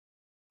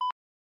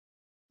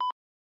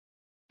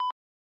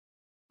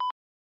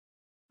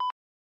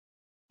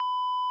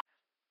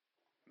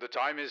The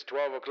time is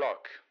 12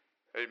 o'clock.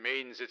 It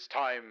means it's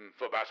time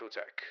for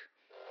Battletech.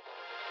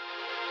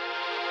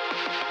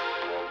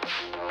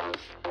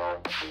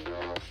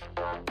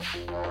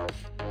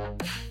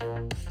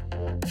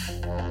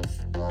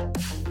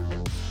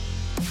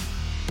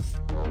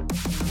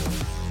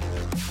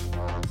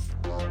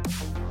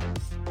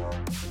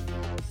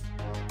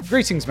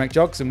 Greetings, Mech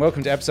Jocks, and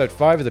welcome to episode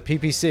 5 of the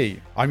PPC.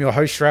 I'm your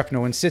host,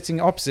 Shrapnel, and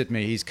sitting opposite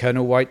me, he's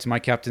Colonel White to my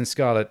Captain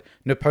Scarlet,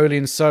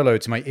 Napoleon Solo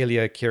to my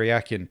Ilya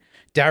Kiryakin,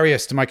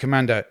 Darius to my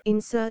Commander.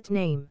 Insert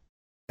name.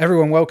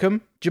 Everyone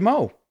welcome,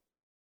 Jamal.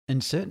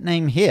 Insert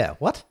name here.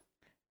 What?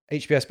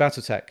 HBS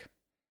Battletech.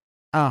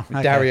 Oh,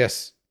 okay.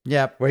 Darius.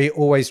 Yep. Where he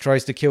always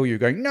tries to kill you,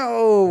 going,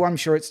 no, I'm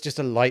sure it's just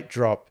a light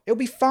drop. It'll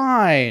be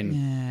fine.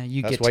 Yeah,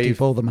 you That's get why to you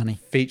keep all the money.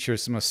 Feature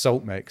some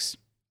assault mix.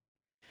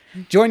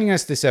 Joining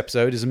us this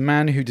episode is a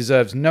man who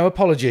deserves no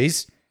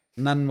apologies.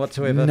 None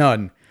whatsoever.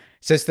 None.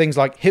 Says things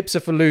like hips are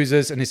for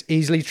losers and is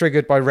easily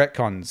triggered by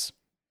retcons.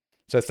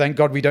 So thank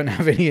God we don't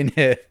have any in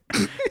here.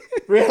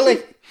 Really?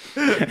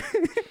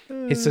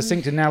 His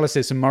succinct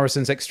analysis of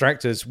Morrison's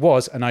extractors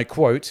was, and I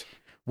quote,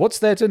 "What's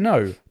there to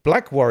know?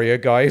 Black warrior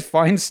guy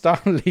finds Star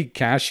League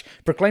cash,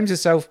 proclaims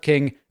himself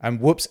king, and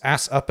whoops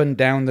ass up and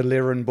down the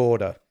Lyran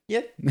border."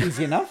 Yeah,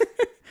 easy enough.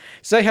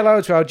 Say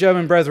hello to our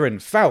German brethren,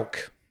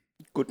 Falk.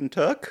 Guten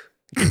Tag.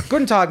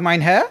 Guten Tag,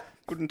 mein Herr.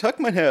 Guten Tag,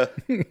 mein Herr.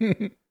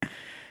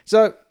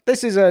 So,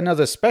 this is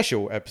another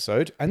special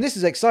episode, and this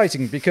is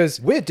exciting because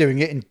we're doing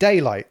it in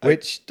daylight,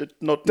 which Did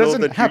not know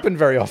doesn't that happen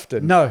very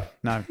often. No,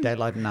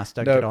 daylight and us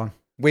don't get on.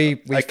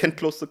 We I can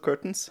close the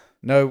curtains.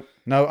 No,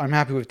 I'm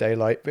happy with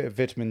daylight. Bit of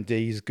vitamin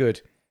D is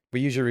good.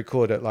 We usually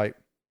record at like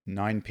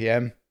 9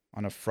 p.m.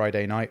 on a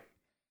Friday night.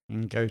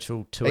 And go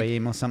till 2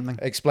 a.m. or something.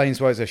 Explains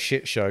why it's a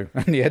shit show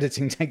and the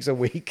editing takes a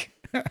week.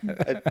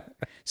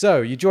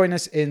 So, you join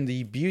us in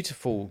the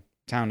beautiful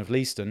town of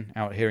Leiston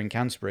out here in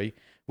Canterbury,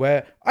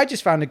 where I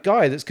just found a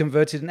guy that's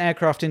converted an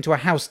aircraft into a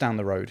house down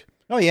the road.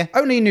 Oh, yeah.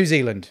 Only in New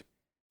Zealand.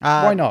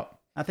 Why not?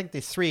 I think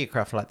there's 3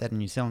 aircraft like that in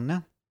New Zealand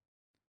now.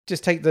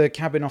 Just take the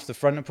cabin off the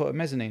front and put a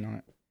mezzanine on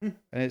it.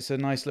 And it's a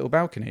nice little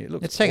balcony. It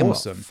looks It's taken,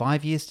 awesome.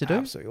 5 years to do?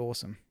 Absolutely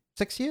awesome.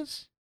 6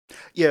 years?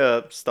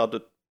 Yeah,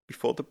 started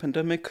before the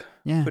pandemic.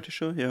 Yeah. Pretty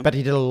sure, yeah. But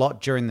he did a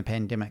lot during the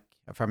pandemic,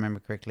 if I remember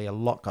correctly. A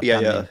lot got Yeah,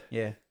 done yeah. then.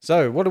 Yeah.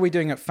 So, what are we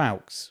doing at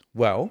Falk's?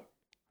 Well,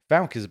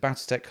 Falk is a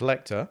Battletech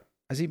collector.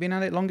 Has he been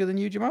at it longer than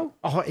you, Jamal?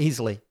 Oh,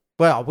 easily.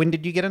 Well, when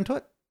did you get into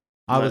it?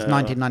 I was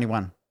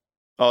 1991.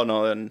 Oh,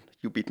 no, then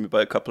you beat me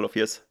by a couple of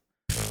years.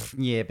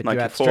 Yeah, but 94,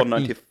 you outstripped me.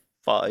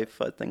 95,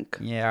 I think.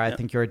 Yeah, I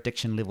think your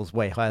addiction level's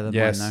way higher than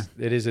Yes, mine,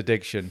 it is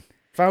addiction.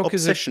 Falk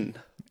Obsession.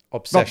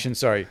 Obsession,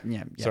 sorry. though.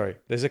 Yeah. Sorry.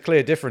 There's a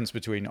clear difference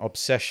between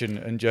obsession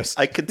and just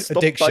I can stop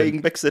addiction.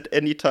 buying mechs at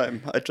any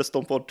time. I just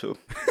don't want to.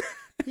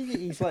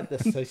 He's like the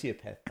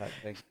sociopath type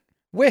thing.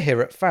 We're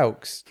here at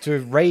Falk's to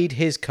raid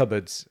his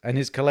cupboards and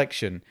his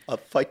collection. I'll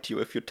fight you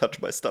if you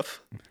touch my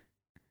stuff.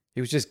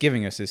 He was just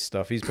giving us his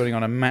stuff. He's putting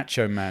on a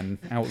macho man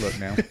outlook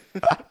now.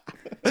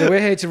 So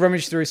we're here to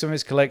rummage through some of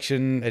his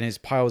collection and his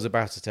piles of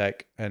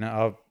Battletech, and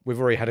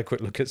we've already had a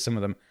quick look at some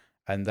of them,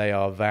 and they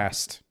are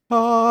vast.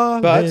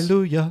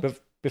 Hallelujah. But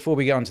before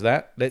we get onto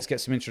that, let's get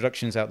some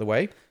introductions out the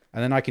way,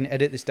 and then I can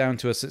edit this down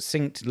to a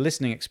succinct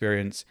listening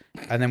experience,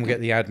 and then we'll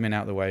get the admin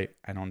out the way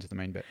and onto the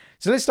main bit.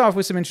 So let's start off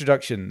with some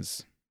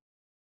introductions.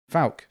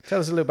 Falk, tell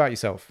us a little about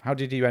yourself. How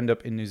did you end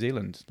up in New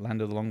Zealand,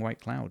 land of the long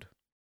white cloud?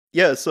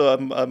 Yeah, so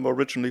I'm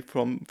originally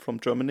from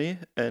Germany,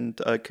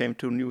 and I came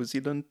to New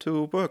Zealand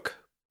to work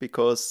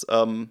because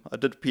I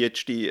did a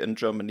PhD in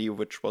Germany,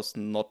 which was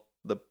not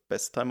the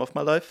best time of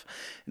my life,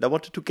 and I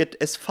wanted to get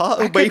as far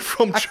away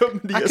from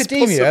Germany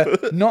Academia, as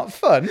possible. not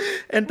fun.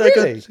 And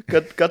Really?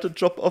 I got a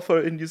job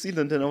offer in New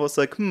Zealand, and I was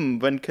like,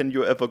 when can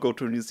you ever go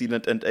to New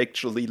Zealand and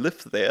actually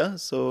live there?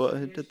 So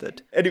I did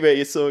that.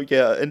 Anyway, so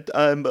yeah, and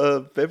I'm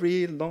a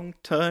very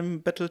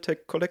long-time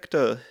Battletech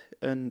collector,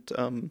 and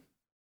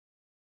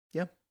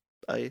yeah,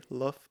 I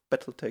love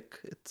Battletech.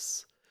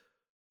 It's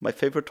my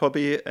favorite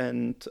hobby,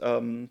 and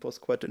was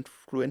quite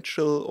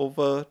influential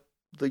over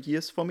the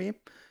years for me.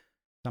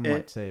 Some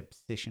might say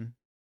obsession.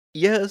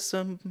 Yes,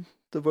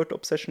 the word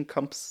obsession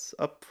comes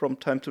up from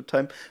time to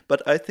time,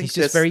 but I think He's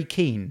just very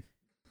keen.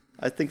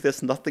 I think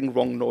there's nothing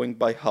wrong knowing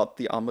by heart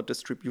the armor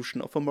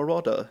distribution of a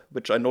Marauder,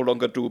 which I no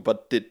longer do,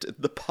 but did in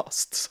the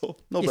past. So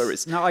no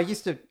worries. No, I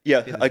used to.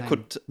 Yeah, do the I same.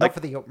 could. Not I for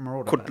the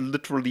Marauder. could but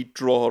literally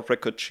draw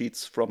record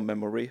sheets from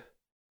memory.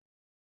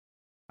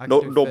 I could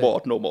No,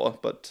 do no more.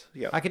 But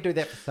yeah, I could do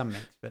that for some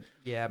minutes, but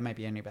yeah,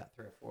 maybe only about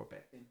 3 or 4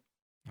 back then.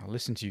 I'll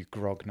listen to you,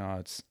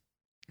 grognards.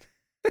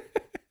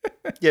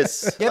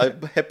 yes, Yep.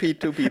 I'm happy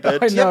to be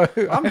that. I know.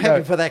 I'm I happy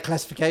know. for that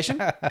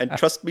classification. And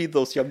trust me,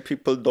 those young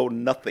people know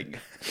nothing.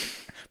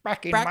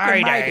 Back in Back my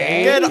in my day.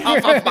 day. Get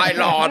off of my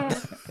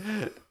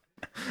lawn!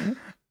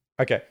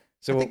 Okay,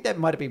 so I think that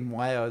might have been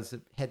why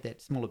had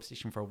that small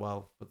obsession for a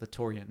while with the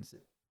Taurians.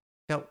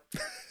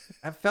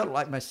 I felt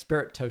like my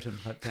spirit totem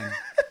type thing.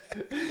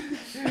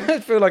 I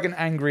feel like an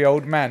angry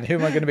old man. Who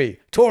am I going to be?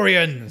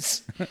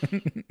 Taurians!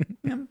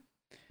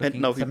 And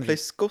looking now at he some of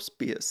plays Ghost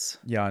Bears.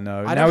 Yeah, I know.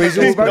 I now don't he's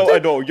know. all about No, I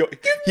know. Give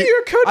me a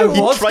I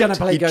cuddle. was going to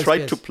play He Ghost tried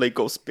Bears. to play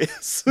Ghost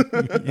Bears.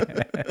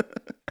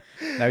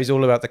 Now he's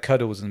all about the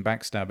cuddles and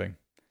backstabbing.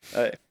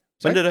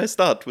 When did I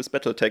start with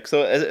BattleTech?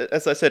 So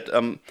as I said,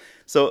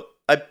 so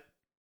I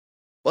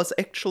was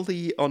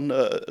actually on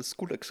a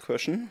school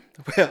excursion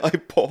where I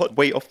bought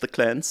Way of the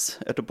Clans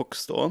at a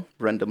bookstore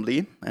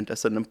randomly. And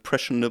as an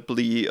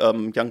impressionably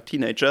young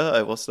teenager,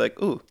 I was like,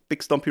 "Oh, big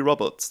stompy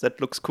robots, that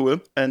looks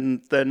cool."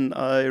 And then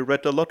I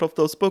read a lot of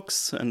those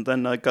books. And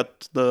then I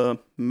got the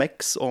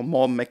Mechs or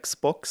more Mechs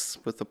box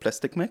with the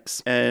plastic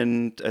mechs.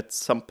 And at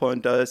some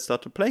point I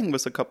started playing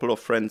with a couple of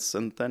friends.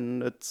 And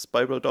then it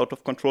spiraled out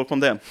of control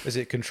from there. Is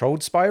it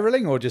controlled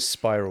spiraling or just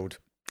spiraled?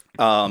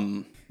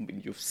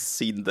 You've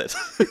seen that.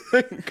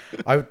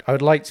 I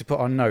would like to put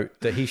on note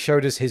that he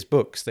showed us his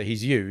books that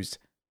he's used.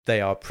 They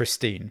are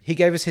pristine. He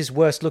gave us his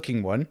worst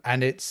looking one,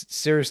 and it's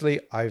seriously,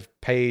 I've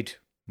paid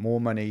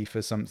more money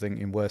for something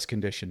in worse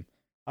condition.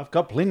 I've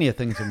got plenty of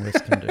things in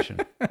worse condition.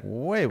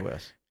 Way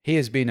worse. He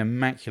has been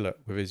immaculate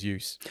with his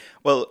use.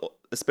 Well,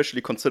 especially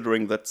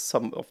considering that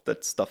some of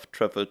that stuff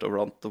traveled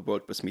around the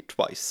world with me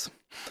twice.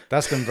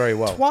 That's done very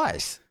well.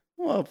 Twice.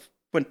 Well, I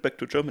went back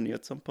to Germany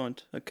at some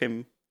point. I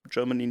came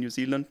Germany, New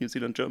Zealand, New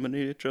Zealand,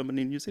 Germany,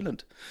 Germany, New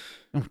Zealand.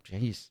 Oh,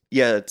 jeez.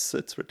 Yeah,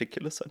 it's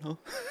ridiculous, I know.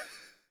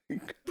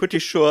 Pretty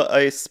sure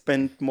I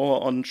spent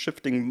more on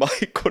shifting my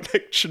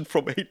collection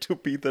from A to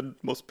B than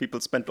most people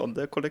spent on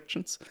their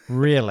collections.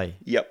 Really?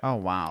 Yep. Oh,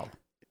 wow.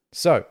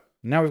 So,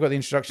 now we've got the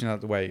introduction out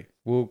of the way.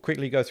 We'll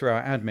quickly go through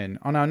our admin.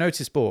 On our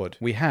notice board,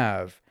 we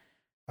have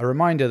a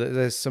reminder that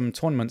there's some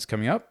tournaments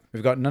coming up.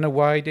 We've got none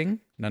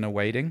awaiting.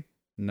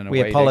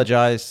 We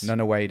apologise None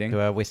awaiting. to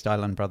our West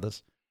Island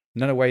brothers.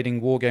 None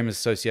awaiting Wargamers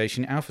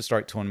Association Alpha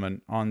Strike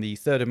Tournament on the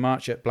 3rd of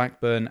March at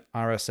Blackburn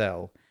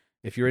RSL.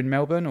 If you're in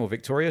Melbourne or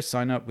Victoria,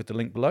 sign up with the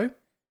link below.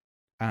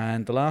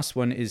 And the last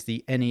one is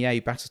the NEA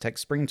Battletech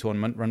Spring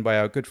Tournament run by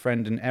our good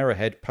friend and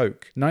arrowhead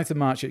Poke. 9th of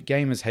March at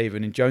Gamers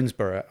Haven in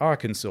Jonesboro,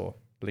 Arkansas.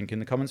 Link in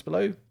the comments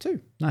below too.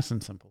 Nice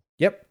and simple.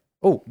 Yep.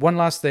 Oh, one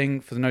last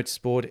thing for the notice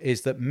board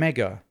is that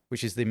Mega,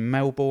 which is the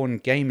Melbourne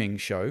gaming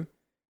show,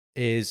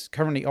 is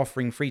currently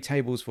offering free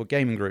tables for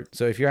gaming group.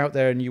 So if you're out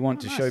there and you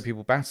want to show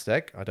people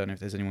Battletech, I don't know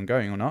if there's anyone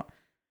going or not,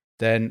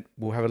 then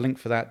we'll have a link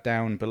for that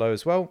down below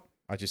as well.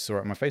 I just saw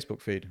it on my Facebook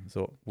feed. I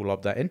thought we'll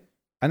lob that in.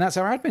 And that's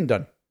our admin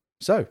done.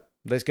 So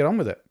let's get on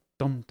with it.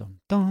 Dum,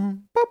 dum,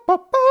 dum. Ba, ba,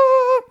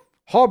 ba.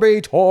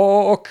 Hobby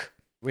talk.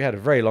 We had a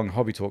very long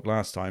hobby talk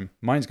last time.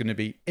 Mine's going to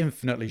be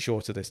infinitely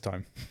shorter this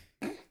time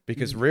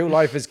because real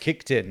life has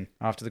kicked in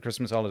after the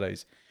Christmas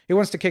holidays. Who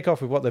wants to kick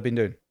off with what they've been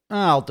doing?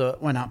 I'll do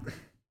it. Why not?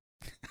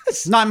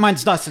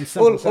 Mine's nice and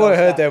simple. All I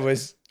heard there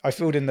was, I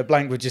filled in the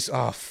blank with just,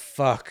 oh,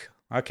 fuck.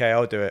 Okay,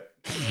 I'll do it.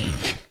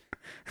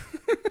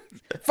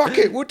 Fuck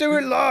it, we'll do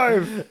it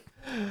live.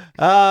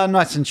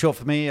 Nice and short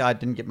for me. I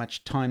didn't get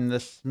much time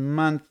this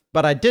month,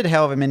 but I did,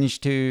 however,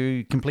 manage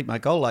to complete my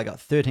goal. I got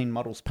 13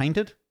 models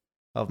painted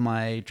of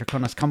my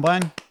Draconis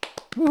Combine.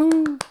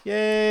 Woohoo!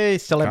 Yay!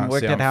 Still haven't Can't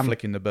worked see out I'm how.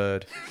 flicking the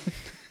bird.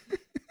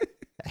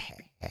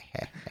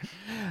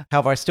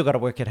 However, I still got to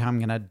work out how I'm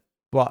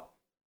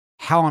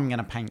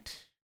gonna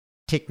paint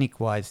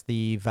technique-wise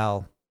the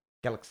Val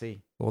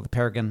Galaxy or the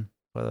Peregrine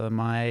for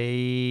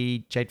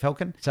my Jade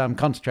Falcon. So I'm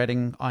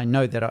concentrating. I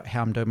know that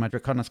how I'm doing my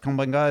Draconis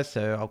Combine, guys,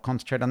 so I'll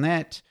concentrate on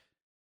that.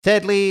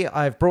 Sadly,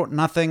 I've brought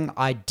nothing.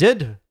 I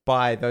did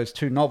buy those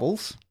 2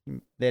 novels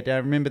that I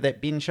remember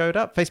that Ben showed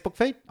up, Facebook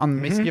feed, on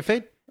the Messenger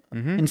feed.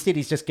 Mm-hmm. Instead,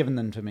 he's just given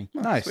them to me.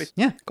 Oh, nice. Sweet.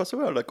 Yeah. Because they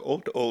were like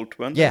old,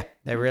 weren't Yeah,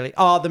 they really...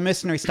 Oh, the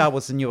Mercenary Star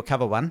was the newer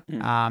cover one.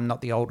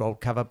 Not the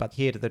old cover, but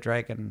Here to the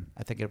Dragon,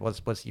 I think it was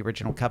the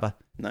original cover.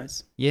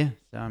 Nice. Yeah,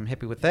 so I'm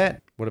happy with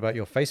that. What about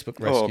your Facebook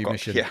rescue God,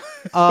 mission? yeah.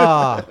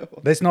 Ah,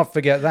 Let's not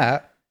forget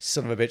that.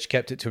 Son of a bitch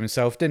kept it to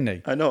himself, didn't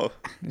he? I know.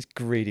 This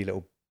greedy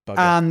little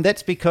bugger.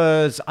 that's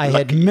because I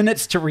had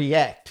minutes to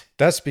react.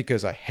 That's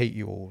because I hate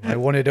you all. I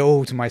wanted it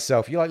all to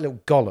myself. You're like little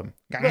Gollum.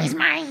 He's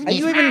mine. Are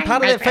you even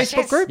part of that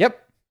Facebook group? Yep.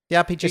 The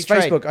RPG It's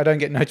trade. Facebook. I don't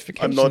get I'm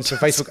notifications not. for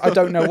Facebook. I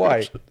don't know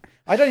why.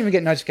 I don't even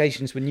get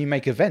notifications when you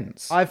make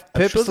events. I've I'm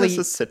sure purposely... there's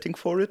a setting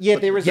for it. Yeah,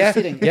 but there is yeah, a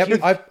setting. If yep. you-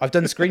 I've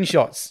done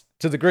screenshots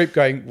to the group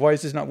going, why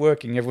is this not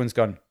working? Everyone's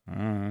gone.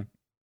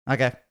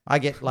 Okay, I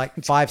get like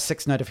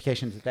 5-6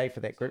 notifications a day for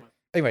that group.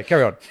 Anyway,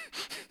 carry on.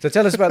 So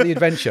tell us about the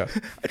adventure.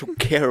 I don't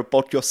care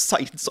about your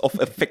science of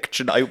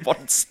affection. I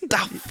want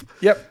stuff.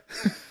 Yep.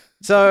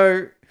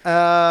 So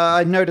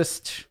I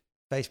noticed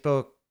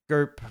Facebook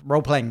group,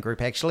 role-playing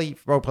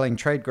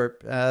trade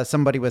group.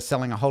 Somebody was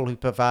selling a whole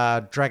heap of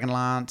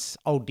Dragonlance,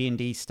 old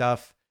D&D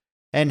stuff.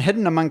 And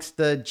hidden amongst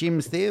the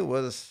gems there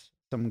was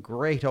some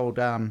great old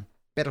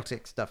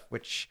Battletech stuff,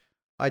 which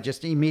I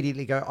just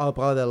immediately go, I'll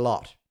buy the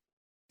lot.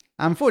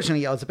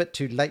 Unfortunately, I was a bit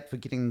too late for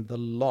getting the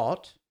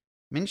lot.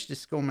 Managed to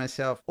score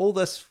myself all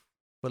this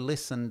for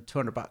less than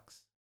 $200.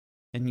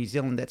 In New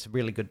Zealand, that's a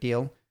really good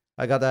deal.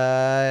 I got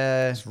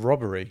It's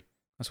robbery.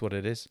 That's what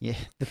it is.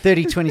 the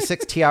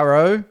 3026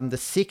 TRO, the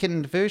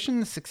second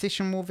version, the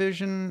Succession War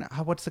version.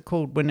 What's it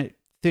called? When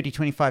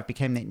 3025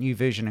 became that new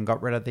version and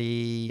got rid of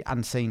the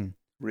Unseen.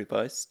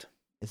 Revised.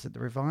 Is it the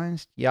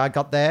revised? Yeah, I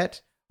got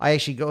that. I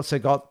actually also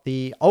got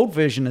the old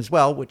version as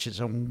well, which is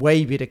in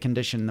way better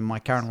condition than my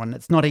current one.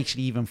 It's not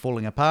actually even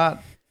falling apart.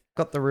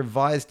 Got the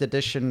revised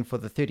edition for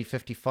the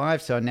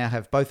 3055, so I now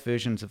have both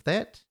versions of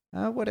that.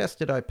 What else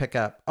did I pick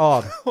up?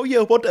 Oh, Oh yeah,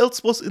 what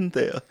else was in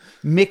there?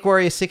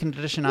 MechWarrior 2nd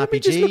Edition Let RPG. me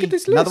just look at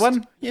this Another list.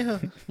 one. Yeah.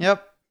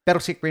 Yep.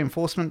 Battletech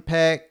Reinforcement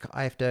Pack.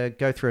 I have to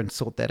go through and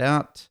sort that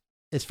out.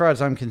 As far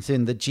as I'm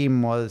concerned, the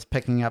gem was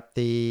picking up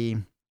the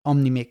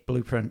Omnimech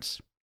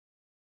blueprints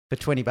for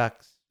 $20.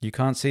 You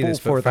can't see All this,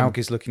 four but of them. Falk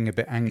is looking a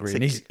bit angry,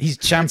 and Exactly. he's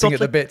champing not at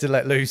the like- bit to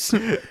let loose.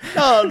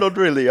 No, not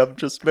really. I'm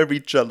just very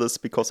jealous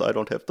because I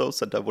don't have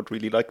those and I would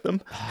really like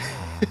them.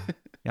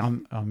 Yeah,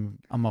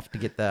 I'm off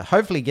to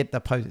hopefully get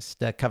the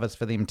poster covers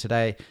for them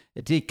today.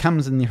 It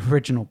comes in the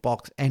original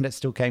box, and it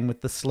still came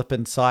with the slip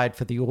inside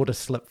for the order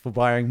slip for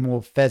buying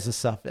more Fazza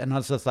stuff. And I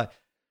was just like,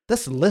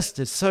 this list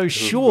is so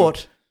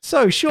short,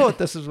 so short.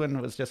 This is when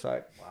it was just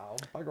like, wow,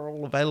 bugger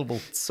all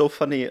available. It's so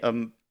funny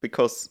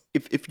because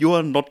if you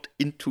are not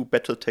into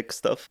Battletech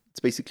stuff, it's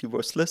basically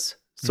worthless.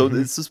 So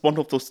this is one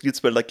of those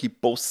deals where like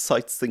both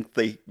sides think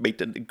they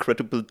made an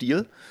incredible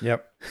deal.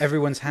 Yep,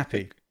 everyone's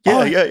happy. Yeah,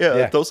 Oh,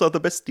 yeah. Those are the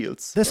best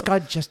deals. This guy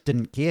just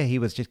didn't care. He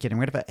was just getting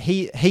rid of it.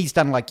 He's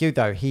done like you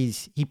though. He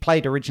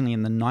played originally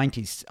in the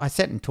 90s. I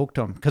sat and talked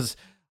to him because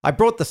I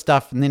brought the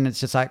stuff, and then it's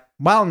just like,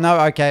 well, no,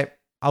 okay,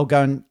 I'll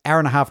go an hour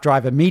and a half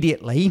drive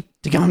immediately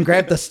to go and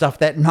grab the stuff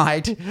that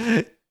night.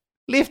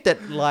 Left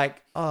at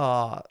like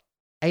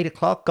 8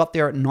 o'clock. Got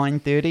there at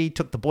 9:30.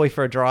 Took the boy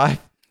for a drive.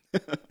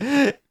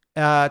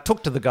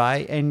 Talked to the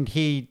guy, and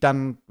he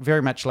done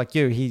very much like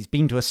you. He's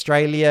been to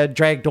Australia,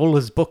 dragged all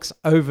his books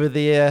over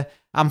there.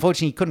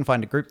 Unfortunately, he couldn't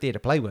find a group there to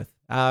play with,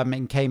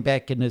 and came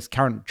back in his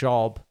current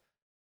job.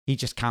 He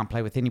just can't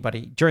play with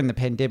anybody. During the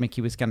pandemic,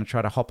 he was going to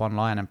try to hop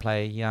online and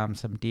play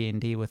some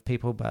D&D with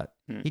people, but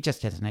he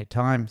just hasn't had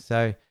time.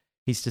 So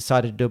he's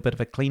decided to do a bit of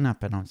a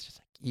cleanup, and I was just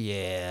like,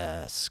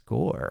 yeah,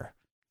 score.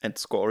 And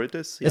score it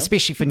is. Yeah.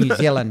 Especially for New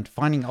Zealand.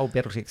 Finding old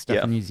Battletech stuff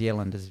Yeah. in New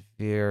Zealand is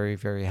very,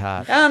 very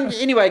hard.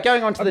 Anyway,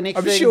 going on to the next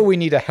I'm thing. sure we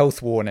need a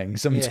health warning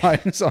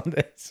sometimes on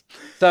this.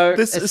 So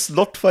This is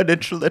not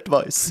financial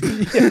advice.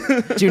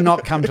 do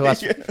not come to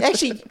us.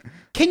 Actually,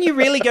 can you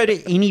really go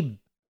to any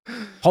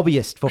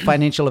hobbyist for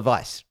financial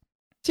advice?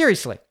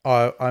 Seriously.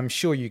 I'm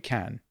sure you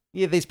can.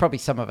 Yeah, there's probably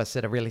some of us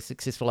that are really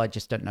successful. I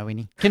just don't know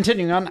any.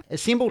 Continuing on,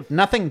 assembled,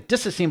 nothing,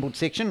 disassembled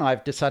section.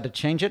 I've decided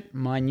to change it.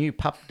 My new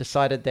pup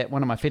decided that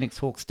one of my Phoenix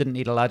Hawks didn't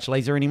need a large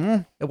laser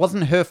anymore. It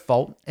wasn't her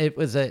fault. It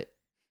was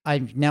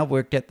I've now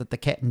worked out that the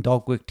cat and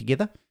dog work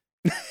together.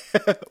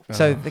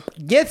 So,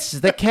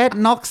 the cat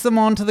knocks them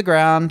onto the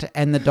ground,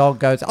 and the dog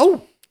goes,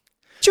 oh,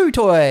 chew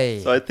toy.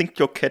 So I think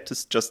your cat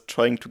is just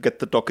trying to get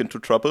the dog into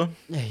trouble.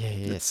 Yeah.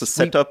 It's a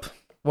setup.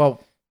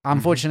 Well,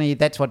 unfortunately,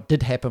 that's what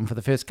did happen for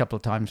the first couple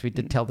of times. We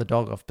did tell the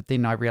dog off, but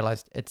then I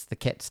realized it's the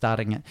cat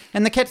starting it.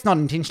 And the cat's not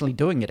intentionally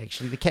doing it,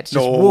 actually. The cat's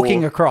just No.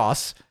 walking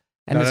across,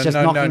 and No, it's no, just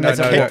no, knocking no, the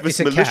no, dog no. off. With It's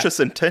a cat. malicious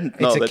intent.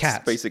 No, It's a that's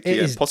cat. basically It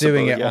is impossible.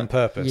 doing it yeah. on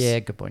purpose. Yeah,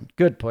 good point.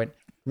 Good point.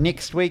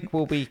 Next week,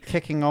 we'll be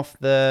kicking off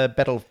the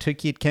Battle of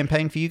Tukid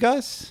campaign for you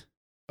guys.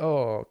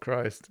 Oh,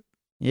 Christ.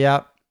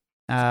 Yeah.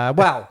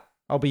 Well,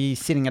 I'll be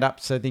setting it up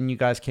so then you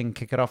guys can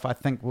kick it off. I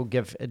think we'll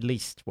give at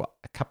least,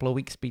 a couple of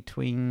weeks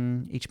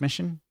between each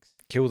mission?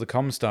 Kill the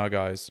Comstar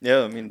guys.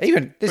 Yeah, I mean,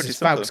 Even this pretty is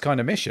simple. Falk's kind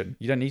of mission.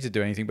 You don't need to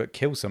do anything but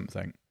kill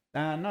something.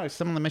 No,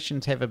 some of the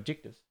missions have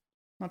objectives,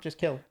 not just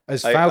kill.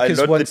 As I Falcus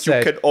learned once that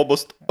you said, can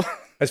almost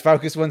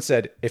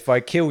if I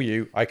kill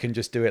you, I can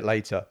just do it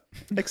later.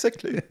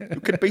 exactly.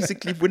 You can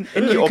basically win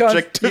any You can't-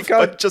 objective you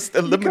by can't- just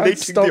You can't eliminating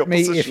stop the me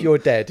opposition. if you're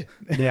dead.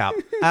 Yeah.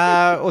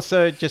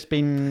 Also, just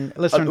been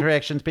listener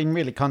interactions, been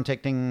really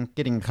getting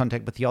in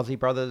contact with the Aussie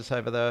brothers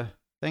over the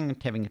thing,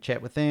 having a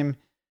chat with them.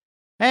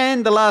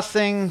 And the last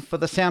thing for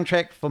the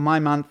soundtrack for my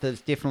month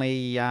is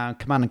definitely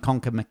Command and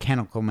Conquer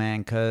Mechanical Man,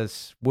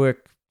 because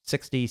work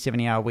 60,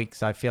 70-hour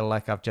weeks, I feel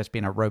like I've just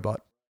been a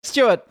robot.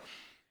 Stuart.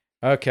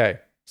 Okay,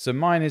 so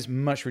mine is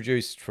much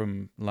reduced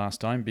from last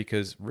time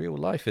because real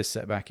life is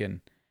set back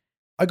in.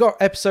 I got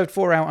episode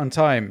 4 out on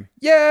time.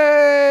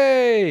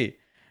 Yay!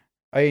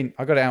 I mean,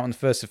 I got it out on the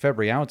 1st of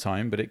February our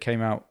time, but it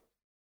came out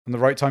on the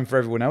right time for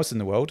everyone else in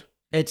the world.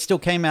 It still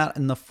came out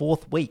in the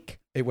 4th week,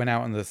 It went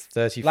out on the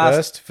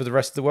 31st for the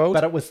rest of the world.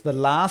 but it was the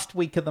last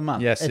week of the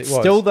month. Yes, it's it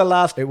was. still the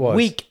last It was.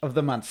 week of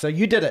the month. So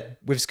you did it.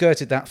 We've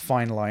skirted that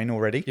fine line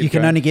already. You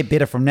can only get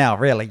better from now,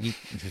 really.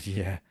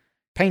 Yeah.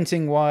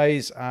 Painting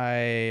wise,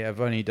 I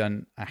have only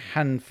done a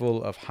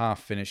handful of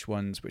half finished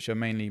ones, which are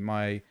mainly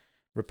my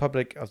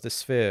Republic of the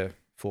Sphere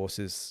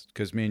forces,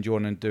 because me and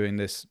Jordan are doing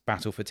this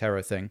Battle for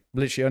Terror thing.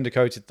 Literally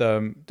undercoated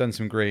them, done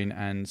some green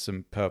and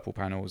some purple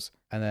panels,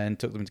 and then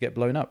took them to get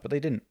blown up, but they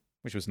didn't,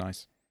 which was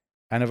nice.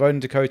 And I've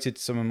undercoated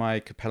some of my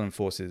Capellan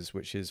forces,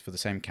 which is for the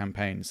same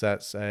campaign. So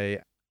that's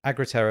a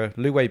Agraterra,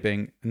 Lu Wei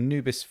Bing,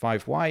 Anubis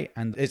 5Y,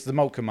 and it's the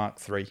Moltke Mark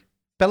III.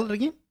 Spell it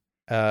again.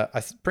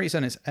 I'm pretty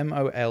certain it's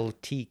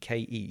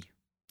Moltke.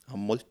 A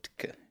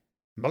Moltke.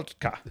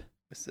 Moltke.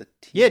 With a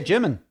T. Yeah,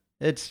 German.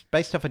 It's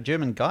based off a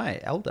German guy,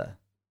 Elder.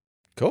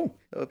 Cool.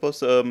 It was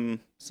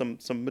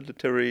some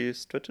military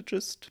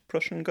strategist,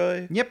 Prussian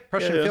guy. Yep,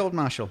 Prussian Yeah. Field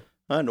Marshal.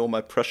 I know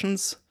my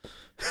Prussians.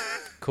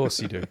 Of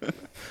course you do.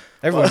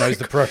 Everyone knows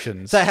the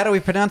Prussians. So how do we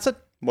pronounce it?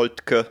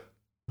 Moltke.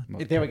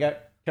 There we go.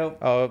 Cool.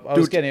 Oh, I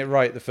was getting it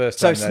right the first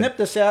So time. then. snip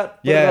this out,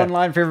 put Yeah. it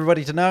online for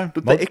everybody to know.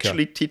 Do they Moltke.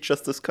 actually teach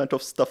us this kind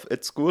of stuff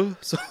at school?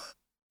 So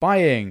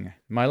Buying.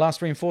 My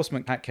last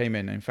reinforcement pack came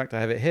in. In fact,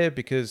 I have it here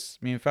because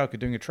me and Falk are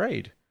doing a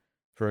trade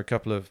for a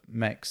couple of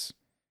mechs.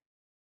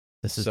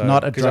 This is So,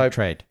 not a 'cause drug I-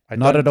 trade. I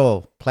Not don't- at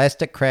all.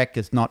 Plastic crack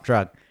is not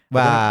drug.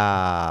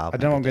 Wow. I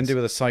don't know what I'm going to do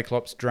with a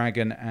Cyclops,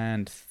 Dragon,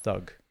 and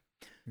Thug.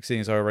 Seeing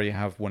as I already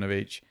have one of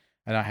each.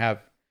 And I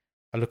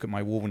look at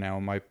my wall now,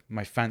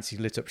 my fancy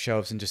lit up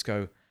shelves and just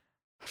go,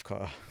 I've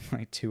got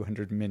like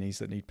 200 minis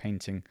that need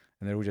painting.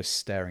 And they're all just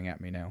staring at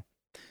me now.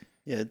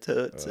 yeah,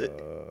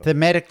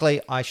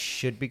 Thematically, I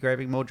should be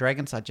grabbing more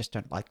dragons. I just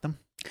don't like them.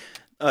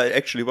 it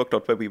actually worked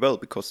out very well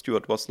because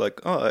Stuart was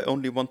like, "Oh, I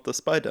only want the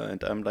spider,"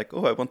 and I'm like,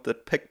 "Oh, I want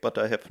that pack, but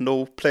I have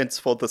no plans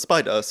for the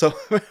spider." So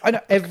I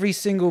know every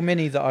single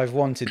mini that I've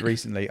wanted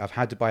recently, I've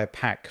had to buy a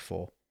pack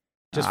for.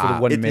 Just for the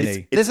one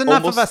mini. There's enough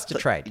of almost us to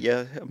trade.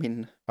 Yeah, I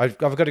mean, I've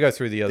got to go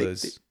through the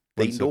others.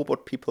 they once know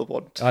what people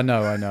want. I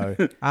know.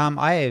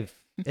 I have,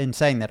 in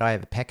saying that, I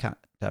have a pack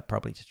hunter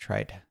probably to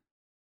trade.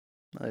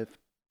 I have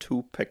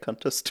 2 pack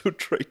hunters to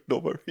trade. No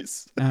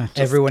worries. Just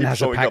Everyone keep has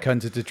a showing pack up.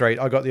 hunter to trade.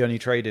 I got the only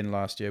trade in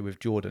last year with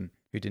Jordan,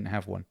 who didn't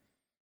have one.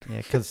 Yeah,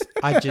 because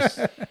I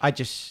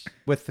just,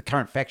 with the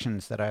current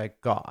factions that I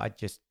got, I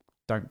just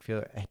I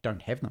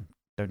don't have them.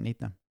 Don't need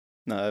them.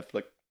 No, I have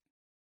like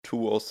 2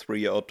 or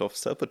 3 out of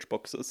salvage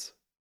boxes.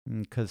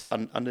 Because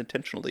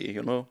Unintentionally,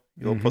 you know.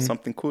 You go for Mhm.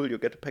 something cool, you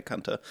get a pack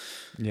hunter.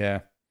 Yeah,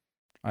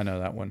 I know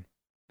that one.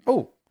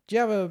 Oh, do you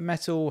have a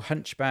metal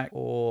hunchback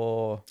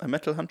or A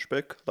metal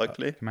hunchback,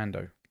 likely.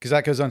 commando? Because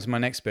that goes on to my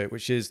next bit,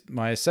 which is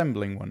my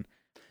assembling one.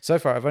 So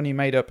far, I've only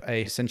made up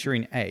a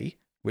Centurion A,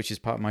 which is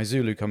part of my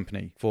Zulu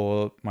company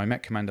for my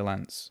Mech Commander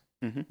Lance,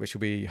 Mhm. which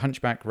will be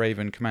Hunchback,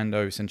 Raven,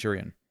 Commando,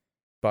 Centurion.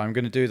 But I'm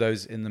going to do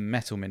those in the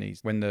metal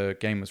minis when the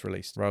game was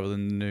released, rather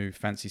than the new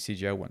fancy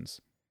CGL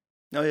ones.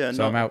 Oh yeah,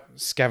 So I'm out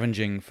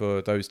scavenging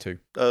for those two.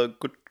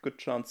 Good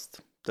chance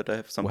that I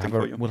have something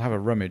for you. We'll have a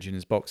rummage in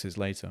his boxes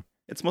later.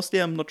 It's mostly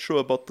I'm not sure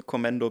about the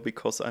commando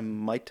because I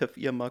might have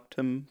earmarked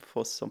him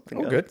for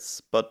something Oh, good.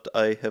 else, but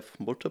I have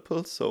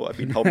multiple. So I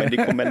mean, how many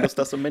commandos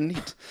does a man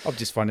need? I'll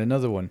just find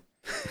another one.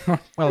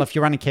 well, if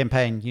you run a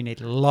campaign, you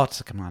need lots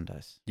of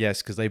commandos.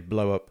 Yes, because they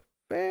blow up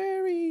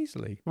very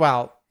easily.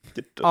 Well,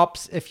 Did-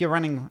 ops. If you're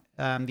running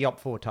the op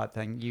 4 type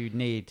thing, you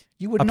need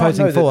You would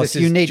Opposing not know force, that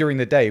this you is need- during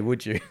the day,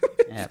 would you?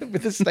 yeah,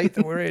 With the state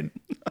that we're in.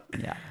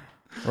 yeah.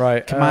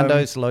 Right.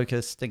 Commandos,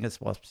 locusts, stingers,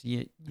 wasps.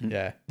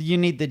 Yeah. You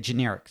need the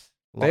generics.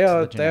 They Lots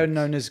are of the they are generics.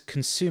 known as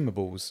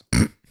consumables.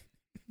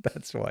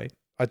 That's why.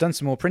 I've done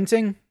some more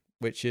printing,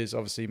 which is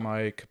obviously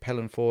my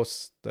Capellan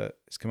Force that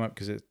has come up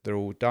because they're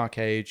all Dark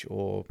Age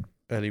or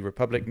Early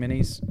Republic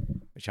minis,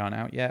 which aren't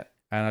out yet.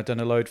 And I've done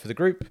a load for the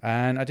group,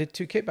 and I did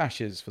 2 kit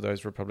bashes for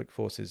those Republic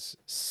forces.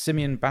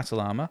 Simeon Battle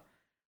Armor,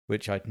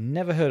 which I'd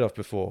never heard of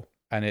before,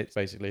 and it's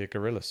basically a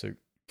gorilla suit.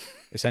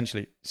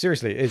 Essentially.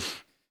 Seriously, it is.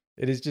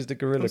 It is just a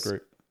gorilla Who's-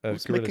 group.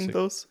 Who's Gorilla making suit.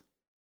 those?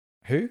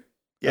 Who?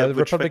 Yeah, the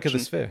which Republic of the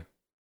faction? Sphere.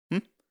 Hmm?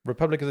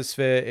 Republic of the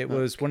Sphere. It Okay.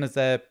 was one of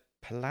their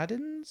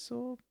paladins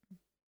or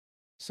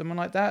someone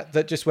like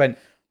that just went,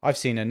 I've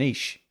seen a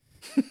niche.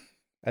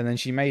 And then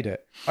she made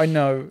it. I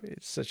know,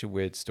 it's such a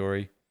weird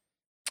story.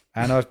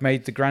 And I've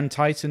made the Grand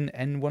Titan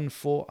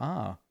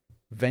N14R.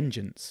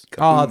 Vengeance.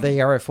 Oh, the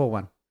Arrow 4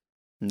 one.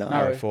 No,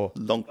 Arrow 4.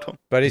 long term.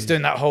 But it's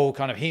doing that whole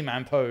kind of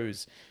He-Man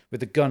pose with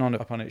the gun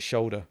up on its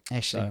shoulder.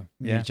 Actually, So,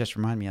 yeah. you just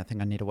remind me. I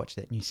think I need to watch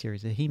that new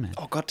series of He-Man.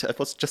 Oh god, I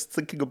was just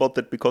thinking about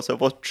that because I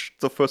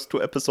watched the first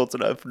 2 episodes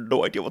and I have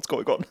no idea what's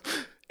going on.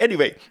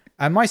 Anyway,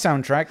 And my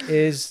soundtrack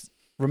is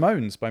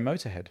Ramones by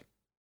Motorhead.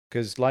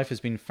 Because life has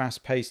been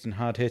fast-paced and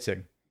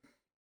hard-hitting.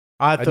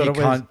 I And thought you it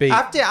was can't beat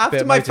after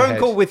bit my phone Motorhead.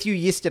 call with you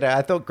yesterday.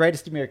 I thought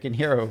Greatest American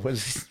Hero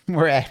was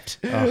more apt.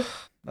 Oh,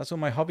 that's all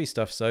my hobby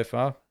stuff so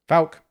far.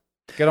 Falk,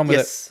 get on with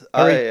yes, it.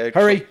 I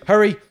Hurry,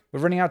 hurry. We're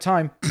running out of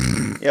time.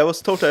 Yeah, I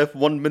was told I have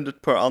 1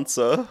 minute per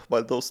answer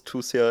while those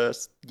 2 are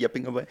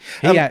yapping away.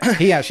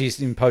 He actually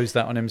imposed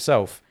that on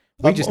himself.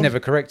 We just never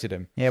corrected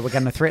him. Yeah, we're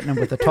going to threaten him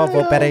with a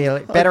 12-volt battery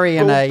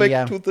Go and a.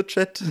 back to the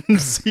chat and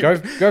see. Go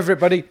for it,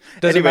 buddy.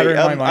 Doesn't Anyway,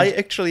 matter in my I mind.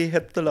 actually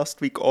had the last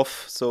week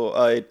off, so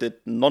I did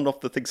none of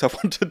the things I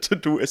wanted to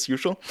do as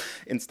usual.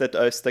 Instead,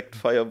 I stacked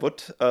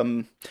firewood.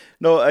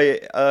 No,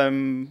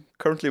 I'm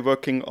currently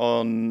working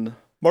on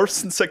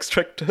Morrison's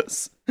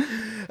extractors.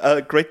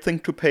 A great thing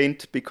to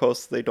paint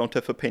because they don't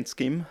have a paint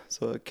scheme,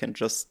 so I can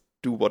just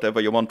do whatever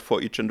you want for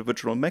each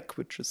individual mech,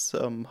 which is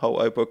how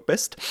I work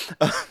best.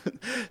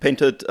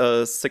 Painted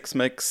 6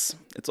 mechs.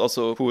 It's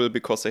also cool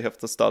because they have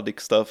the Stardic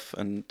stuff,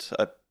 and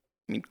I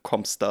mean,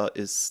 Comstar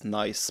is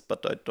nice,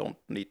 but I don't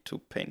need to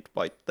paint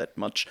white that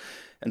much.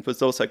 And with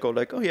those, I go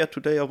like, oh yeah,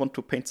 today I want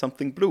to paint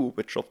something blue.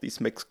 Which of these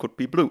mechs could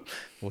be blue?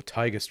 Or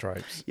tiger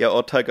stripes. Yeah,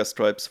 or tiger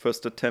stripes.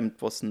 First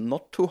attempt was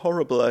not too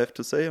horrible, I have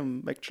to say. I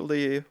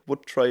actually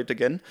would try it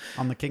again.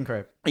 On the king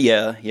crab.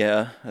 Yeah.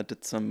 I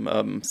did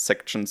some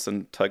sections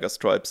in tiger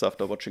stripes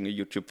after watching a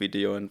YouTube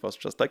video and was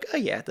just like, oh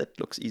yeah, that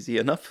looks easy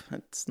enough.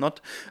 It's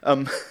not.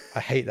 I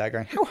hate that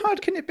going, how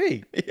hard can it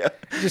be? Yeah.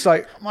 Just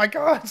like, oh my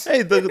God.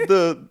 Hey,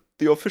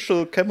 the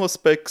official Camo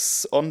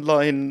Specs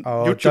online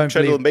YouTube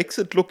channel makes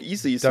it look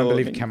easy. Don't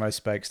believe Camo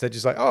Specs. They're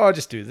just like, oh, I'll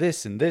just do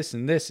this and this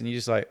and this. And you're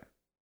just like,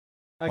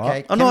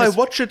 okay. Oh no, I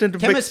watch it in the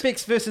Camo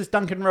Specs versus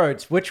Duncan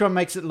Rhodes. Which one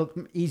makes it look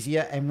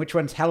easier and which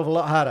one's hell of a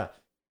lot harder?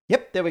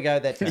 Yep, there we go.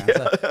 That's the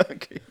answer.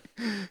 Okay.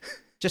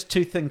 Just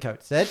 2 thin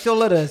coats. That's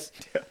all it is.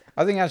 Yeah.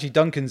 I think actually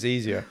Duncan's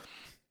easier.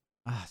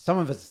 Some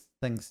of his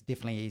things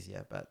definitely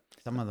easier, but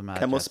some of them are.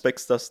 Camo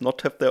Specs does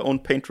not have their own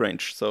paint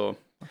range, so.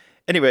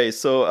 Anyway,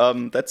 so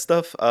that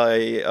stuff,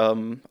 I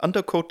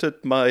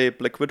undercoated my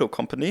Black Widow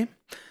company,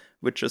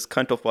 which is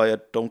kind of why I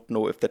don't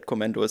know if that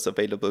commando is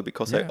available,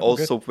 because I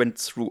also went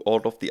through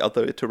all of the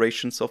other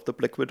iterations of the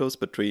Black Widows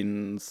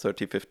between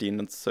 3015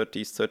 and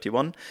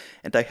 3031,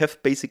 and I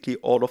have basically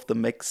all of the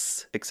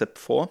mechs except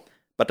 4,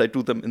 but I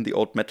do them in the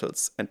old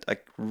metals, and I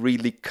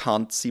really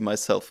can't see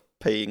myself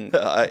paying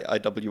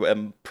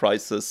IWM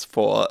prices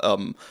for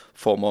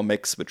more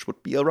mechs, which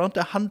would be around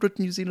 100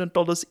 New Zealand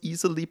dollars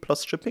easily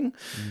plus shipping.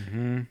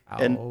 Mm-hmm.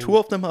 And 2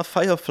 of them are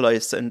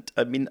Fireflies, and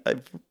I mean, I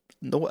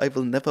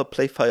will never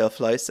play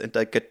Fireflies, and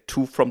I get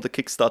 2 from the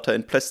Kickstarter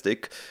in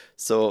plastic.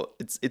 So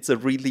it's a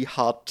really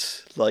hard,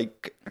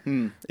 like,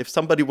 if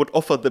somebody would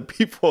offer them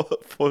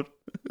for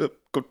a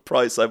good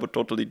price, I would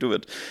totally do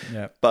it.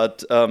 Yeah.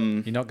 But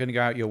you're not going to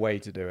go out your way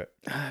to do it.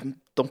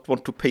 Don't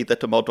want to pay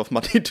that amount of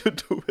money to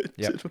do it.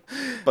 Yep.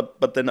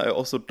 But then I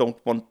also don't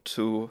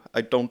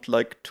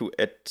like to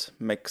add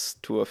mechs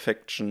to a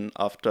faction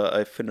after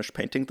I finish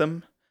painting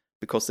them,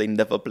 because they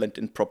never blend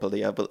in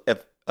properly. I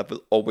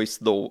will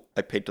always know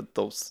I painted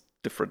those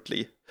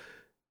differently,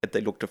 and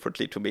they look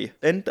differently to me.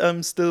 And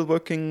I'm still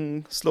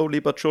working slowly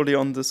but surely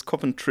on this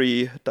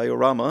Coventry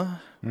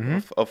diorama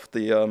of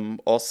the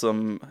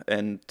awesome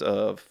and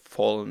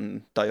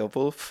fallen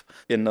direwolf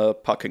in a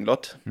parking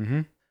lot.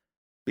 Mm-hmm.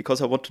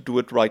 Because I want to do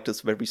it right is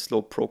very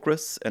slow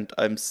progress, and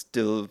I'm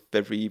still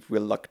very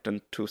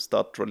reluctant to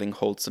start drilling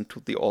holes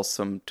into the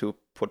awesome to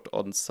put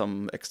on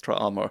some extra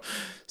armor.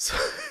 So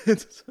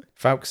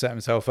Falk set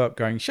himself up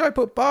going, should I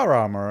put bar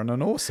armor on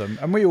an awesome?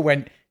 And we all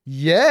went,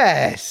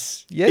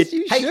 yes, you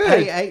should.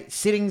 Hey,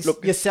 setting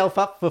yourself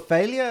up for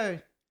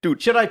failure.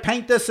 Dude, should I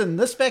paint this in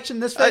this faction,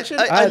 this faction?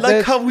 I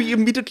like how he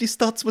immediately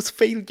starts with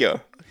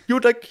failure.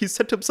 He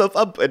set himself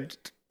up, and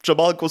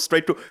Jamal goes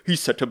straight to, he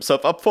set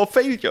himself up for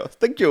failure.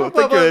 Thank you.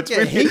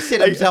 He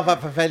set himself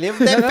up for failure.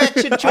 That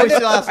faction choice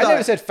last night. I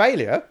never said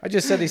failure. I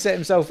just said he set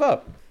himself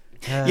up.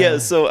 Yeah,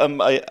 so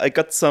I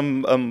got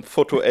some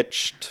photo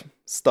etched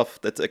stuff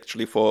that's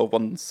actually for a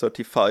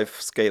 135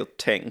 scale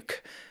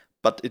tank,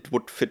 but it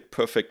would fit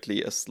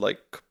perfectly as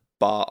like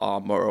bar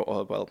armor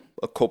or, well,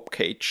 a cope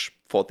cage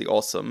for the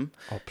awesome.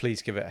 Oh,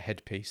 please give it a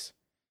headpiece.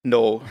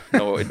 No,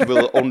 it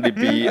will only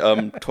be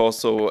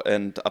torso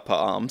and upper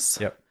arms.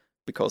 Yep.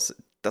 Because it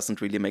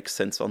doesn't really make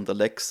sense on the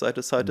legs, I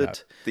decided. No.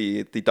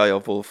 The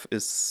direwolf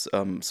is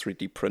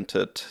 3D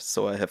printed,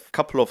 so I have a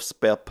couple of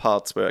spare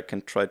parts where I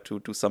can try to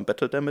do some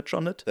better damage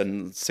on it.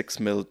 Then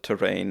 6mm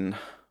terrain,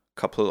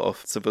 couple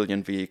of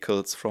civilian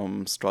vehicles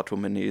from Strato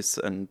Minis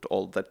and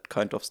all that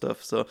kind of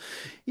stuff. So,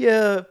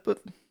 yeah,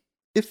 but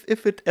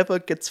if it ever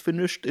gets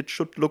finished, it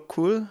should look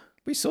cool.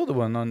 We saw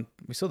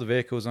the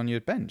vehicles on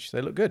your bench.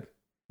 They look good.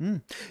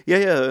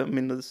 Yeah. I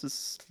mean, this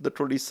is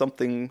literally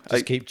something.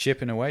 Just keep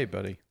chipping away,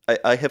 buddy.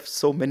 I have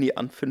so many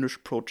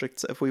unfinished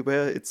projects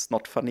everywhere. It's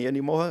not funny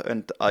anymore,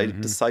 and I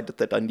decided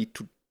that I need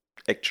to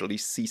actually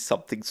see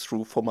something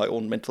through for my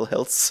own mental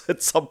health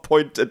at some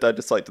point, and I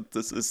decided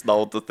this is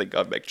now the thing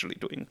I'm actually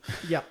doing.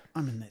 Yeah,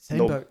 I'm in that same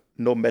boat.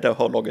 No matter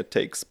how long it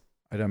takes.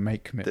 I don't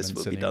make commitments this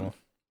will anymore.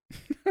 Be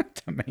done.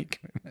 Don't make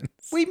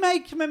commitments. We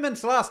made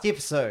commitments last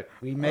episode.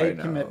 We made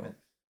commitments.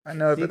 I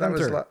know, but that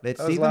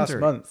was last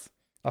month.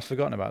 I've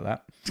forgotten about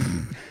that.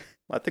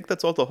 I think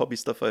that's all the hobby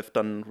stuff I've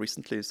done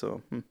recently.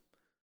 So,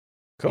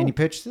 Cool. Any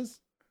purchases?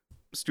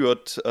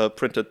 Stuart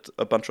printed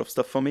a bunch of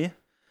stuff for me.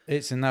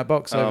 It's in that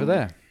box over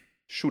there.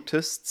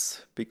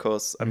 Shootists,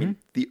 because I mean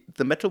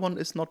the metal one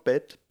is not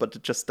bad, but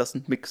it just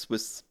doesn't mix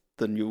with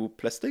the new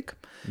plastic.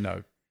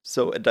 No.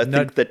 So, and I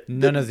think that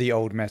none of the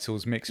old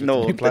metals mix with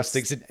the new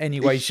plastics in any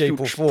way, shape,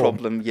 or form.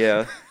 Problem,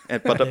 yeah.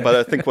 But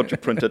I think what you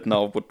printed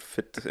now would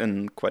fit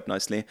in quite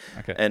nicely.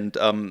 Okay. And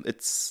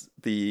it's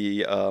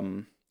the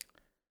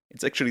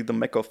it's actually the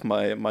mech of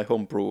my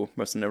homebrew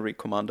mercenary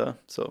commander,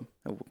 so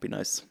it would be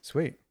nice.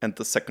 Sweet. And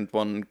the second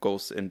one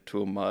goes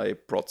into my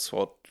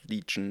broadsword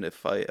legion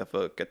if I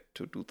ever get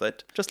to do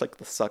that. Just like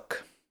the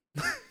suck.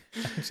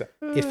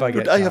 If I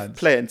get I have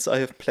plans.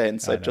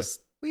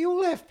 We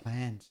all have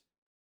plans.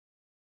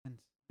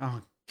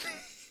 Oh.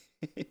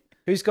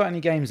 Who's got any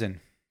games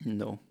in?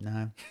 No.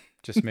 No.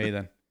 Just me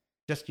then.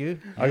 Just you?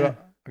 I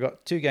I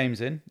got 2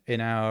 games in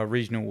our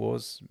regional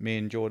wars. Me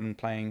and Jordan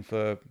playing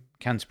for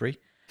Canterbury.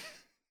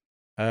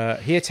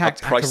 He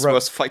attacked A price Akaroa.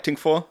 worth fighting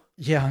for?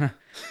 Yeah, I know.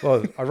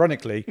 Well,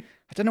 ironically,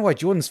 I don't know why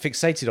Jordan's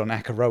fixated on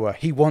Akaroa.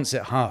 He wants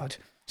it hard.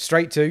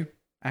 Straight to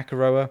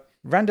Akaroa,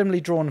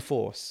 randomly drawn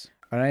force.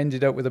 And I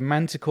ended up with a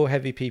Manticore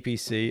Heavy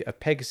PPC, a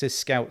Pegasus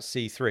Scout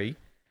C3,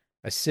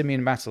 a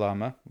Simian Battle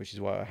Armor, which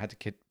is what I had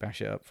to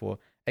bash it up for,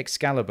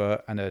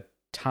 Excalibur, and a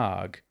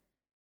Targ.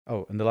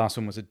 Oh, and the last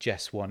one was a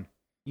Jess 1.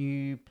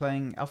 You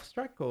playing Alpha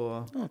Strike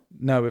or?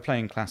 No, we're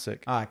playing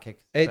Classic. Ah, okay.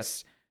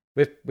 It's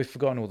we've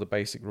forgotten all the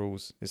basic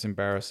rules. It's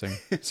embarrassing.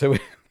 So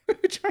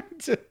we're trying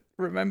to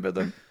remember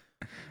them.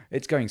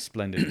 It's going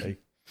splendidly.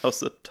 How's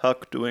the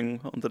Tug doing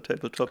on the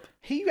tabletop?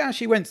 He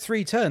actually went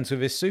 3 turns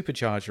with his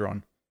supercharger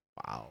on.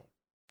 Wow.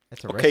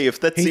 That's a Okay, if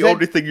that's He the then-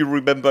 only thing you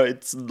remember,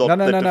 it's not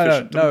No. that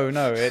efficient.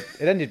 No. It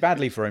ended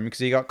badly for him because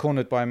he got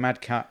cornered by a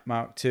Mad Cat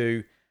Mark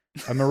II,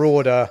 a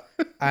Marauder,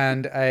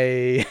 and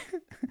a...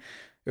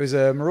 It was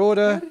a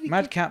Marauder,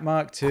 Mad Cat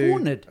Mark II,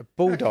 cornered? a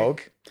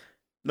Bulldog,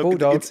 Look,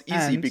 Bulldog, it's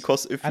easy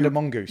because if and a you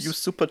Mongoose.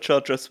 use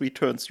Supercharger 3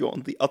 turns, you're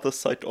on the other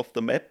side of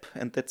the map,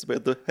 and that's where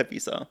the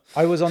heavies are.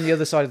 I was on the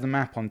other side of the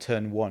map on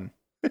turn 1.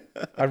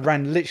 I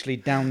ran literally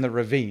down the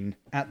ravine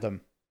at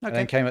them, and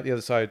then came at the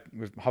other side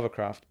with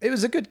hovercraft. It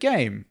was a good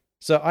game.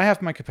 So I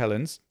have my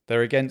Capellans.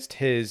 They're against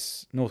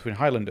his Northwind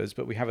Highlanders,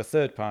 but we have a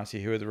third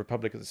party who are the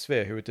Republic of the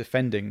Sphere, who are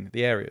defending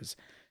the areas.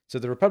 So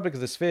the Republic of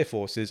the Sphere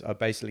forces are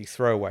basically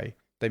throwaway.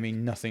 They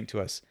mean nothing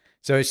to us.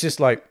 So it's just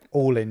like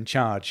all in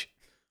charge.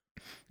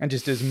 And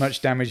just do as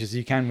much damage as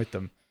you can with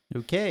them.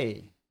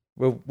 Okay.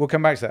 We'll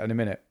come back to that in a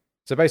minute.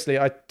 So basically,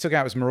 I took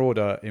out his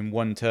Marauder in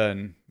 1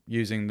 turn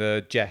using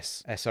the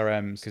Jess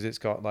SRMs because it's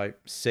got like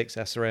 6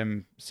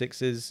 SRM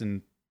 6s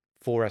and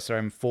 4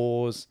 SRM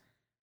 4s.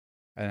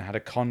 And it had a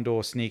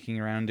Condor sneaking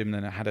around him.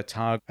 Then it had a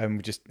Targ. And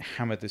we just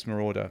hammered this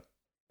Marauder.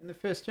 In the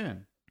first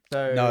turn.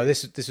 So No,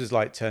 this was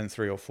like turn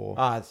 3 or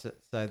 4. so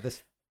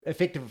this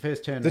effective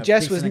first turn. The of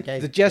Jess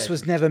decent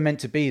was never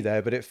meant to be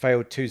there, but it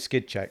failed 2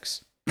 skid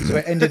checks. So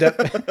it ended up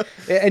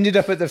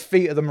at the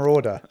feet of the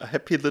Marauder. A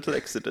happy little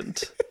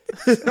accident.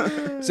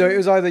 So it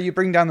was either you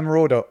bring down the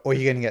Marauder or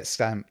you're going to get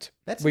stamped.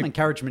 That's some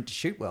encouragement to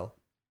shoot well.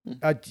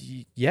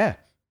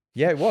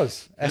 Yeah, it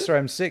was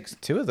SRM 6,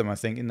 2 of them I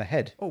think in the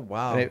head. Oh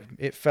wow! And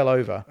it fell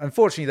over.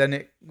 Unfortunately, then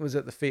it was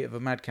at the feet of a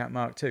Mad Cat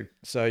Mark II.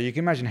 So you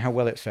can imagine how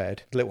well it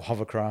fared. The little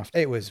hovercraft.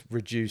 It was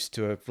reduced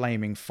to a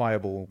flaming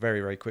fireball very,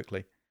 very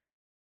quickly.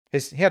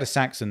 He had a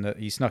Saxon that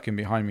he snuck in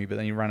behind me, but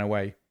then he ran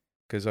away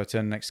because I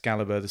turned an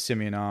Excalibur, the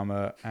Simian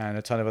armor, and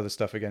a ton of other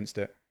stuff against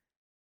it.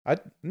 I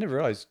never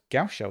realized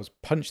Gauss shells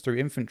punch through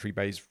infantry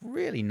bays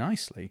really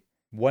nicely.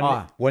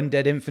 One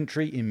dead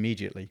infantry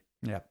immediately.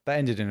 Yeah, that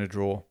ended in a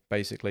draw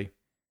basically.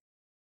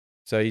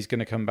 So he's going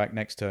to come back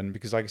next turn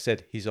because, like I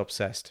said, he's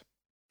obsessed.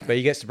 But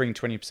he gets to bring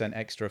 20%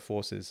 extra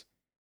forces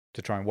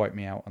to try and wipe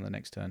me out on the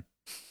next turn.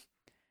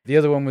 The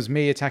other one was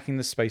me attacking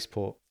the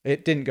spaceport.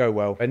 It didn't go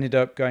well. I ended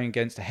up going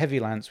against a heavy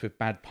lance with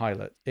bad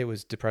pilot. It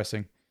was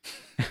depressing.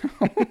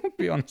 I'll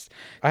be honest.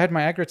 I had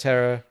my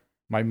Agraterra,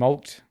 my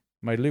Molt,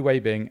 my Lu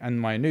Weibing,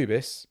 and my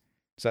Anubis.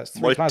 So that's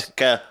 3 classes.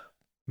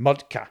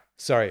 Moltka.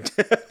 Sorry.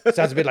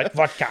 Sounds a bit like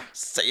vodka.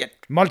 Say it.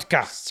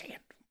 Moltka. Say it.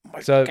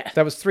 Moltka. So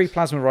that was 3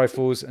 plasma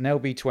rifles, an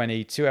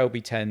LB-20, 2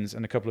 LB-10s,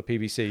 and a couple of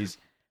PBCs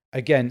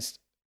against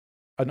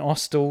an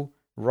Ostel,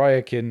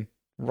 Ryakin,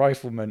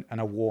 Rifleman, and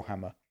a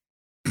Warhammer.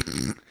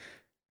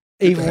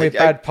 Even with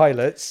bad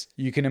pilots,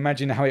 you can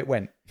imagine how it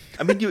went.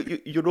 I mean,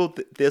 you know,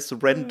 there's a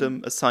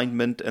random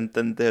assignment, and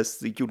then there's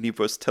the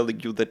universe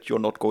telling you that you're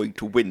not going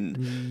to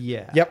win.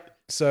 Yeah. Yep.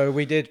 So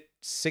we did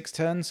 6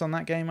 turns on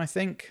that game, I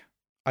think.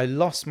 I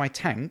lost my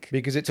tank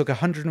because it took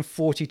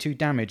 142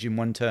 damage in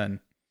 1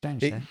 turn.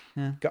 It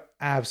got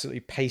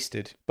absolutely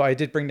pasted. But I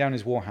did bring down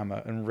his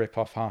Warhammer and rip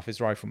off half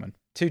his Rifleman.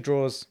 2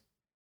 draws,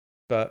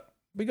 but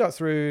we got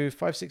through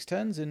 5-6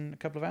 turns in a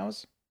couple of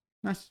hours.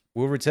 Nice.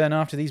 We'll return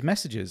after these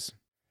messages.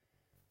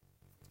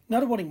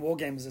 Nuttawading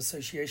Wargamers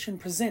Association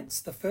presents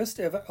the first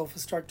ever Alpha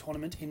Strike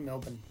tournament in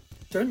Melbourne.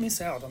 Don't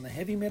miss out on the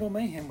heavy metal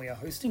mayhem we are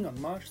hosting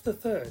on March the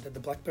 3rd at the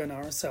Blackburn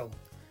RSL.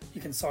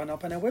 You can sign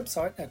up on our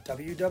website at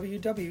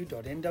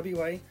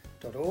www.nwa.org.au.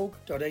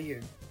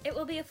 It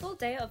will be a full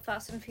day of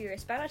Fast and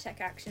Furious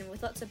Battletech action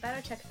with lots of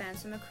Battletech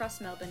fans from across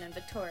Melbourne and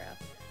Victoria.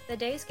 The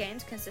day's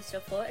games consist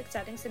of 4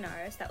 exciting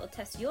scenarios that will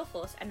test your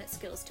force and its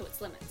skills to its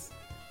limits.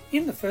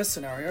 In the first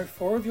scenario,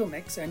 4 of your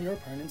mechs and your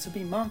opponents will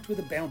be marked with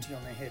a bounty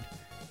on their head.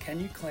 Can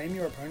you claim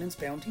your opponent's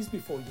bounties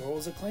before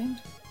yours are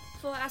claimed?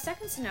 For our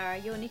second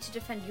scenario, you will need to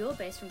defend your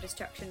base from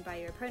destruction by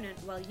your opponent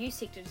while you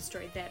seek to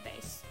destroy their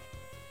base.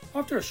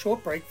 After a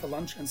short break for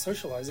lunch and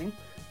socialising,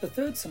 the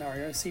third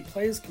scenario sees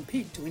players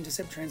compete to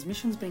intercept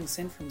transmissions being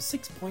sent from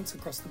 6 points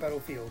across the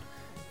battlefield.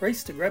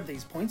 Race to grab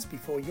these points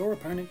before your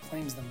opponent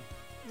claims them.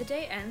 The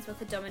day ends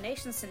with a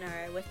domination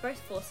scenario with both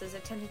forces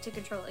attempting to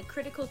control a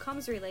critical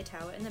comms relay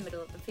tower in the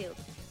middle of the field.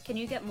 Can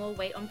you get more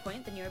weight on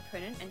point than your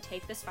opponent and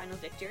take this final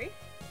victory?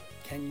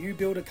 Can you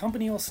build a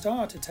company or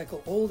star to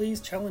tackle all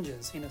these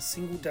challenges in a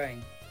single day?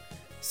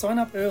 Sign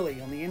up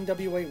early on the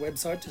NWA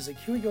website to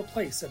secure your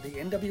place at the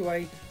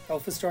NWA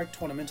Alpha Strike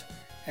Tournament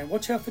and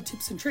watch out for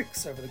tips and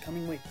tricks over the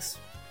coming weeks.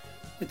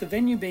 With the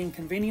venue being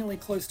conveniently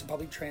close to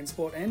public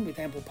transport and with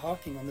ample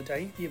parking on the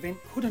day, the event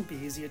couldn't be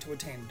easier to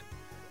attend.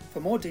 For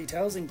more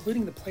details,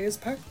 including the Players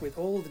Pack with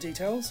all of the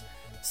details,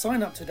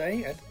 sign up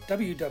today at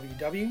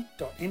www.nwa.org.au.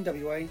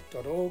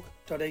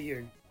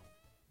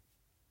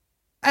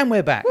 And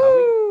we're back.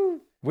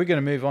 We're going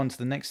to move on to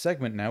the next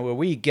segment now, where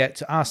we get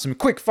to ask some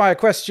quick fire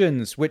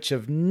questions which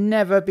have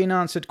never been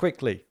answered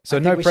quickly. So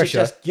no we pressure. should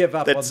just give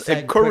up on That's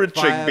saying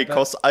encouraging quick fire,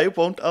 because I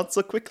won't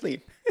answer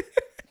quickly.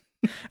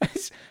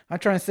 I'm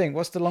trying to think.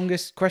 What's the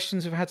longest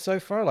questions we've had so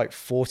far? Like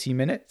 40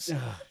 minutes.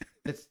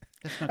 That's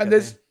not And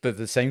good, there's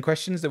the same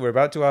questions that we're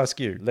about to ask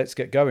you. Let's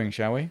get going,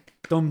 shall we? man.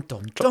 Dum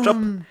dum Chop,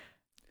 dum.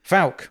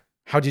 Falk,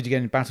 how did you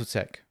get in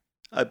BattleTech?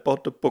 I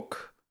bought a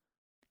book.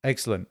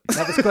 Excellent.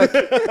 That was quick.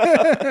 That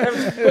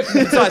was quick and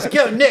concise.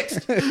 Go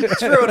next.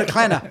 Throw it a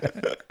clanner.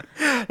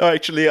 No,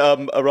 actually,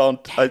 around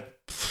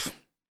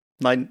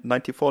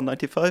 94,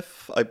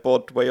 95, I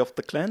bought Way of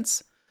the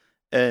Clans.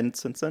 And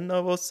since then, I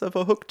was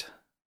ever hooked.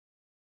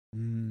 I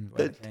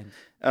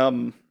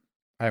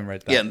haven't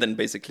read that. Yeah, and then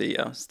basically,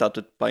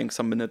 started buying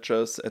some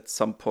miniatures at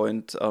some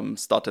point,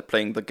 started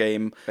playing the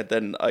game, and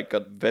then I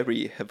got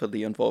very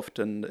heavily involved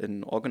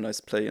in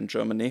organized play in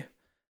Germany.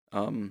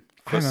 I'm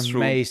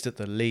amazed at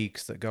the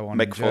leagues that go on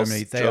in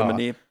Germany. They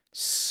are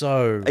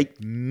so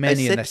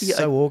many and they're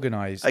so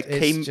organized. I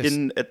came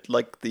in at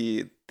like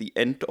the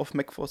end of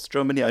MechForce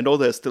Germany. I know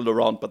they're still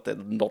around, but they're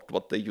not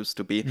what they used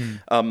to be.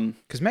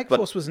 Because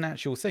MechForce was an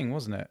actual thing,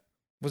 wasn't it?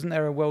 Wasn't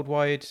there a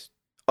worldwide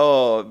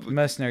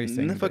mercenary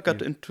thing? Never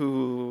got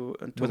into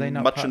they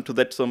not much part? into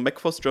that. So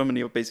MechForce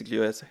Germany, basically,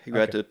 you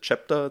had a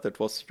chapter that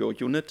was your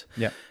unit.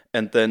 Yeah.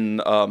 And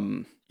then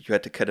you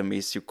had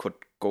academies, you could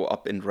go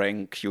up in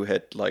rank, you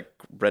had like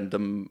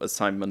random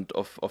assignment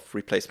of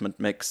replacement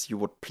mechs, you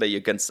would play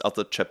against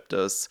other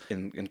chapters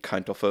in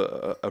kind of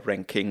a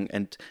ranking,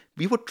 and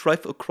we would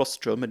drive across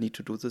Germany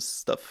to do this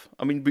stuff.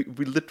 I mean,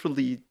 we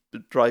literally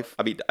drive,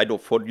 I mean, I know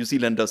for New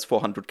Zealanders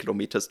 400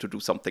 kilometers to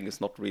do something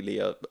is not really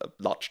a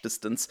large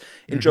distance.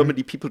 In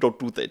Germany, people don't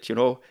do that, you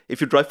know?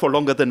 If you drive for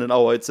longer than an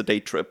hour, it's a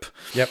day trip.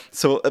 Yep.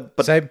 So,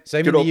 but same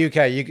in the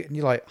UK,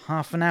 you're like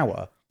half an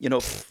hour. You know,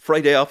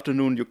 Friday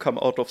afternoon, you come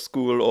out of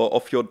school or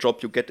off your job,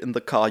 you get in the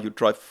car, you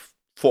drive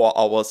 4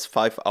 hours,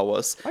 5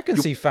 hours. I can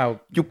see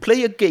Falk You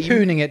play a game.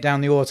 tuning it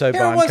down the autobahn.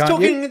 Here I was can't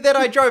talking you? that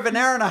I drove an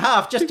hour and a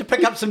half just to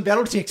pick up some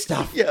BattleTech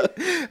stuff. Yeah,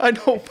 I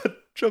know,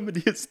 but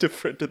Germany is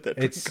different in that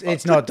regard.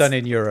 It's not done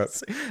in Europe.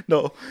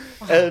 No.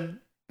 And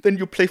then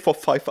you play for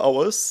 5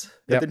 hours.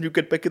 And then you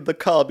get back in the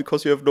car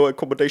because you have no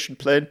accommodation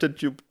planned,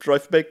 and you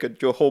drive back and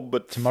you're home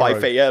at Tomorrow.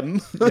 5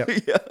 a.m. Yep.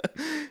 Yeah.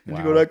 And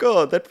you go like,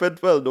 oh, that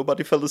went well.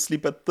 Nobody fell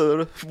asleep at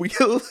the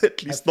wheel,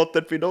 at least not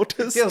that we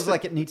noticed. Feels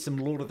like it needs some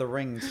Lord of the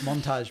Rings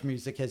montage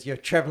music as you're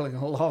traveling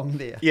along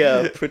there.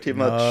 Yeah, pretty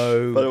much.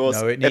 But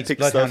It needs epic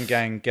Bloodhound stuff.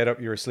 Gang, get up,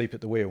 you're asleep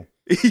at the wheel.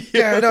 Yeah.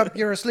 Get up,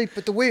 you're asleep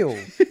at the wheel.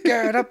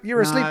 Get up, you're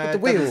asleep at the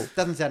wheel.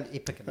 Doesn't sound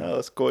epic enough. I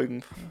was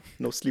going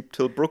no sleep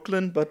till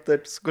Brooklyn, but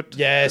that's good.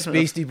 Yes,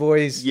 Beastie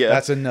Boys. Yeah.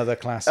 That's another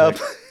classic.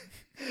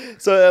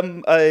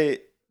 So I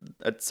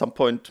at some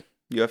point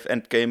you have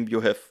endgame,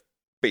 you have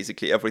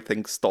basically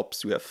everything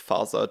stops. You have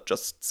Faza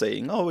just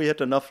saying, "Oh, we had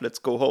enough, let's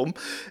go home,"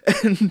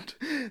 and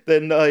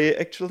then I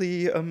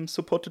actually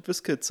supported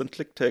WizKids and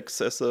ClickTex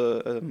as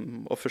a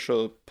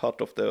official part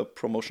of their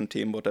promotion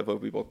team, whatever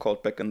we were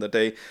called back in the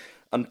day,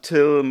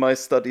 until my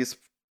studies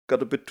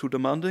got a bit too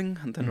demanding,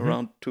 and then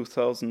around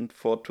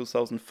 2004,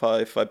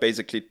 2005, I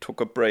basically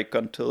took a break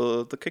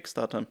until the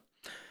Kickstarter.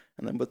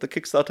 And then with the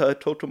Kickstarter, I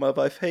told to my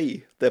wife,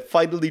 hey, they're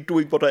finally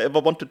doing what I ever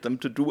wanted them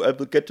to do. I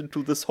will get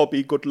into this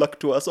hobby. Good luck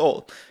to us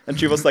all. And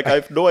she was like, I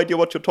have no idea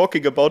what you're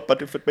talking about,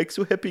 but if it makes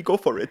you happy, go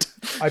for it.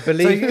 I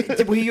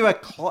believe... Were you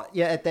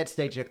at that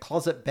stage a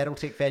closet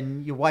BattleTech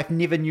fan? Your wife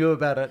never knew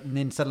about it, and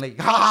then suddenly,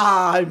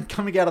 I'm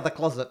coming out of the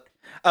closet.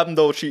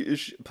 No, she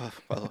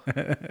well,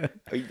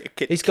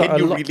 can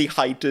you really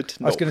hide it?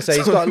 No. I was going to say,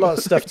 he's got a lot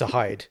of stuff to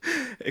hide.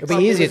 It'd be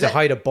easier to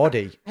hide a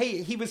body.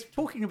 Hey, he was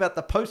talking about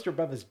the poster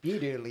above his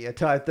bed earlier,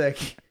 I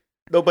think.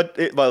 No, but,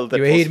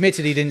 He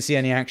admitted he didn't see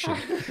any action.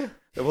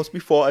 That was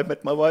before I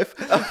met my wife.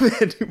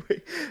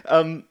 Anyway,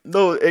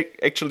 no,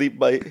 actually,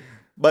 my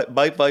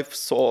wife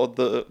saw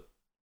the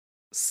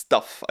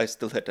stuff I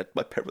still had at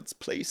my parents'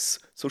 place,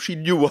 so she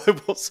knew I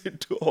was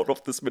into all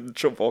of this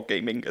miniature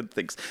wargaming and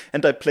things.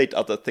 And I played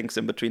other things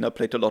in between. I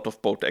played a lot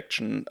of bolt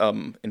action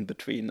in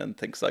between and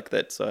things like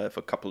that. So I have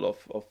a couple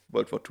of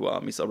World War II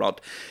armies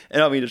around.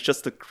 And I mean, it's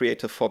just a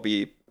creative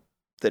hobby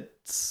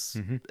that's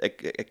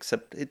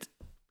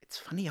it's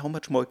funny how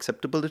much more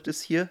acceptable it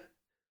is here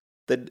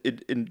than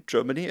in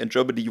Germany. In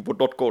Germany, you would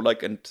not go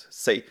like and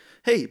say,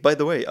 hey, by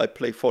the way, I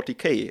play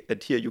 40k,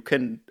 and here you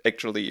can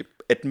actually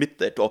admit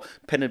that, or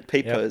pen and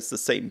paper is the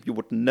same. You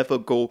would never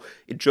go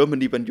in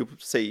Germany when you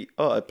say,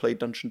 oh, I play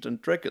Dungeons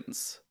and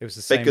Dragons. It was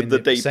the same back in the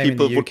day.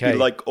 People would be UK.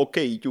 like,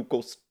 okay, you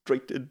go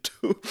straight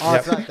into. I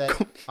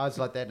was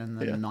like that in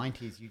the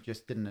 90s. You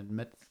just didn't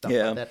admit stuff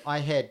like that.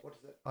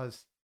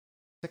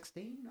 I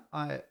 16,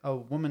 a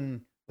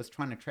woman was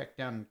trying to track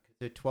down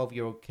her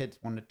 12-year-old kids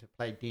wanted to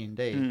play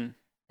D&D,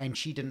 and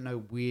she didn't know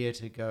where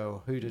to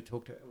go, who to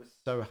talk to. It was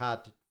so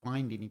hard to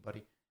find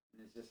anybody.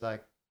 And it's just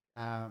like,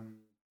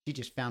 she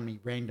just found me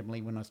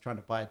randomly when I was trying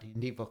to buy a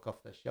D&D book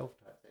off the shelf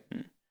type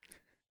thing.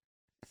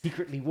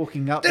 Secretly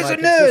walking up. There's like,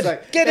 a nerd!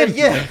 Like, Get him!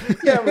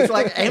 Yeah, it was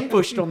like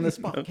ambushed on the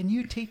spot. Can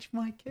you teach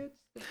my kids?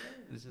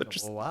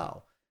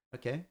 Wow.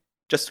 Okay.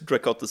 Just to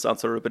drag out this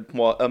answer a bit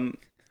more,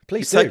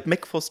 Please beside do.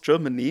 MechForce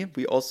Germany,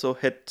 we also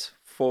had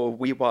for a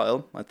wee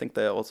while, I think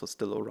they're also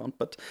still around,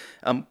 but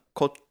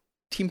called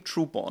Team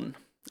Trueborn.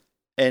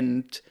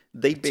 And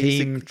they basically...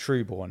 Team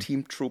Trueborn.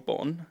 Team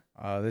Trueborn.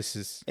 This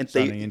is And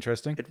sounding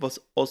interesting. It was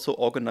also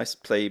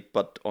organized play,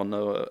 but on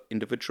a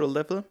individual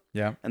level.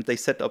 Yeah. And they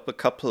set up a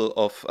couple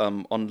of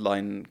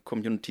online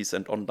communities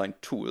and online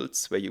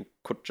tools where you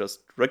could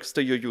just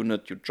register your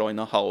unit, you join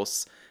a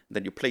house, and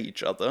then you play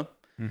each other.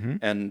 Mm-hmm.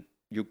 And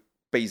you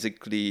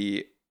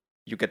basically,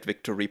 you get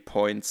victory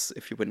points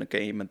if you win a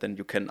game, and then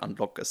you can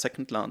unlock a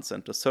second lance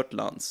and a third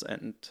lance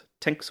and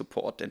tank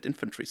support and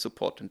infantry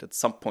support. And at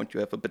some point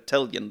you have a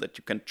battalion that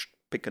you can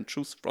pick and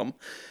choose from.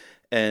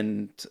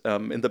 And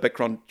in the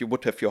background, you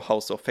would have your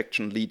house or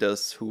faction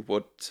leaders who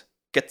would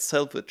get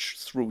salvage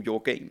through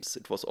your games.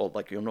 It was all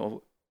like,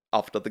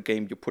 after the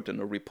game, you put in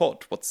a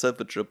report, what's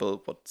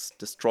salvageable, what's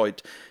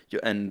destroyed,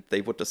 and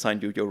they would assign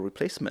you your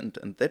replacement.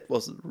 And that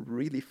was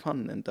really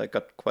fun. And I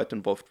got quite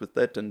involved with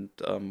that and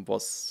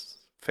was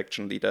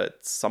faction leader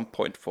at some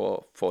point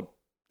for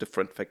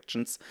different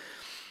factions.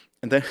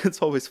 And then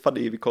it's always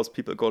funny because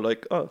people go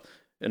like,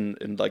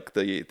 in like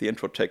the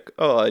intro tech,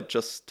 I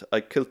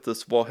killed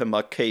this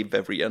Warhammer K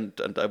variant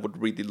and I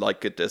would really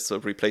like it as a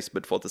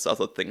replacement for this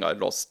other thing I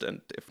lost,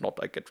 and if not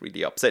I get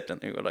really upset. And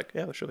you're like,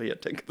 yeah, sure, yeah,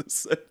 take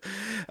this.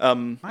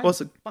 I'm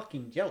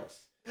fucking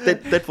jealous.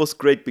 That was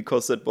great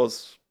because it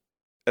was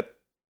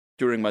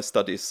during my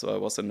studies, so I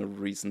was in a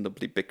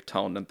reasonably big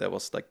town and there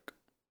was like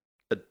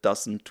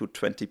 12 to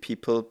 20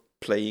 people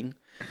playing.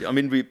 I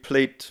mean, we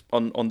played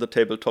on the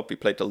tabletop, we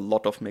played a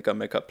lot of Mega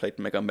Mech. I played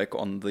Mega Mech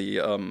on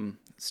the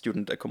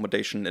student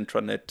accommodation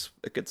intranet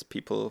against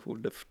people who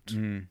lived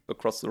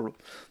across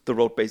the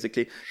road,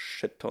 basically.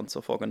 Shit tons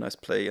of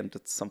organized play, and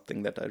it's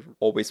something that I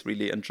always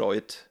really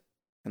enjoyed,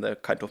 and they're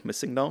kind of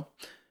missing now.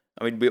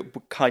 I mean, we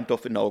kind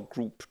of in our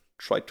group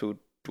try to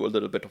do a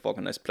little bit of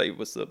organized play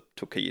with the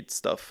 2K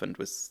stuff and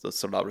with the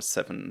Solaris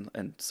 7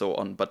 and so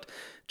on, but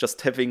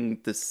just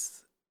having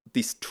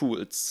these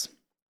tools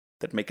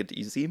that make it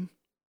easy,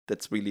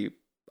 that's really,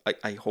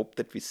 I hope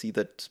that we see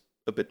that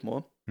a bit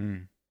more.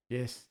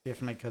 Yes,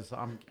 definitely, because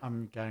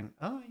I'm going,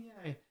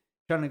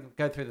 trying to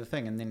go through the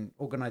thing and then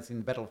organizing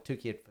the Battle of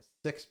Tukid for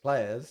 6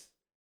 players.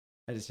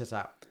 And it's just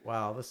like,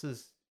 wow, this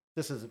is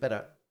a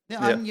better.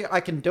 Yeah, I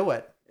can do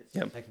it. It's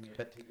taking me a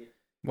bit to get.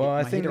 Well,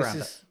 I my think head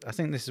around I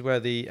think this is where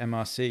the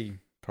MRC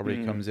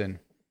probably comes in,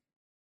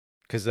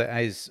 because there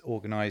is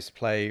organized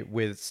play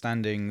with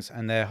standings,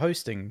 and they're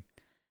hosting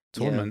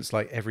tournaments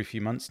like every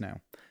few months now.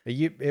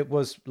 It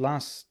was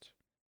last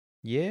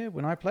year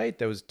when I played,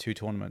 there was 2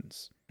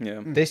 tournaments.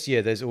 Yeah. This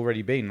year, there's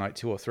already been like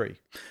 2 or 3.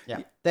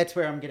 Yeah, that's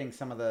where I'm getting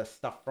some of the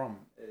stuff from.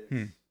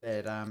 Is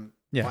that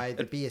why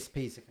the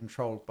BSPs are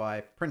controlled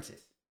by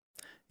Princess.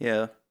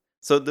 Yeah.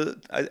 So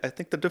I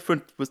think the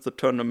difference with the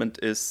tournament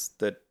is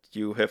that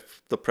you have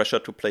the pressure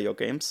to play your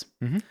games,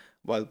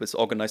 while with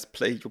organized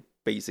play, you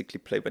basically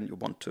play when you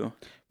want to.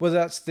 Well,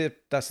 that's the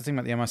thing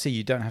about the MRC.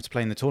 You don't have to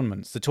play in the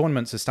tournaments. The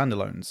tournaments are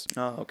standalones.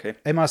 Ah, okay.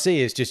 MRC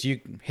is just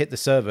you hit the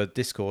server,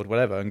 Discord,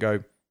 whatever, and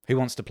go, who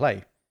wants to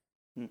play?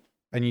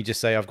 And you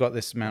just say, I've got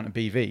this amount of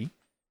BV,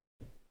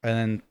 and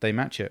then they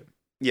match it.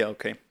 Yeah,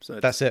 okay. So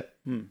that's it.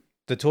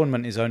 The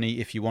tournament is only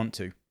if you want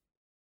to.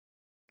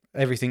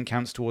 Everything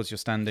counts towards your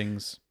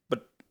standings.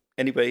 But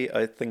anyway,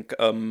 I think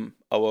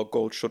our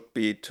goal should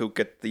be to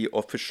get the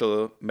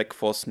official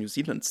MechForce New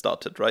Zealand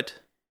started, right?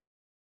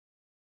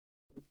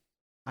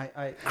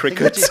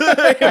 Cricket.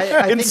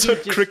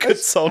 Insert cricket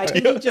sound. I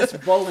think he just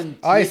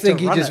volunteered. I think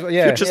he just,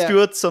 You just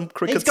heard some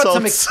cricket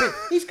sounds.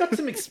 He's got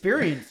some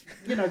experience.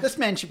 This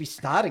man should be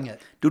starting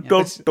it. Dude,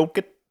 don't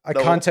get. I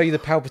can't tell you the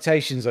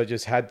palpitations I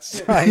just had.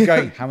 I'm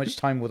going, how much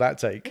time will that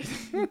take?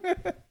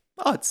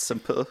 It's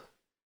simple.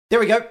 There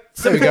we go.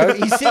 There we go.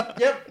 He said,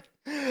 yep.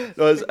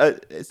 No,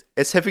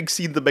 as having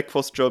seen the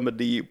MechForce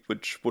Germany,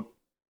 which would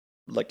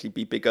likely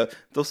be bigger,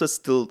 those are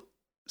still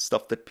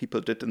stuff that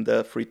people did in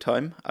their free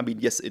time. I mean,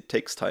 yes, it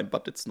takes time,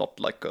 but it's not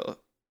like a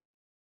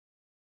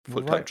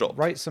full-time job.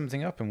 Write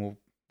something up and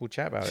we'll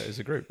chat about it as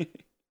a group.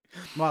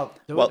 Well,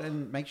 do it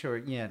and make sure.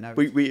 Yeah, no.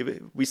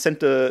 We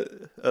sent we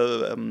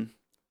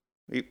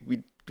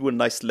do a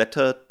nice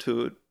letter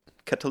to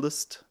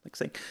Catalyst, like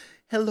saying,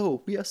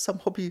 "Hello, we are some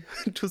hobby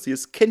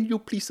enthusiasts. Can you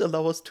please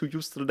allow us to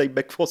use the name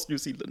MechForce New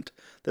Zealand?"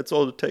 That's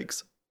all it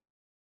takes.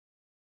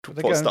 For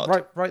a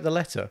start. Write the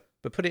letter.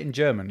 But put it in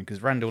German,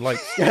 because Randall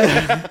likes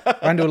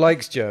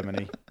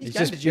Germany. He's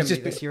going to Germany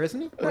this year, isn't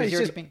he? No,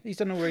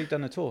 he's already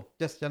done a tour.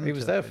 He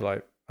was there for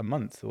like a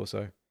month or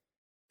so.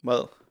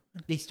 Well,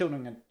 He's still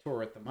doing a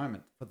tour at the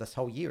moment for this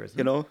whole year, isn't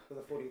You know, For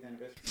the 40th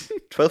anniversary.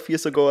 12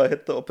 years ago I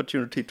had the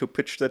opportunity to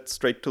pitch that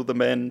straight to the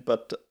man,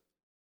 but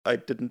I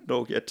didn't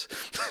know yet.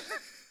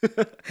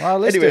 Well,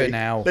 let's do Anyway, it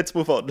now. Let's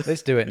move on.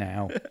 Let's do it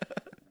now.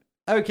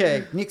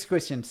 Okay, next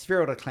question.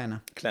 Sphere or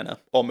Clanner? Clanner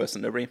or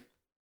mercenary.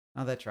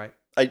 Oh, that's right.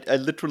 I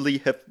literally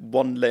have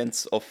one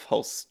lance of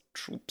house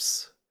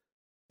troops.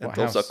 And What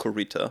those house? are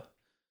Kurita.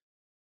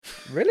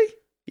 Really?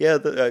 Yeah,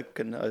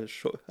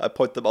 I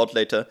point them out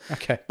later.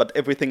 Okay. But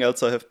everything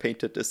else I have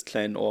painted is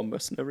clan or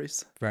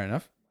mercenaries. Fair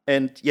enough.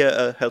 And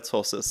yeah, health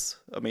horses.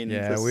 I mean,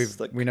 Yeah, this is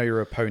like, we know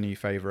you're a pony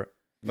favorite.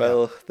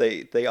 well,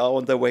 they are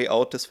on their way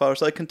out as far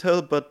as I can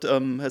tell, but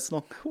it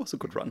was a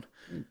good run.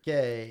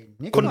 Okay,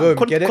 next Con- one.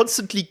 Boom. Get it?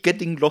 Constantly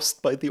getting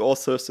lost by the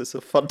authors is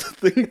a fun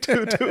thing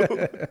to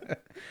do.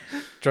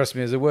 Trust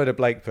me, as a Word of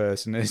Blake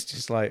person, it's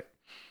just like,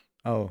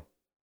 oh,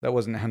 that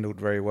wasn't handled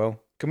very well.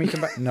 Can we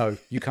come back? No,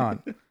 you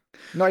can't.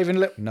 Not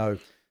even no.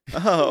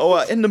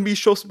 Our enemy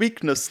shows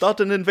weakness. Start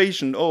an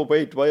invasion. Oh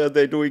wait, why are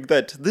they doing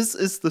that? This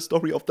is the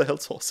story of the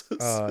health horses.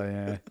 Oh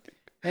yeah.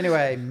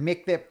 Anyway,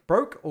 mech that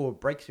broke or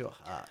breaks your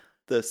heart.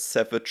 The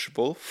Savage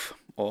Wolf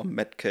or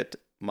Medcat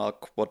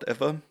Mark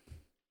whatever.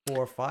 4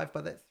 or 5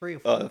 by that? 3 or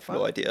 4 I or have 5?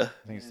 no idea.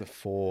 I think it's the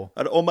 4.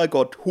 And oh my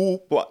god, who?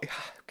 Why?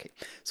 Okay,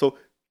 so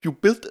you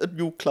built a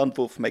new Clan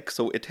Wolf mech,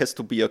 so it has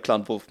to be a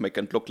Clan Wolf mech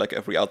and look like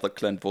every other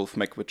Clan Wolf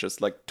mech, which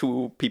is like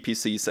 2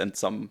 PPCs and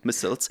some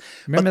missiles.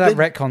 Remember But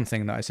that retcon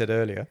thing that I said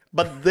earlier?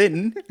 But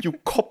then you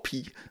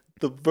copy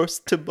the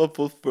worst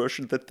Timberwolf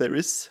version that there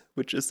is,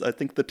 which is, I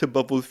think, the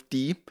Timberwolf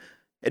D.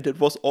 And it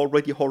was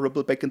already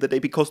horrible back in the day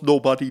because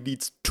nobody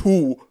needs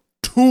two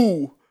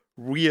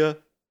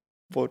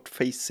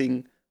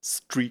rearward-facing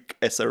streak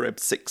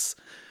SRM6.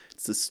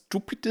 It's the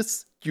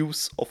stupidest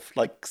use of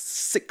like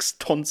 6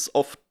 tons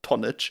of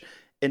tonnage.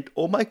 And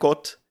oh my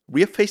god,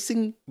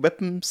 rear-facing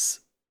weapons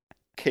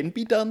can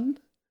be done,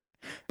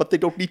 but they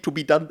don't need to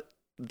be done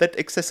that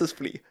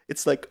excessively.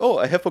 It's like, oh,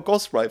 I have a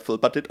Gauss rifle,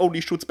 but it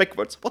only shoots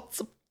backwards. What's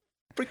the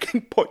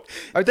freaking point?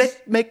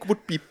 That mech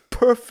would be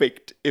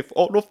perfect if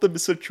all of the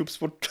missile tubes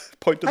would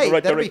point in Hey, the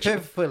right that'd direction. be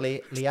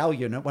perfect for Liao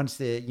unit once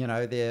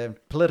their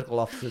political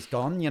officer's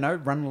gone,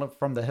 run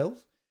from the hills.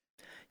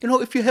 You know,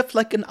 if you have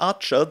like an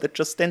archer that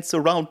just stands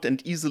around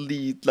and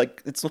easily,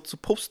 like, it's not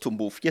supposed to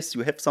move, yes,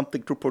 you have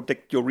something to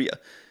protect your rear.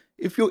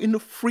 If you're in a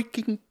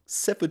freaking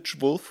Savage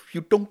Wolf, you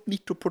don't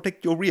need to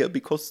protect your rear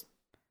because...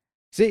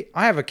 See,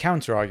 I have a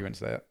counter argument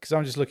to that because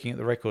I'm just looking at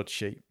the record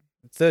sheet.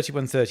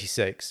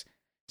 31-36.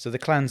 So the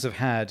clans have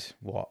had,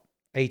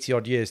 80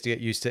 odd years to get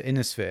used to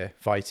Inner Sphere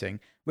fighting,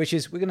 which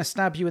is, we're going to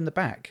stab you in the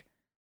back.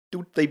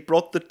 Dude, they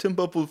brought the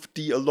Timberwolf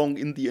D along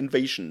in the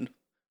invasion.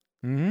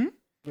 Mm-hmm.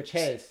 Which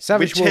has.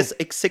 Savage which Wolf. has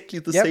exactly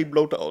the Yep. same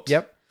loadout.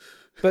 Yep.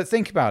 But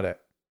think about it.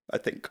 I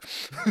think.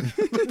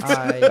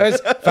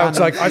 Sounds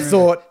like I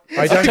thought.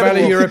 I don't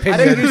value your opinion.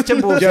 I don't use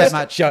Timberwolves that Just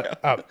much. shut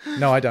up.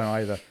 No, I don't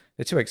either.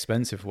 They're too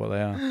expensive for what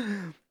they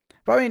are.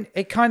 But I mean,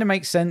 it kind of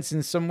makes sense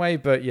in some way,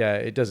 but yeah,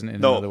 it doesn't in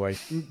No. another way.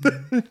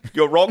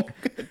 You're wrong.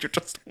 You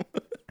just...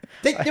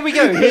 There we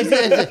go.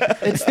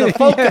 It's the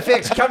folk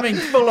effects coming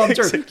full on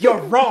through. You're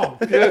wrong.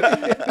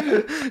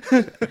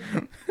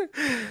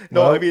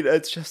 No, Well- I mean,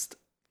 it's just...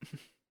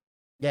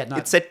 Yeah, no.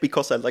 It's said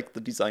because I like the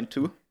design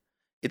too.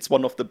 It's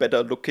one of the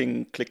better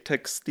looking click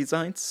text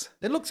designs.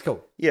 It looks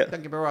cool. Yeah.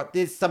 Don't get me wrong.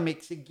 There's some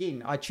mix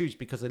again I choose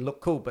because they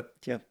look cool, but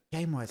Yeah.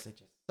 game wise they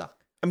just suck.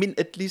 I mean,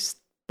 at least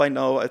by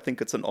now, I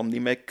think it's an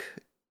Omni-mech.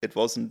 It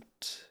wasn't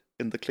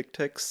in the click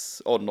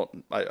text, or not,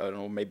 I don't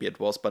know, maybe it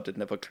was, but it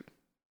never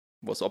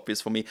was obvious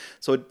for me.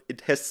 So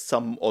it has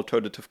some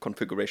alternative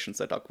configurations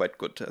that are quite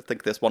good. I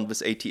think there's one with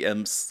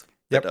ATMs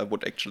that I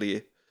would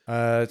actually...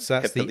 So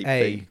that's the Happily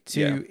A. play,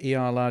 2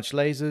 ER large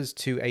lasers,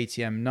 2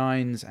 ATM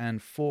 9s, and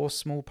 4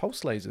 small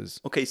pulse lasers.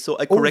 Okay, so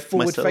I All correct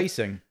forward myself.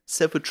 facing.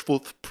 Savage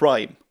Wolf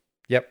Prime.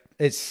 Yep,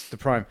 it's the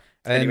prime.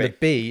 And Anyway. the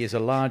B is a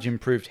large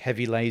improved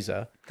heavy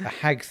laser, a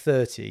HAG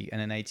 30,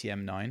 and an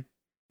ATM 9.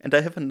 And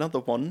I have another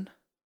one.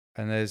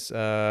 And there's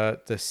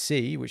the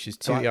C, which is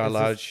 2 Right, ER this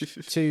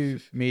large, 2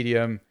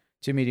 medium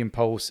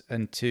pulse,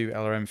 and 2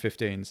 LRM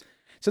 15s.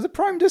 So the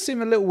prime does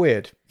seem a little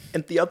weird.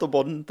 And the other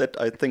one that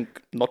I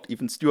think not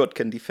even Stuart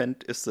can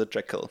defend is the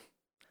Jackal.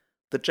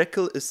 The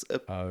Jackal is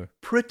a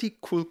pretty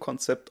cool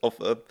concept of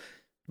a...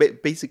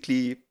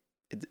 Basically,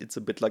 it's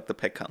a bit like the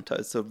Pack Hunter.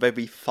 It's a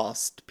very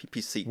fast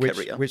PPC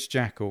carrier. Which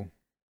Jackal?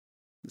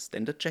 The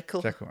standard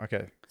Jackal? Jackal,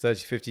 okay.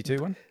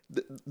 3052 one?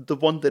 The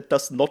one that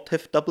does not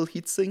have double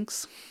heat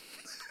sinks?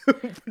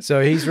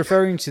 So he's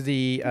referring to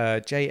the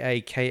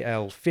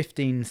JAKL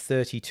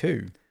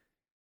 1532,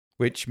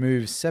 which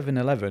moves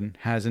 711,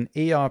 has an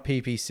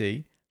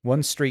ER-PPC,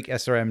 1 streak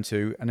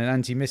SRM2, and an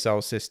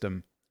anti-missile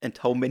system. And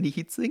how many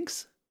heat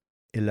sinks?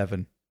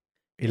 11.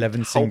 11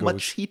 How singles.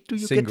 much heat do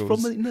you Singles. get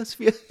from an Inner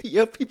Sphere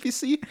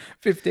PPC?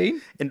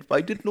 15? And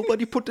why did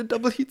nobody put a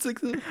double heat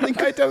sink?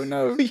 I don't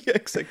know. Yeah,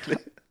 exactly.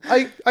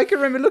 I can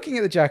remember looking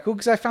at the Jackal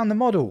because I found the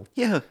model.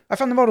 Yeah. I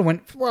found the model and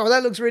went, wow,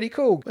 that looks really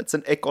cool. It's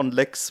an egg on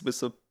legs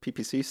with a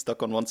PPC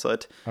stuck on one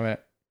side. I went,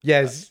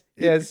 yes.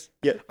 Yes.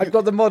 Yeah. I've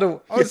got the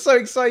model. I was so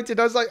excited.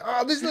 I was like,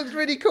 oh, this looks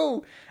really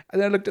cool.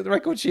 And then I looked at the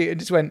record sheet and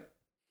just went,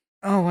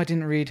 oh, I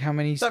didn't read how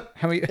many So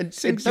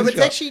sinks it's he's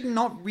got. actually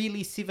not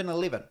really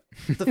 7-Eleven.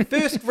 The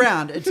first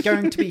round, it's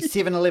going to be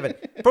 7-Eleven.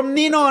 From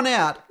then on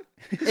out,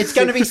 it's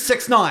going to be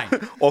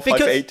 6-9. Or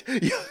Because-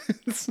 5-8.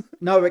 Yes.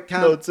 No, it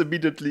can't. No, it's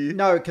immediately.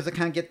 No, because it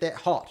can't get that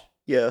hot.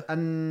 Yeah.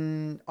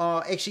 And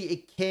actually,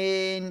 it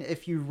can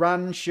if you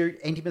run, shoot,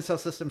 anti-missile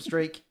system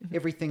streak,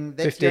 everything.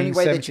 That's 15, the only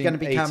way that you're going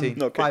to 17,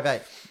 become 18.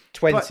 5-8.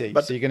 20.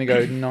 But- So you're going to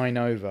go 9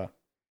 over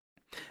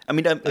I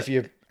mean, if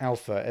you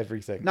alpha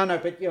everything. No,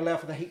 but you allow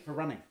for the heat for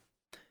running.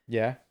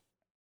 Yeah.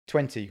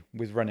 20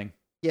 with running.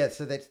 Yeah,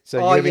 so that's So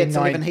you're gonna be it's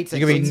 11 nine- heat you're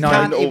gonna be sinks. You 9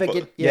 can't ever over.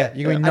 get Yeah,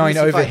 you're gonna be unless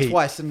 9 you fight overheat.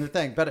 twice in the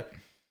thing. But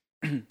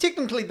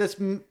technically, this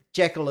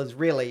Jackal is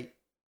really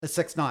a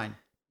 6-9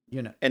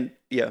 unit. and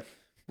yeah,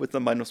 with the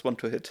 -1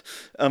 to hit.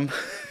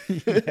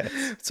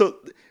 Yes. So,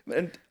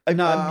 and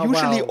I'm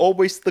usually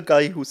always the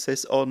guy who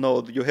says, "Oh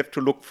no, you have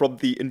to look from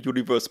the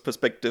in-universe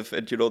perspective,"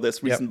 and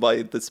there's reason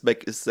why this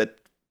mech is that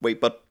way.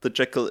 But the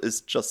Jackal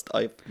is just,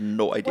 I have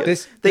no idea.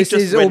 This just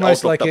is ran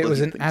almost out of like it double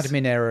was an heat things.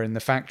 admin error in the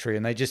factory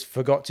and they just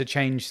forgot to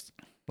change,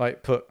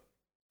 like put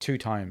 2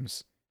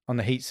 times on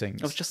the heat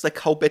sinks. I was just like,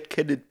 how bad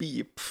can it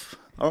be? Pff,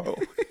 oh,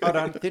 Hold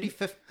on,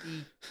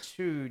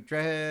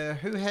 3052.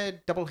 Who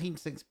had double heat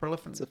sinks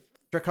proliferant?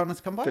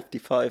 Draconis Combine?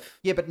 55.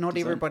 Yeah, but not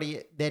Design.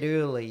 everybody that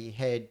early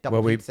had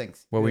double Well, heat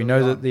sinks. Well, we early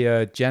know on. that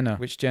the Jenna,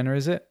 which Jenna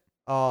is it?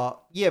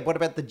 Yeah, what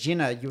about the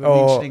Jenna you were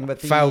Oh, mentioning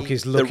with the... Falk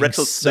is looking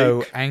so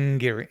rattlesnake.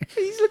 angry.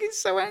 He's looking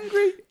so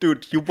angry.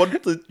 Dude, you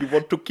want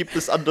to keep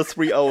this under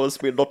 3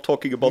 hours. We're not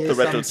talking about Yes,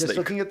 the I'm rattlesnake. just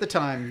looking at the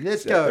time.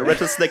 Let's Yeah, go. the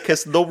rattlesnake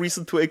has no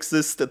reason to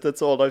exist, and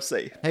that's all I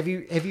say. Have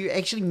you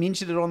actually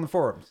mentioned it on the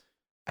forums?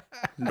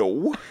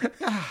 No.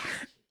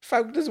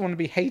 Falk doesn't want to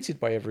be hated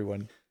by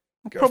everyone.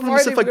 Problem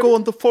is, if I go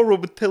on the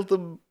forum and tell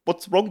them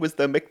what's wrong with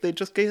their mech, they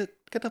just get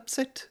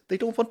upset. They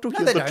don't want to hear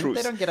they the don't. truth.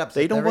 They don't get upset.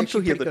 They don't They're want to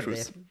actually hear the pretty good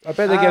truth. at I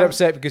bet they get Um,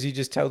 upset because you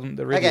just tell them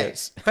they're Okay,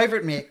 idiots.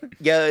 favorite mech.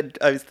 Yeah, and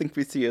I think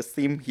we see a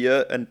theme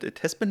here, and it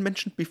has been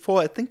mentioned before,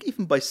 I think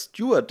even by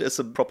Stuart as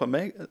a proper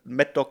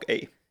Mad Dog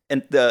A.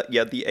 And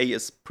the A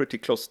is pretty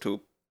close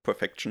to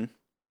perfection.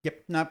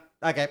 Yep, no,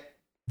 okay.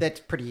 That's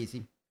pretty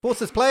easy.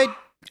 Forces played.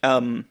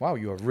 Wow,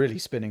 you are really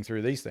spinning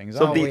through these things,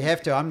 So aren't Oh, you? we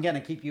have to. I'm going to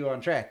keep you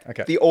on track.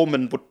 Okay. The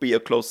Omen would be a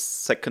close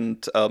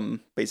second,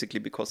 basically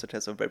because it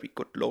has a very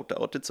good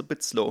loadout. It's a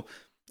bit slow.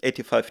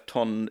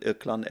 85-ton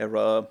Clan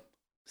Era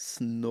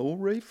Snow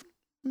Raven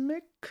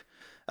mech?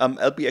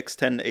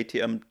 LBX-10,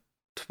 ATM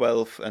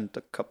 12, and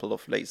a couple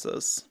of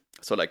lasers.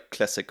 So like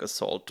classic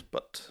assault,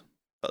 but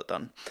well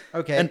done.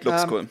 Okay. And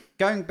looks cool.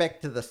 Going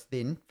back to this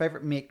then,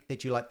 favorite mech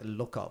that you like the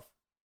look of?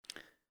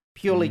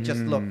 Purely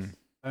just looks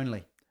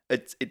only.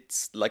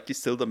 It's likely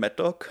still the Mad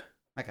Dog.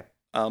 Okay.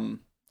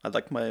 I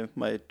like my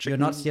chicken. You're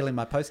not stealing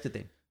my poster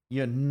then.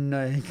 You're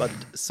no. But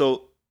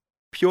so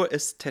pure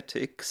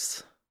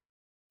aesthetics,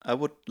 I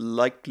would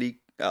likely.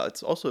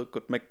 It's also a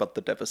good mech, but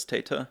the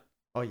Devastator.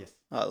 Oh, yes.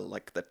 I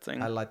like that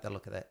thing. I like the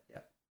look of that.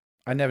 Yeah.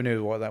 I never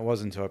knew what that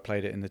was until I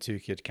played it in the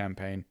 2-Kid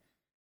campaign.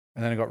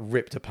 And then I got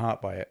ripped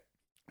apart by it.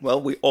 Well,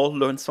 we all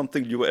learn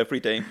something new every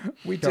day.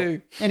 We Sure.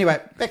 do.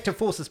 Anyway, back to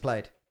forces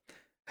played.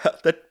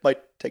 That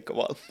might take a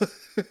while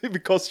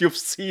because you've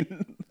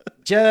seen.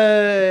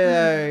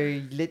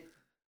 Let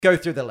go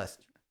through the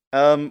list.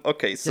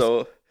 Okay,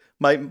 so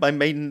my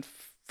main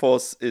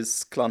force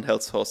is Clan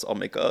Hell's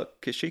Omega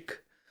Kishik,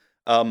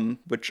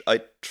 which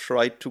I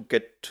try to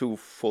get to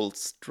full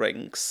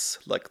strengths,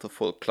 like the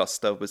full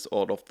cluster with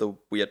all of the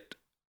weird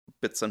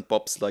bits and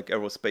bobs like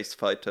aerospace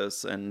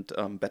fighters and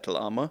battle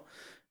armor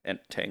and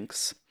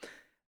tanks.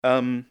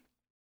 I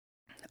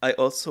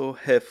also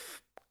have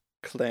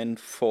clan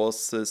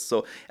forces,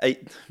 so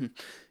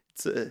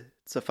it's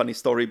a funny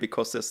story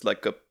because there's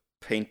like a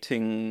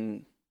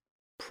painting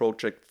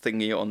project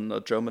thingy on a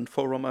German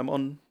forum I'm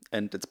on,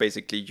 and it's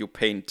basically you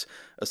paint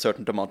a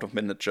certain amount of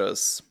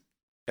miniatures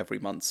every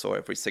month or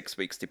every 6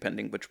 weeks,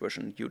 depending which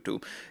version you do.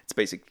 It's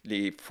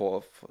basically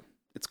for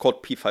it's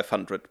called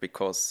P500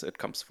 because it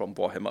comes from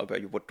Warhammer, where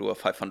you would do a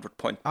 500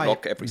 point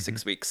block every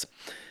 6 weeks.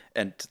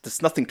 And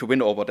there's nothing to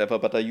win or whatever,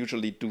 but I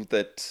usually do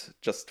that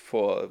just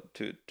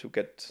to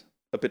get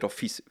a bit of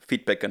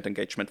feedback and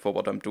engagement for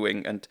what I'm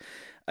doing. And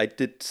I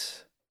did,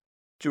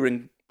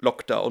 during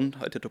lockdown,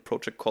 I did a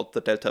project called the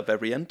Delta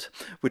Variant,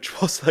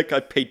 which was like I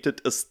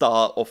painted a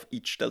star of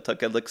each Delta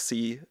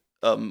Galaxy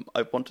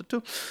I wanted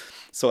to.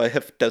 So I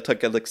have Delta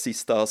Galaxy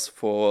stars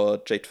for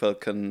Jade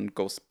Falcon,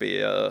 Ghost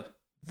Bear,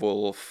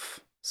 Wolf,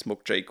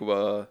 Smoke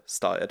Jaguar,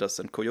 Star Adders,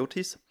 and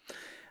Coyotes.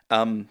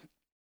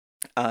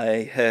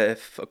 I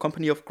have a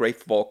company of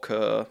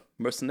Gravewalker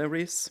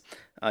mercenaries.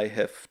 I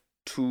have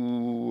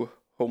 2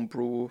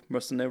 homebrew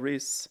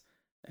mercenaries,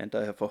 and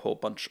I have a whole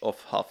bunch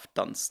of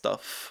half-done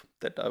stuff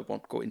that I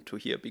won't go into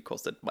here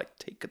because that might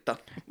take a done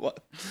while.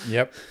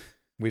 Yep.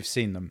 We've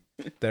seen them.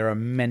 There are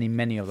many,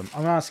 many of them.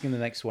 I'm asking the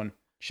next one.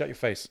 Shut your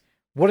face.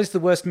 What is the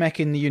worst mech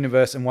in the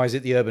universe and why is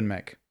it the urban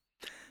mech?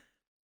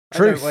 I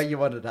know Truth. what you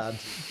wanted to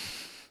answer.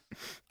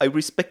 I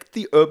respect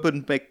the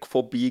urban mech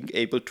for being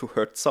able to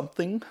hurt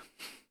something.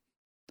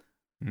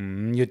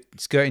 You're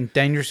skirting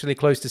dangerously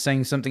close to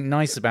saying something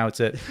nice about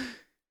it.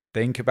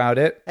 Think about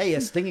it. Hey,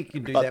 a Stinger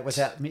can do But- that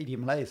without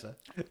medium laser.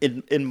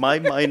 In my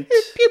mind,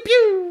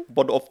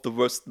 one of the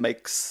worst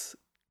mechs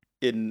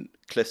in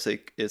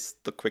Classic is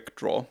the quick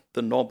draw,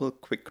 the normal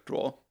quick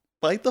draw.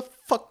 Why the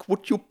fuck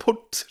would you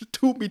put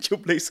 2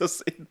 medium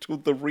lasers into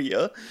the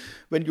rear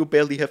when you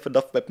barely have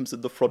enough weapons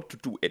in the front to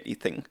do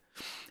anything?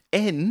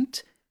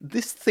 And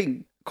this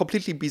thing,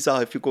 completely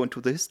bizarre if you go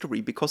into the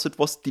history, because it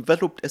was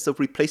developed as a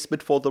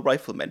replacement for the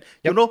rifleman.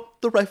 You know,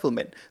 the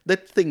rifleman,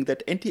 that thing,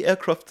 that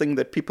anti-aircraft thing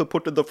that people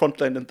put in the front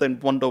line and then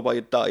wonder why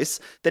it dies,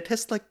 that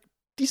has like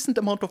decent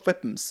amount of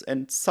weapons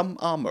and some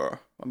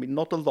armor. I mean,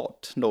 not a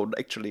lot. No,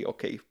 actually,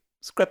 okay,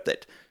 scrap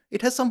that.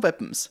 It has some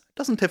weapons,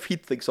 doesn't have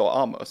heat things or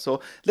armor, so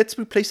let's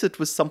replace it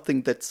with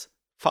something that's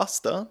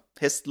faster,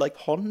 has like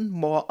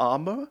more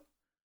armor,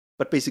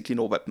 but basically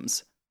no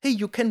weapons. Hey,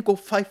 you can go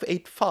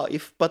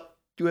 585, but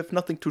you have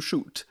nothing to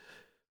shoot.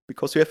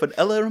 Because you have an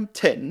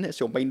LRM-10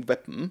 as your main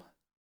weapon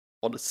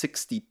on a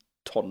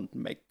 60-ton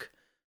mech.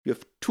 You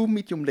have 2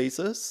 medium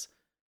lasers,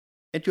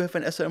 and you have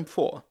an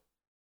SRM-4.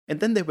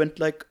 And then they went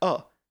like,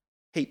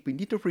 hey, we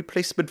need a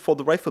replacement for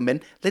the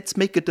rifleman, let's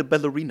make it a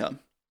ballerina.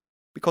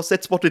 Because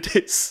that's what it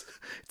is.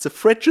 It's a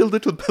fragile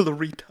little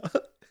ballerina.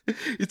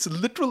 It's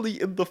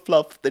literally in the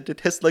fluff that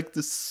it has like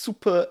this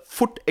super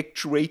foot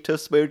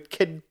actuators where it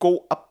can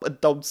go up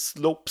and down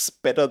slopes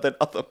better than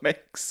other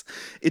mechs.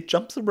 It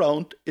jumps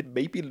around. It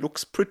maybe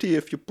looks pretty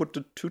if you put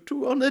a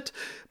tutu on it,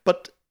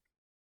 but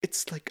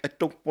it's like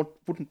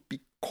wouldn't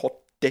be caught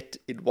dead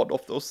in one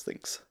of those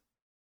things.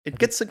 It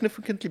gets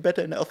significantly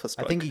better in Alpha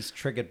Strike. I think he's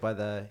triggered by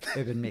the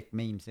urban mech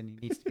memes and he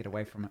needs to get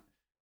away from it.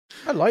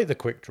 I like the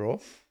quick draw.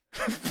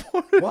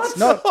 What?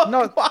 Not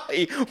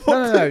Why?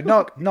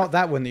 No, not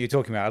that one that you're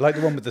talking about. I like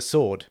the one with the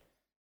sword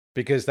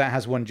because that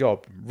has one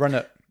job: run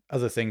at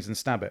other things and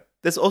stab it.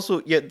 There's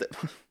also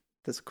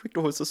there's a quick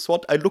draw with a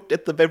sword. I looked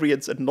at the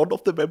variants and none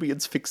of the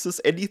variants fixes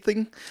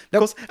anything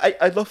because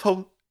I love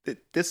how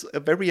there's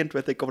a variant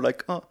where they go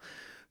like,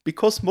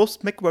 because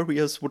most mech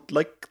warriors would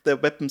like their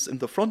weapons in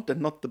the front and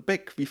not the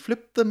back, we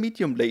flip the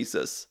medium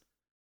lasers,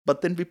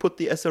 but then we put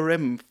the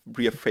SRM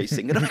rear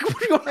facing. And I'm like, what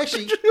do you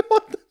Actually,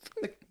 want?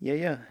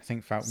 Yeah. I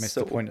think Falk missed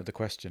the point of the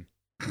question.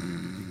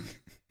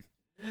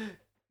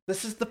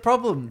 this is the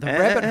problem, the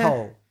rabbit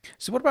hole.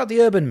 So what about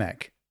the urban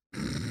mech?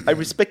 I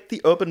respect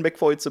the urban mech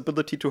for its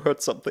ability to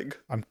hurt something.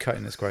 I'm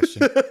cutting this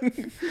question.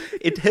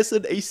 It has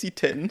an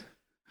AC-10.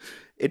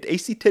 An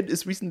AC-10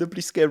 is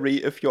reasonably scary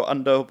if you're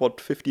under,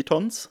 50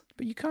 tons?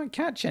 But you can't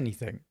catch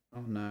anything.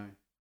 Oh no.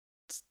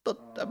 It's not,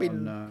 Oh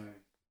no.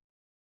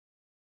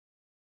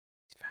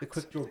 The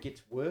quick draw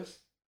gets worse.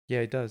 Yeah,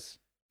 it does.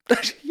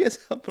 Yes.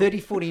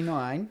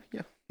 3049.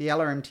 Yeah. The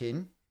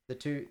LRM-10, the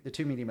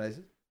two medium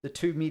lasers, the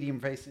 2 medium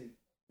facing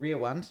rear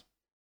ones,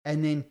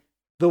 and then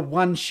the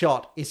one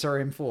shot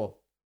SRM-4.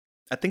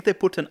 I think they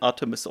put an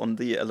Artemis on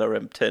the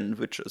LRM-10,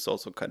 which is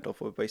also kind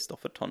of a waste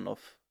of a ton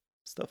of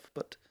stuff.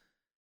 But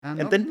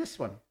And then- this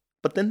one.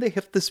 But then they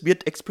have this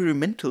weird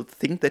experimental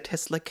thing that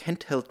has like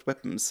handheld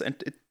weapons,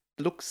 and it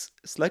looks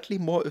slightly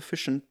more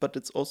efficient, but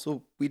it's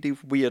also really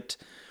weird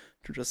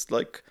to just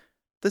like,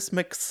 this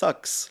mech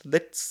sucks.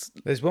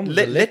 There's one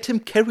with Let him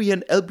carry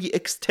an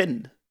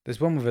LBX-10.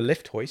 There's one with a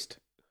lift hoist.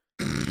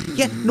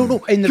 Yeah, no.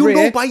 In the you rear,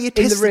 know why it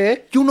in has the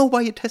rear. You know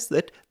why it has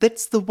that?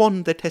 That's the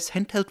one that has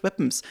handheld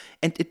weapons,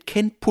 and it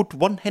can put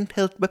one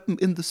handheld weapon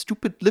in the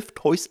stupid lift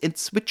hoist and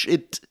switch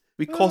it.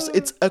 Because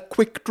it's a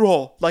quick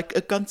draw, like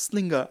a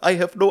gunslinger. I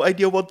have no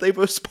idea what they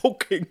were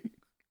smoking.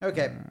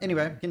 Okay,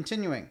 anyway,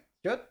 continuing.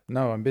 Good?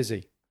 No, I'm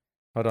busy.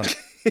 Hold on.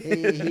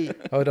 He,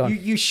 Hold on.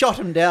 you shot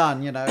him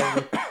down, you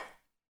know.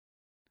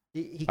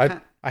 He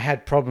can't. I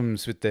had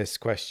problems with this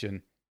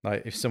question.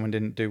 Like, if someone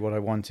didn't do what I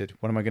wanted,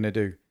 what am I going to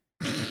do?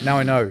 Now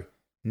I know.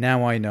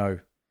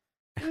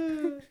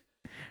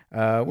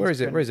 Where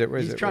is it?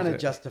 He's trying to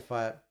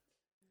justify it.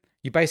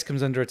 Your base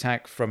comes under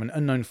attack from an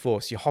unknown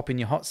force. You hop in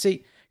your hot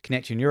seat,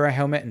 connect your neuro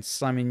helmet, and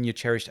slam in your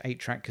cherished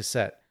 8-track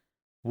cassette.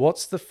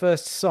 What's the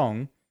first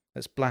song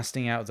that's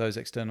blasting out those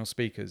external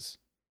speakers?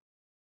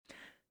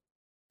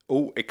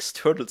 Oh,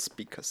 external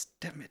speakers,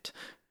 damn it.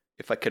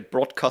 If I get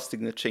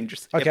broadcasting, it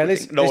changes Okay,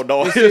 everything.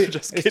 let's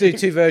Just do kidding.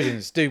 2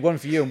 versions. Do one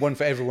for you and one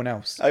for everyone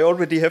else. I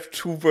already have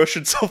 2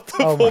 versions of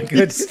the Oh my phonies.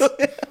 goodness.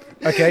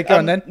 Okay, go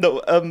on then. No,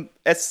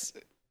 as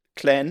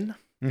Clan,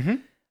 Mm-hmm.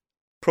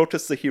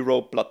 Protest the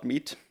Hero, Blood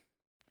Meat.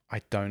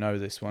 I don't know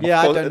this one.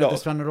 Yeah, I course, don't know no.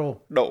 this one at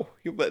all. No,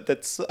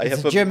 that's I It's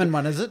have a German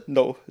one, is it?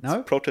 No, it's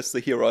No? Protest the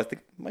Hero. I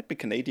think it might be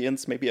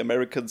Canadians, maybe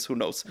Americans, who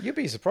knows. You'd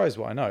be surprised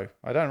what I know.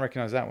 I don't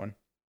recognize that one.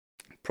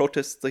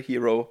 Protest the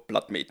Hero,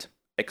 Blood Meat.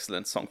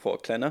 Excellent song for a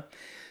clanner.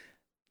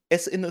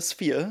 As in a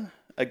sphere,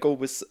 I go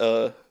with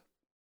a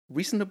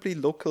reasonably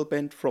local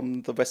band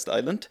from the West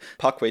Island,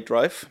 Parkway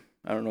Drive.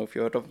 I don't know if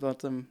you heard of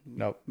them.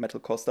 No.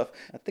 Metalcore stuff.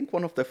 I think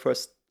one of their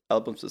first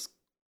albums is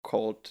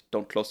called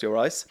Don't Close Your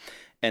Eyes.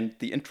 And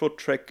the intro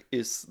track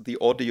is the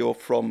audio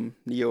from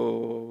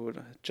Neo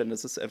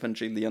Genesis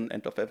Evangelion,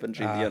 End of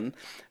Evangelion,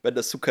 where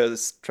the Asuka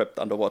is trapped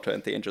underwater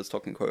and the angel's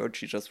talking to her. And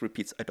she just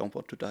repeats, "I don't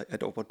want to die. I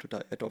don't want to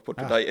die. I don't want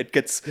to die." It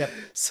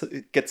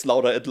gets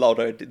louder and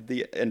louder. And in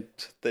the end,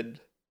 then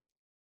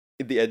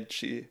in the end,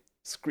 she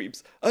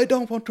screams, "I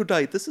don't want to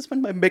die." This is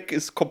when my mech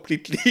is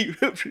completely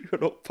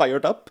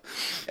fired up.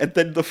 And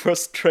then the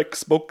first track,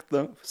 Smoke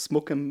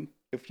Him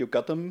If You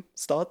Got Him,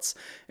 starts.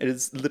 And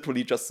it's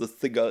literally just the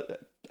singer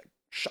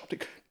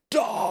shouting,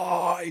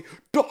 "Die,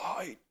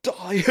 die,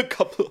 die," a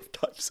couple of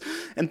times.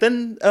 And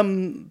then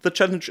the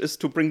challenge is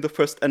to bring the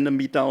first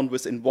enemy down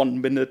within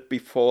 1 minute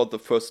before the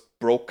first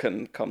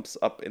broken comes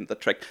up in the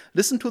track.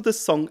 Listen to this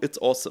song, it's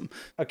awesome.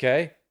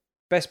 Okay.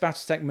 Best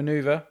Battletech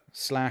maneuver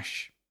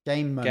 /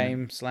 Game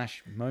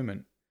 /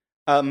 moment.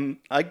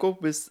 I go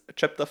with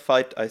chapter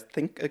fight, I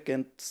think,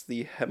 against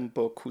the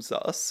Hamburg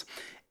Hussars.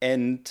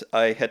 And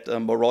I had a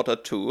Marauder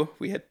 2.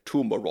 We had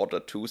 2 Marauder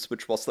 2s,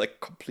 which was like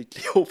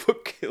completely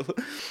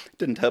overkill.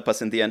 Didn't help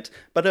us in the end.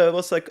 But I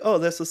was like, oh,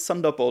 there's a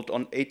Thunderbolt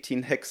on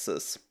 18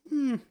 hexes.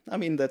 I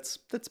mean, that's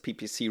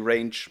PPC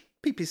range.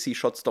 PPC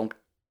shots don't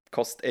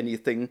cost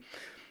anything.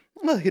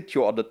 I'll hit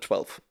you on a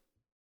 12.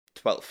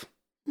 12.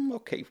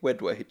 Okay, where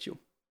do I hit you?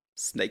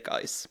 Snake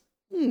Eyes.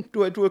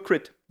 Do I do a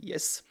crit?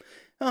 Yes.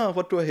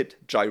 What do I hit?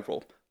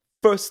 Gyro.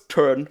 First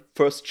turn,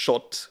 first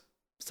shot.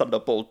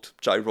 Thunderbolt,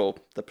 gyro.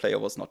 The player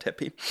was not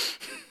happy.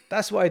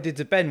 That's what I did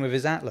to Ben with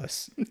his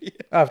Atlas.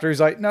 After he was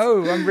like,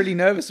 "No, I'm really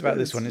nervous about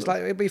this one." It's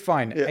like, it'll be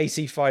fine. Yeah.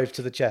 AC5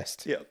 to the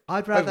chest. Yeah.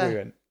 I'd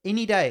rather,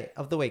 any day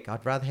of the week,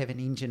 I'd rather have an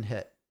engine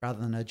hit rather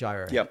than a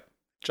gyro. Yeah.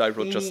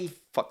 Gyro just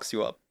fucks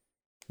you up.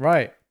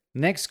 Right.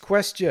 Next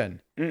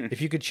question. If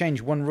you could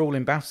change one rule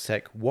in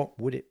Battletech, what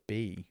would it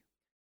be?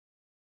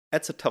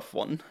 That's a tough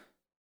one.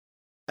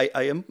 I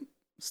am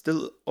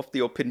still of the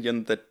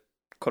opinion that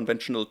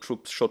conventional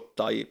troops should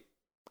die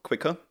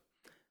quicker.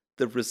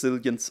 The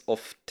resilience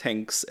of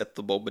tanks at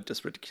the moment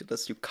is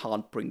ridiculous. You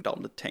can't bring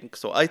down a tank.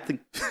 So I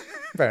think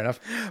Fair enough.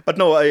 But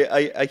no,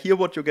 I hear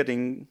what you're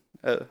getting,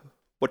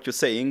 what you're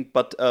saying,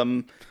 but I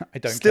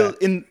don't still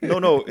care.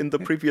 in the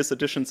previous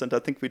editions, and I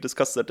think we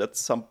discussed that at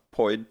some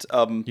point.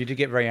 You did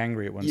get very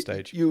angry at one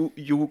stage.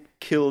 You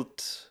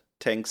killed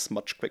tanks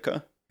much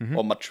quicker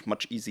or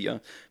much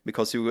easier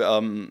because you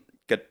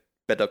get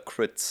better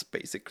crits,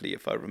 basically,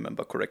 if I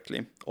remember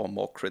correctly, or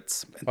more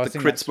crits. And the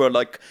crits were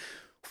like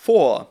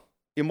 4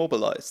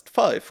 immobilized,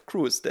 5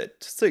 crew is dead,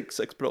 6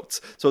 explodes.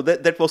 So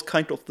that was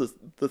kind of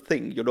the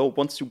thing, you know.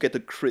 Once you get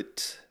a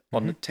crit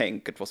on a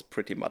tank, it was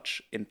pretty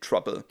much in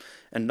trouble.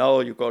 And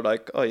now you go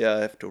like, oh yeah, I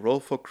have to roll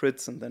for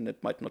crits, and then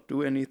it might not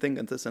do anything,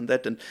 and this and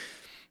that. And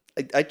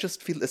I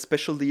just feel,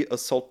 especially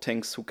assault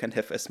tanks who can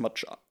have as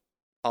much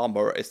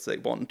armor as they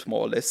want,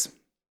 more or less,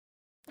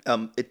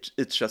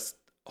 it's just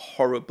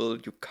horrible.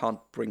 You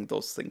can't bring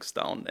those things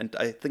down. And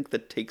I think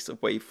that takes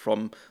away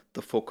from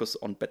the focus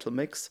on battle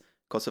mechs.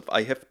 Because if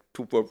I have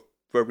to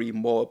worry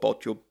more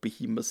about your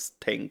behemoth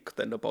tank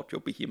than about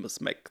your behemoth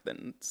mech,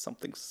 then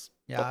something's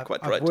not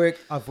quite right.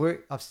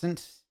 I've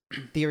since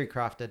theory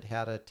crafted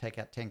how to take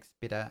out tanks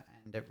better,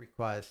 and it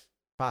requires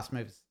fast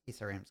moves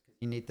SRMs because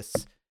you need the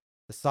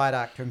side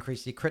arc to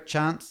increase your crit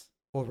chance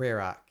or rear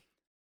arc.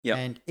 Yeah.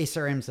 And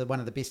SRMs are one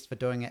of the best for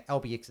doing it.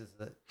 LBX is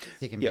the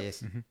second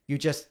best. Mm-hmm.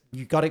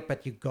 You got it,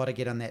 but you got to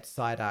get on that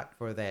side arc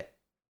for that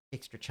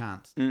extra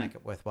chance to make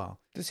it worthwhile.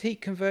 Does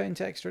heat convert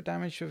into extra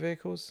damage for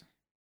vehicles?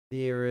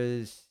 There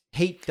is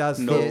heat does.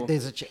 No.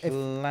 There's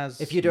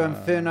if you do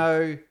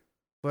Inferno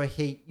for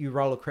heat, you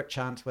roll a crit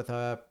chance with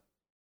a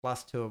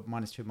 +2 or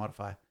 -2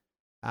 modifier.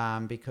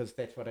 Because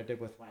that's what I did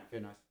with my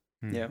Infernos.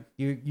 Yeah.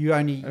 You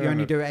only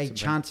do a something.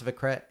 chance of a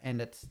crit, and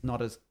it's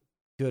not as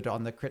good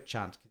on the crit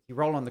chance. You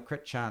roll on the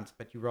crit chance,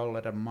 but you roll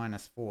at a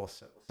 -4,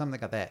 so something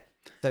like that.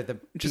 So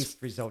the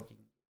best result.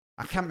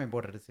 I can't remember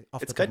what it is.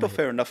 It's kind of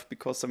fair enough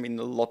because, I mean,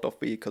 a lot of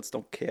vehicles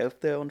don't care if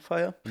they're on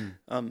fire.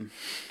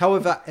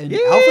 However, in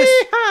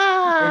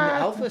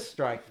Alpha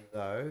Strike,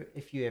 though,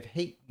 if you have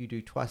heat, you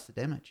do twice the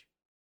damage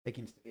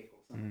against the vehicle.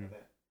 Something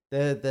like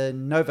that. The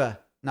Nova,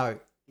 no,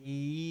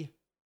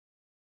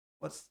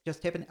 what's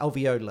just happened?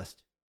 LVO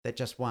list that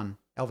just won.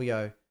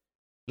 LVO,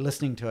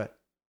 listening to it,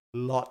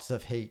 lots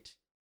of heat,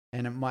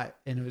 and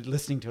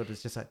listening to it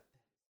is just like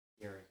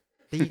scary.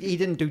 He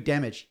didn't do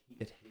damage. He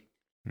did heat,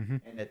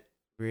 and it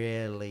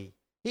really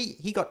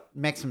he got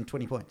maximum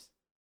 20 points.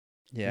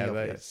 Yeah,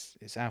 but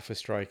it's Alpha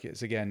Strike.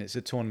 It's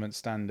a tournament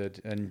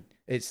standard, and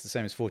it's the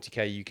same as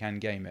 40k. You can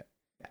game it,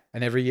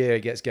 and every year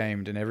it gets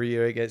gamed, and every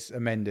year it gets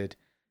amended,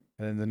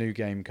 and then the new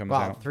game comes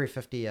out.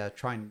 350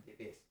 trying their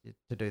best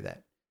to do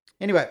that.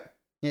 Anyway,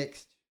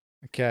 next.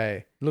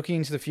 Okay, looking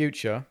into the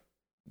future,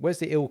 where's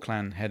the Ill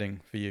Clan heading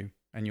for you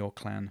and your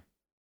clan?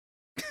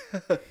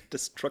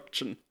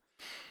 Destruction.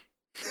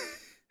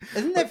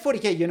 Isn't that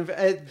 40k universe?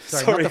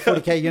 Sorry, not the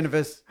 40k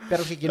universe.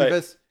 Battletech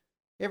universe.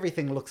 Right.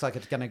 Everything looks like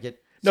it's going to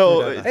get.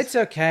 No, it's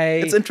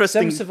okay. It's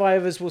interesting. Some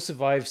survivors will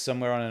survive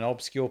somewhere on an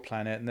obscure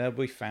planet, and they'll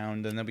be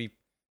found, and they'll be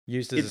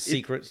used as a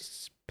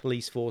secret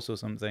police force or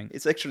something.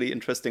 It's actually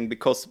interesting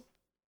because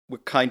we're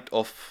kind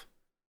of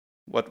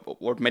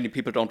what many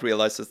people don't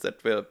realize is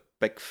that we're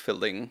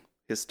backfilling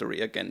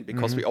history again,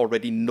 because we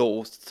already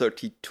know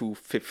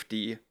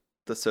 3250,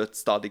 the third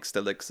Starlink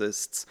still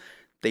exists.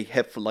 They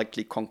have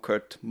likely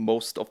conquered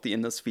most of the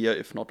inner sphere,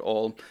 if not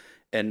all.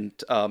 And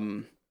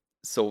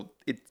so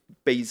it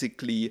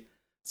basically...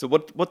 So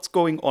what's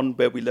going on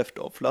where we left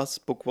off?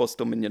 Last book was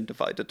Dominion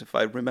Divided, if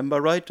I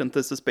remember right. And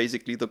this is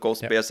basically the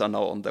Ghost Bears are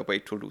now on their way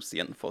to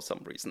Lucian for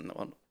some reason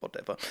or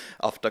whatever,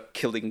 after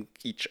killing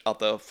each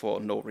other for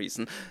no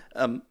reason.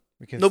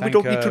 We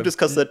don't need to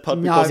discuss that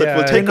part because it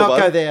will take a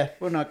while.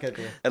 We'll not go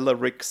there.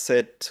 Elaric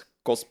said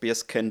Ghost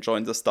Bears can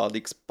join the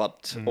Starleaks,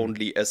 but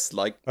only as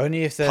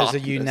only if there's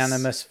partners. A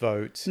unanimous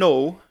vote.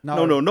 No.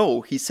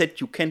 He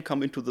said you can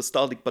come into the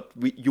Starleak, but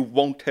you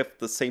won't have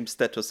the same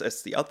status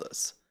as the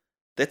others.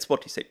 That's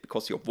what he said,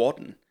 because you're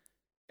Warden.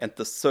 And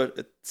the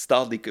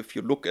Starleak, if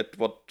you look at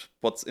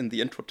what's in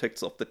the intro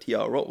text of the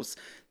TROs,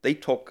 they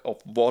talk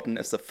of Warden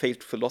as a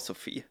failed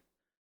philosophy.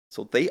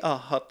 So they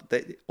are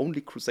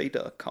only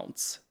Crusader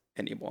accounts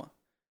anymore.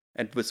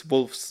 And with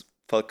Wolves,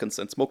 Falcons,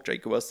 and Smoke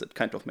Jaguars, it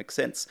kind of makes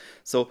sense.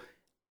 So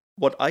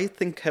what I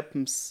think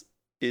happens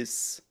and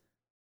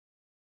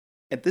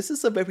this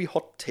is a very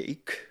hot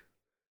take,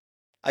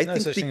 I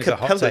think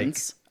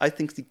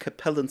the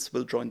Capellans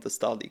will join the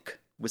Starleak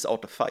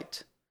without a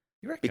fight.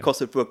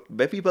 Because it worked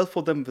very well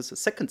for them with the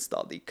second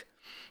Starleak.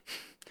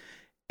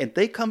 And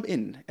they come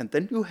in, and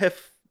then you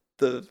have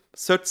the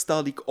third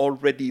Starleak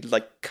already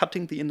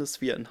cutting the inner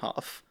sphere in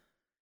half.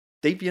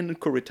 Davian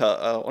and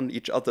Kurita are on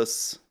each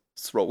other's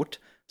throat.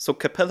 So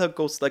Capella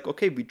goes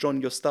okay, we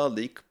join your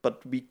Starleak,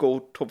 but we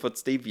go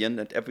towards Davian,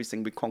 and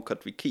everything we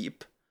conquered we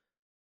keep.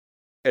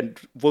 And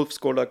Wolves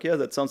go yeah,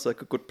 that sounds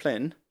like a good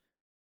plan.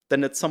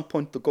 Then at some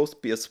point the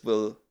Ghost Bears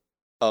will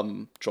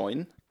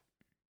join.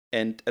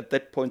 And at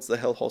that point, the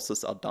Hell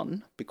Horses are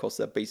done, because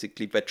they're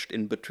basically wedged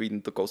in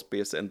between the Ghost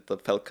Bears and the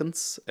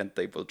Falcons, and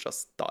they will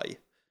just die.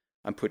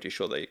 I'm pretty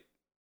sure they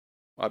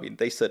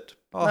said,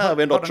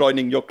 we're not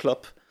joining your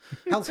club.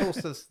 Hell's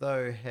Horses,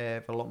 though,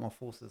 have a lot more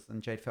forces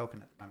than Jade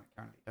Falcon at the moment,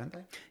 currently, don't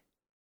they?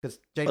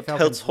 But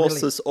Hell's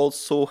Horses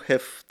also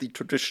have the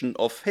tradition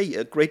of, hey,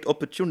 a great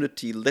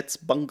opportunity, let's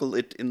bungle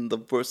it in the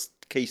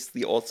worst case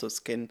the authors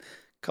can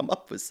come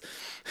up with.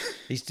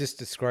 He's just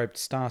described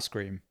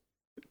Starscream.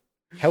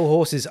 Hell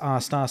Horses are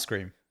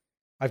Starscream.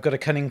 I've got a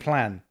cunning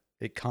plan.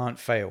 It can't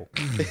fail.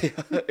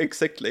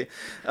 Exactly.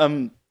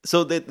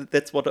 So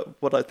that's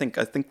what I think.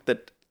 I think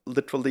that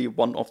literally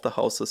one of the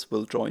houses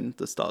will join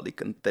the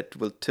Starleak, and that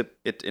will tip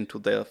it into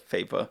their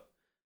favor.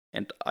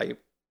 And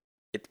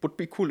it would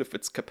be cool if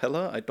it's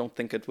Capella. I don't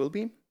think it will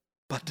be.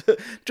 But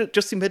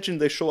just imagine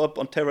they show up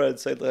on Terra and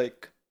say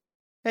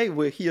hey,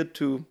 we're here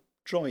to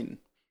join.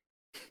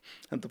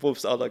 And the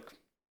Wolves are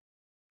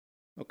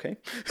okay.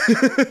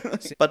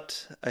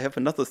 But I have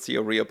another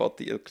theory about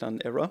the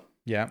Ilklan era.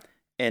 Yeah.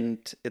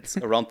 And it's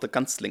around the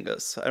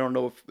gunslingers. I don't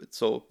know if it's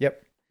so.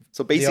 Yep.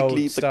 So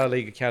basically, the old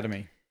Starleague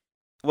Academy.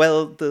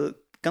 Well, the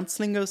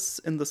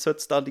gunslingers in the third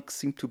Starleague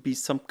seem to be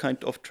some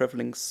kind of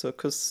traveling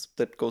circus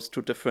that goes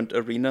to different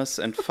arenas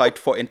and fight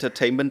for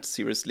entertainment.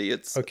 Seriously,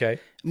 it's okay.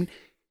 I mean,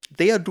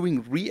 they are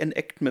doing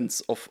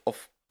reenactments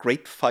of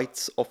great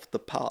fights of the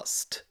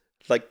past,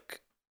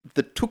 like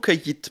the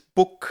Tukayit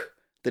book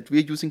that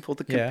we're using for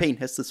the campaign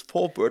has this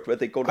foreword where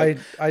they go I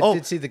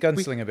did see the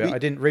gunslinger bit. I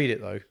didn't read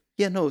it though.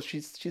 Yeah, no,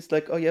 she's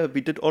oh yeah,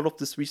 we did all of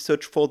this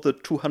research for the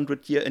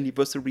 200-year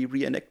anniversary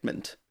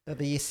reenactment.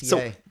 The SCA.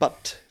 So,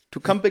 but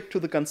to come back to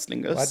the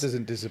gunslingers, that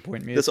doesn't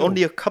disappoint me. There's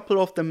only a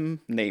couple of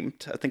them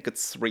named. I think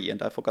it's 3,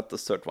 and I forgot the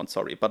third one.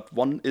 Sorry, but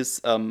one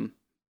is a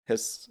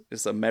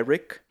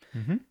Merrick,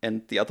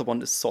 and the other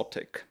one is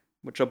Sortek,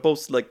 which are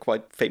both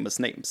quite famous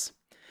names.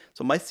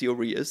 So my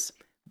theory is,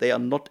 they are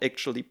not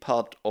actually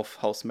part of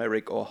House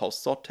Merrick or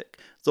House Sortek.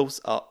 Those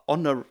are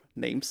honor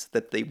names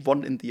that they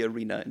won in the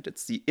arena, and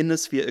it's the inner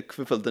sphere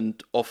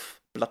equivalent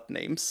of blood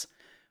names,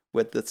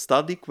 where the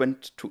Starleague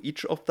went to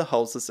each of the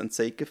houses and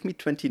say, give me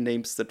 20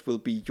 names that will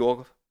be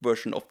your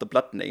version of the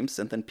blood names,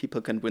 and then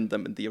people can win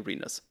them in the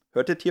arenas.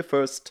 Heard it here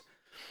first.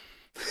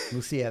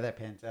 We'll see how that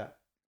pans out.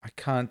 I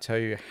can't tell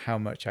you how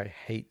much I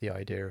hate the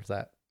idea of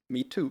that.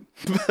 Me too.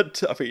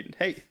 But, I mean,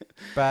 hey.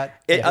 But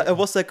I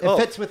was it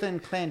fits within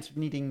clans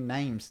needing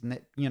names.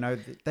 And,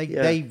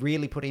 they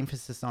really put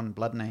emphasis on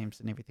blood names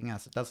and everything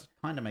else. It does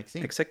kind of make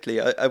sense. Exactly.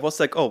 I was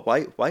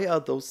why are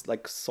those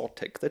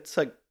Sortek? That's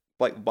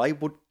why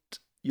would,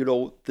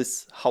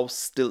 this house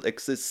still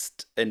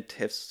exist and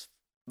has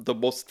the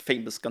most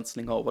famous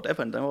gunslinger or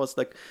whatever? And then I was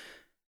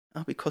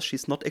because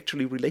she's not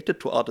actually related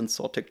to Arden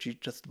Sortek. She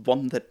just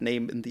won that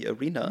name in the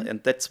arena,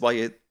 and that's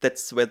where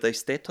their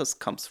status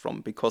comes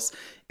from. Because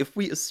if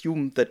we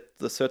assume that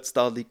the third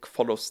Starleague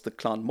follows the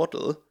clan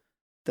model,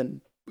 then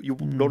you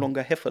no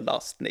longer have a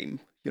last name,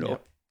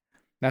 Yep.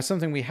 Now,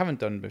 something we haven't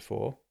done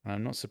before, and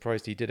I'm not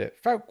surprised he did it.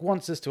 Falk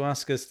wants us to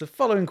ask us the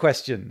following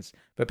questions,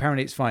 but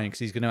apparently it's fine because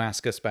he's going to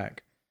ask us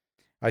back.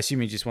 I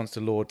assume he just wants to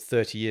lord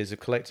 30 years of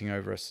collecting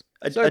over us.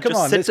 I Come just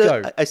on, set let's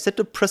go. I set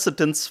a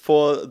precedence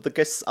for the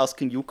guests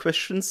asking you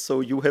questions, so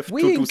you have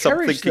We to do some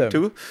encourage thinking them.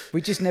 too.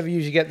 We just never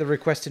usually get the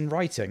request in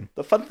writing.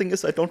 The fun thing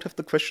is I don't have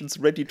the questions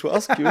ready to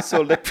ask you,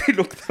 so let me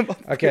look them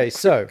up. Okay,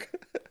 so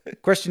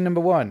question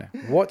number 1.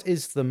 What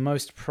is the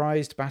most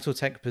prized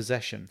Battletech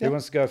possession? Who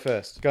wants to go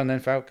first? Go on then,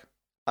 Falk.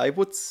 I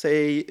would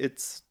say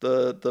it's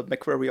the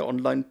Macquarie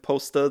Online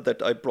poster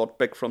that I brought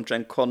back from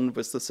Gen Con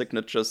with the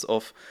signatures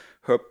of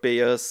Herb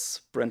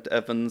Bayers, Brent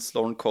Evans,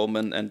 Lauren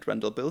Coleman, and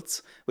Randall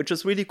Bills, which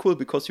is really cool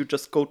because you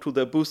just go to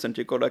their booth and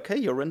you go like, hey,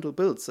 you're Randall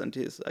Bills. And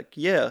he's like,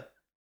 yeah.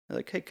 I'm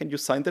like, hey, can you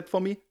sign that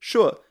for me?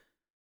 Sure.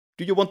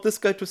 Do you want this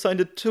guy to sign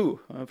it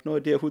too? I have no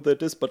idea who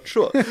that is, but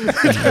sure.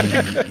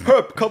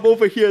 Herb, come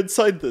over here and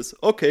sign this.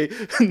 Okay.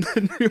 And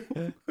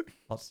then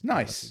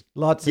Nice.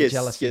 Lots of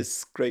jealousy.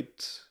 Yes,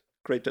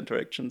 great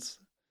interactions.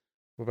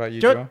 What about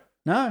you, Sure. Joel?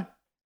 No,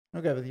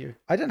 I'll go with you.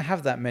 I don't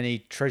have that many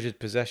treasured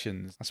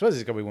possessions. I suppose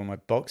it's got to be one of my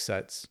box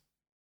sets.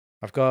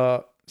 I've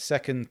got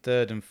 2nd,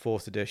 3rd, and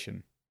 4th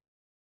edition.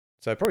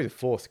 So probably the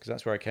 4th, because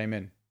that's where I came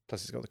in.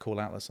 Plus it's got the cool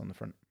atlas on the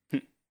front.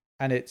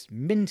 And it's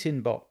mint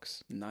in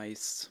box.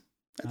 Nice.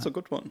 That's a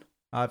good one.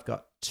 I've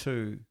got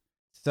 2.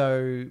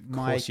 So Of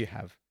my course you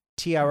have.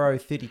 TRO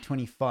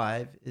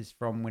 3025 is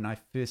from when I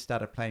first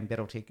started playing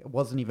Battletech. It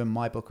wasn't even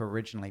my book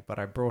originally, but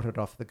I brought it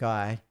off the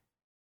guy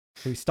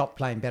who stopped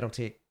playing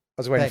Battletech. I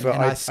was waiting for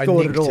and I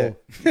scored nicked it all.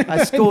 it.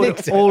 I scored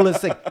nicked it. all his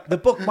thing. The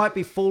book might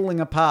be falling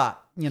apart,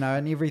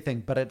 and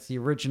everything, but it's the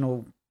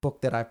original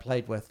book that I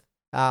played with.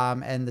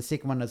 And the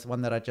second one is the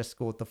one that I just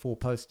scored, the 4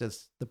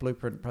 posters, the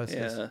blueprint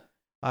posters. Yeah.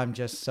 I'm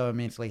just so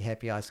immensely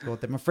happy I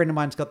scored them. A friend of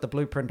mine's got the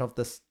blueprint of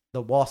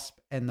the Wasp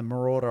and the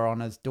Marauder on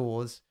his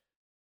doors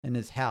in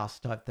his house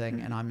type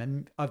thing,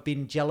 and I've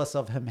been jealous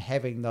of him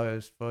having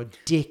those for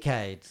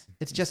decades.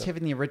 It's just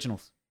having the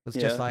originals. It's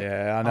just like,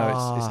 Yeah, I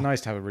know. It's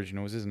nice to have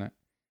originals, isn't it?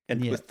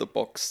 And with the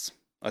box,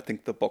 I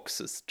think the box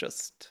is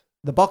just...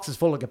 the box is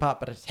falling apart,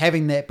 but it's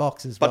having that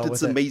box as well. But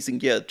it's with it. amazing,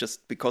 yeah,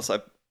 just because I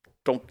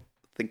don't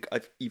think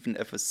I've even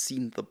ever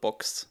seen the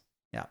box.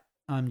 Yeah,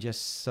 I'm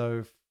just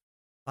so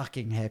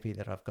fucking happy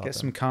that I've got Get them.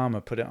 some karma,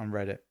 put it on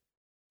Reddit.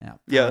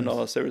 Yeah,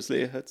 no,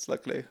 seriously, it's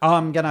likely.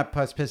 I'm gonna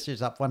post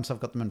pictures up once I've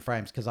got them in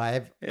frames because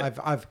I've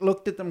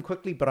looked at them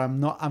quickly, but I'm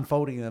not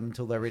unfolding them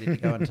until they're ready to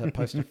go into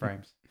poster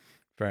frames.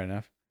 Fair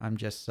enough. I'm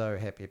just so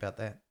happy about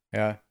that.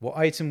 Yeah. What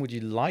item would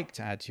you like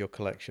to add to your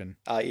collection?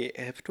 I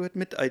have to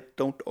admit, I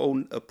don't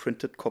own a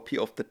printed copy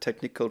of the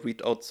Technical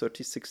Readout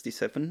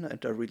 3067,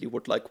 and I really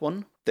would like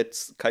one.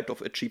 That's kind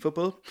of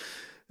achievable.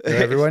 For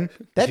everyone?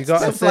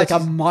 That's like a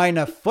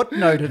minor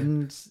footnote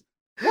and...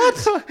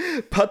 What?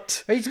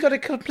 But He's got to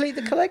complete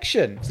the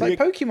collection. It's like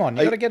Pokemon.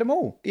 You got to get them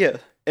all. yeah,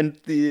 and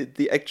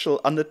the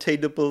actual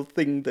unattainable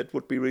thing that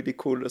would be really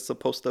cool is the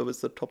poster with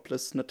the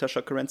topless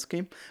Natasha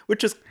Kerensky,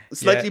 which is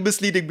slightly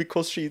misleading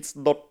because she's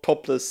not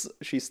topless.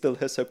 She still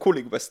has her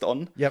cooling vest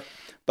on. Yep.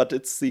 But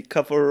it's the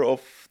cover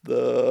of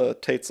the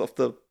Tales of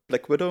the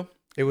Black Widow.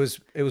 It was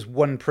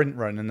one print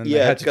run, and then they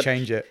had to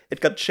change it. It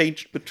got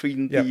changed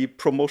between the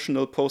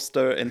promotional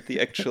poster and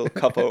the actual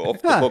cover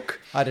of the book.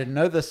 I didn't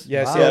know this.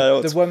 Yes,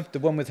 Wow. the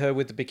one with her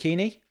with the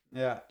bikini.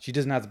 Yeah. She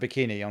doesn't have the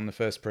bikini on the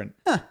first print.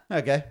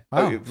 Okay.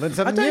 Wow. Learned I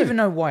something don't new. even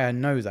know why I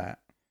know that.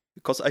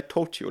 Because I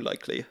told you,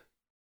 likely.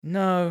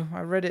 No, I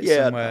read it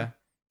Yeah, somewhere.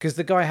 Because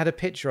the guy had a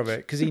picture of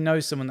it, because he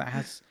knows someone that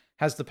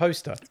has the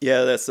poster.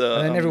 Yeah, that's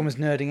And then everyone was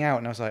nerding out,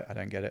 and I was like, I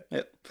don't get it.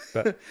 Yeah.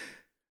 But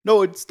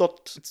no, it's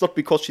not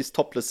because she's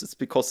topless. It's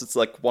because it's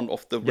like one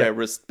of the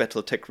rarest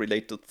BattleTech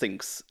related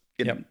things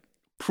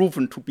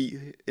proven to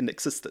be in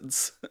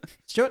existence.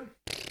 Stuart?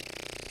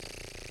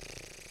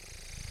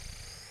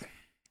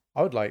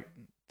 I would like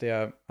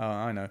the. Oh,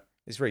 I know.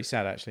 It's really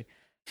sad, actually.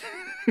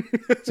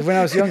 So when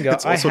I was younger,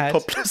 It's also I had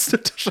topless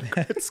Natasha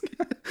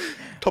Kerensky.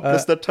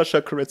 Topless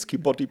Natasha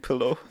Kerensky body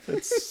pillow.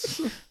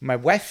 It's my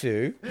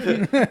waifu.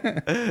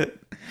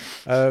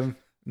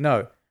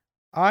 No,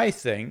 I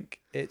think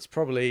it's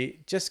probably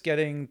just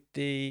getting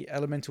the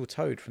elemental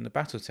toad from the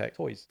BattleTech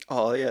toys.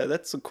 oh yeah,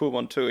 that's a cool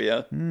one too.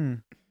 Yeah.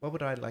 What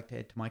would I like to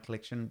add to my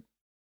collection?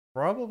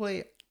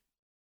 Probably,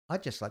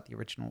 I'd just like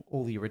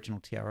all the original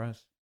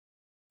TROs.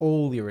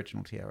 All the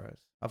original TROs.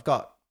 I've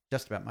got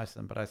just about most of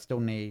them, but I still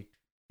need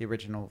the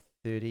original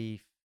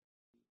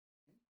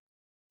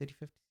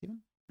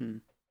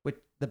 3057? With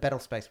the Battle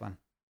Space one.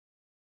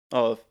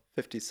 Oh,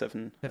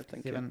 57.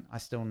 57. I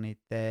still need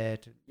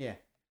that. Yeah.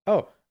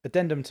 Oh,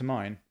 addendum to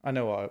mine. I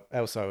know what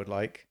else I would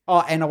like.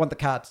 Oh, and I want the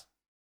cards.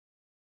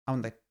 I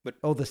want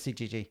all the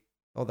CGG.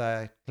 Or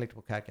the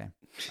collectible card game.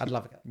 I'd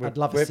love it. I'd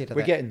love a set of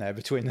We're that. getting there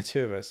between the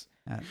two of us.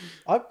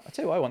 I'll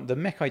tell you what I want. The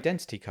mech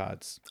identity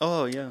cards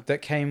Oh yeah.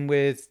 that came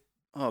with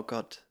Oh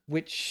god.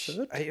 which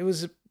Third? it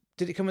was.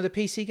 Did it come with a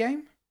PC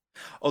game?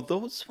 Oh,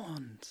 those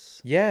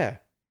ones. Yeah,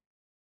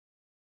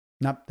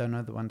 Nope, don't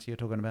know the ones you're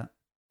talking about.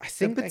 I They're a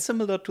think. bit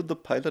similar to the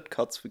pilot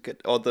cards we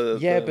get, or the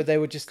But they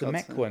were just the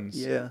cards, mech ones.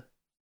 Yeah.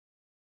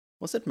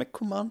 Was it Mech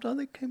Commander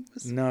they came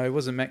with? No, it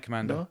wasn't Mech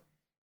Commander. No?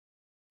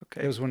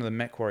 Okay. It was one of the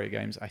Mech Warrior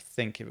games. I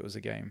think if it was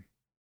a game.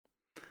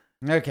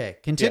 Okay,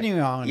 continuing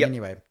on Yep.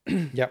 anyway.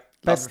 Yep.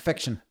 Favorite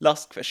fiction.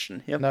 Last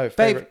question. Yep. No,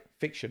 favorite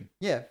fiction.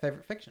 Yeah,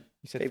 favorite fiction.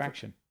 You said Favorite.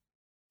 faction.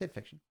 Said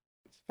fiction.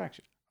 It's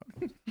faction.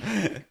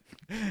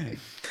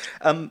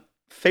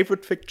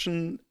 Favorite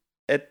fiction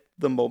at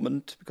the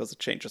moment, because it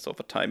changes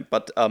over time,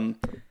 but or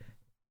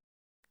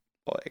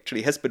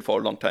actually has been for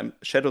a long time,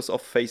 Shadows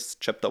of Face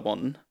Chapter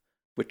 1,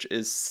 which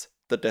is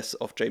the death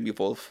of Jamie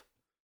Wolf.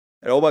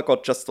 And oh my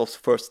god, just those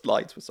first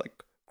lines was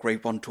like, Grey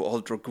 1 to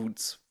all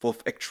dragoons,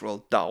 Wolf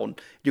actual down.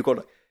 You go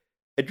like,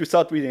 and you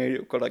start reading it,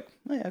 you go like,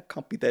 yeah, it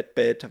can't be that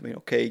bad. I mean,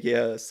 okay,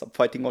 yeah, some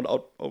fighting on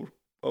out.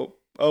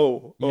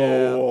 Oh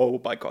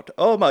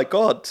my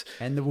god.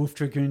 And the Wolf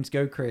Dragoons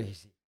go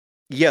crazy.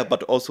 Yeah,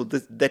 but also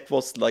that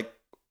was like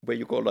where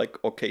you go like,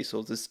 okay,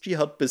 so this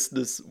jihad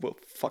business will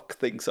fuck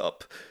things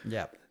up.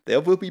 Yeah. There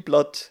will be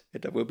blood,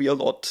 and there will be a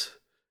lot.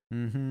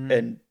 Mm-hmm.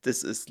 And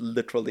this is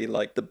literally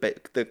like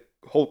the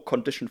whole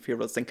Condition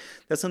Feral thing.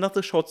 There's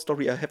another short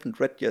story I haven't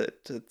read yet.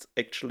 It's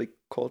actually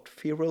called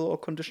Feral or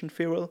Condition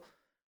Feral,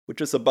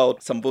 which is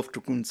about some Wolf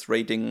Dragoons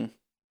raiding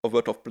a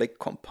Word of Blake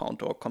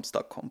compound or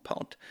Comstar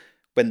compound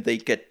when they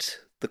get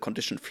the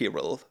Condition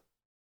Feral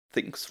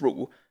thing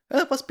through.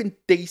 It must have been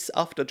days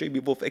after Jamie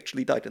Wolf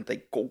actually died, and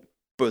they go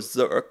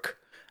berserk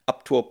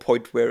up to a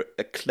point where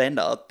a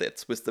clanard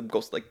that's with them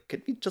goes like,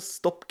 can we just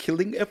stop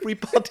killing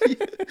everybody?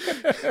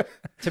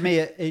 To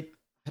me, I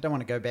don't want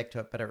to go back to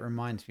it, but it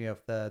reminds me of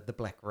the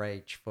Black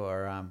Rage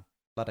for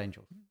Blood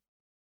Angel.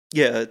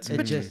 Yeah,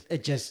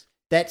 It just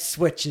that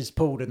switch is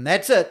pulled, and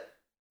that's it.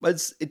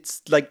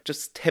 it's like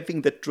just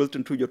having that drilled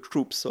into your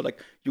troops. So like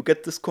you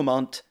get this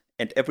command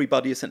and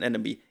everybody is an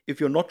enemy.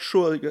 If you're not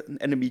sure you're an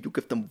enemy, you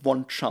give them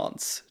one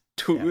chance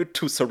to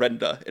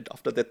surrender, and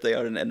after that they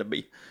are an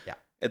enemy. Yeah.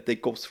 And they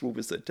go through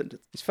with it. And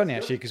It's funny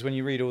actually because when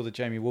you read all the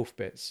Jamie Wolf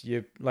bits,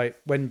 you like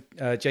when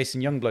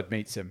Jason Youngblood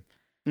meets him,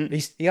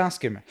 he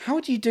asks him, "How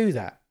do you do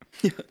that?"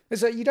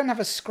 It's like you don't have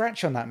a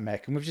scratch on that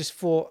mech, and we've just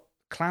fought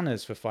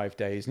clanners for 5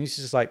 days, and he's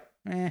just like,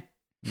 yeah.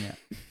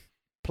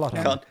 Plot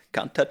on.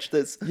 can't touch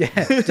this. Yeah.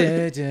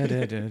 Da, da,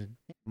 da, da.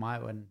 My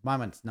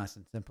one's nice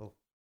and simple.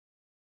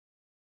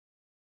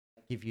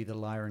 I give you the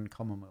Lyran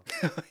Commonwealth.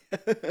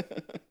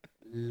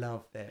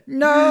 Love that.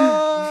 No.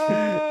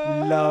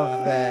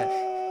 Love that.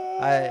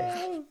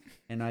 I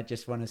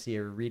just want to see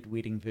a red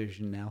wedding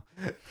version now.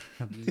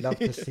 I'd love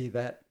to see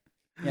that.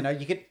 You know,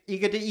 you could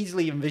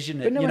easily envision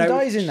it. But no one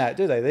dies in that,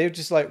 do they? They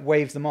just like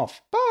wave them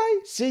off. Bye.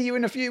 See you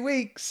in a few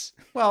weeks.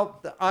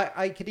 Well,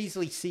 I could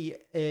easily see,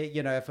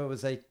 if it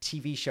was a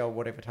TV show or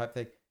whatever type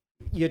thing,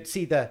 you'd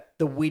see the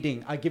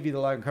wedding. I give you the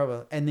Lyran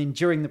Commonwealth, and then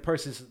during the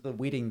process of the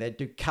wedding, they'd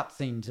do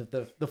cutscenes of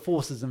the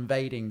forces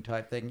invading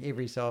type thing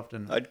every so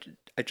often.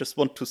 I just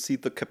want to see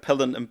the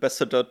Capellan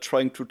ambassador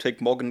trying to take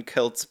Morgan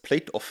Kell's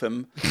plate off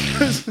him.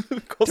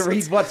 To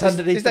read what's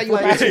underneath. Is that your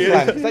battle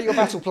plan? Is that your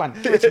battle plan?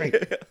 Give it to me.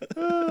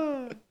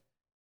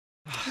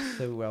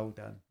 So well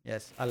done.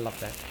 Yes, I love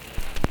that.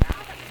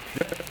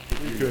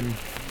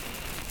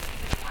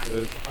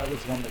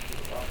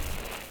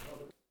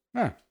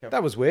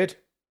 That was weird.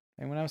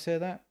 Anyone else hear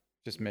that?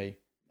 Just me.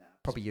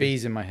 Probably you.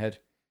 Bees in my head.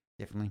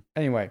 Definitely.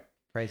 Anyway.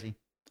 Crazy.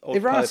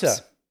 Old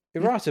pipes.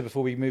 Errata,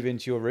 before we move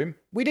into your room.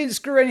 We didn't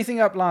screw anything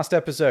up last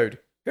episode.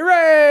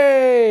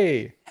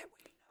 Hooray!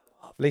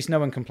 At least no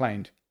one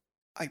complained.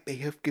 I may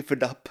have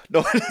given up.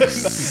 No,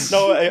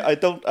 I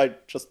don't. I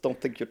just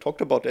don't think you talked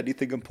about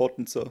anything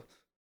important. So,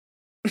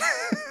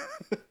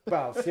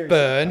 Well, seriously.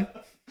 Burn.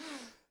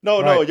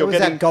 no, Right. you're What was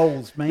getting. that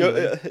goals, man?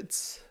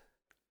 It's.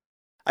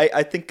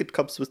 I think it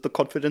comes with the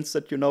confidence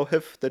that you now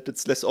have, that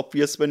it's less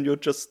obvious when you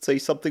just say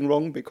something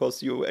wrong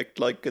because you act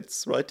like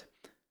it's right.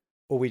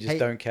 Or we just Hey.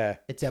 don't care.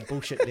 It's our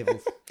bullshit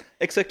levels.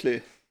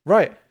 Exactly.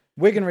 Right.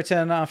 We're going to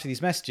return after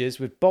these messages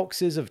with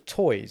boxes of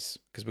toys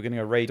because we're going to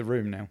go raid the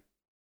room now.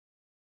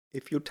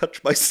 If you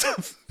touch my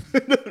stuff.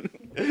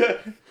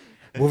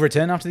 We'll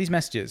return after these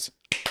messages.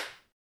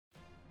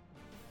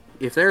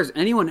 If there's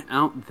anyone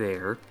out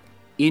there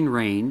in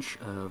range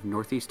of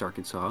Northeast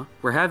Arkansas,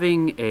 we're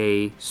having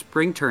a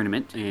spring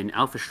tournament in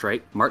Alpha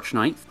Strike, March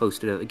 9th,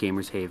 hosted at the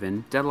Gamers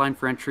Haven. Deadline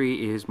for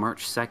entry is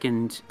March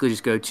 2nd. You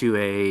just go to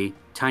a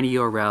tiny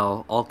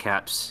URL, all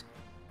caps,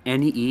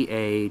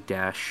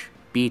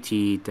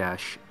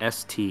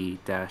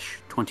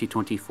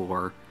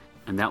 NEA-BT-ST-2024,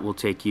 and that will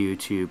take you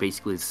to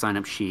basically the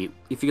sign-up sheet.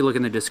 If you look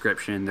in the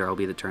description, there will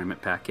be the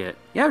tournament packet.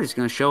 Yeah, we're just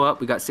going to show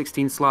up. We got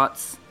 16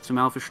 slots, some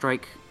Alpha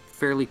Strike,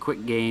 fairly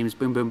quick games,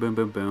 boom, boom, boom,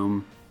 boom,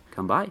 boom.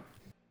 Come by.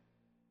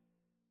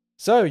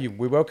 So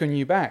we welcome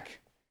you back.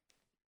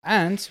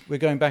 And we're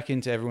going back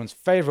into everyone's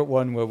favourite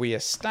one where we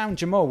astound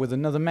Jamal with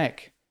another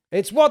mech.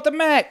 It's What the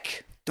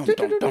Mech! Dun,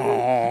 dun,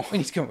 dun. We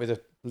need to come up with a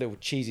little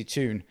cheesy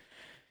tune.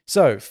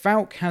 So,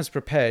 Falk has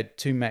prepared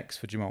 2 mechs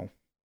for Jamal.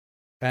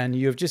 And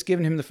you have just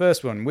given him the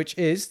first one, which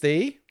is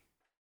the...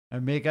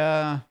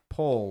 Omega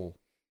Paul.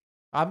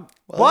 Well,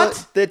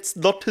 What? That's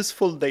not his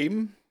full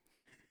name.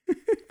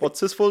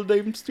 What's his full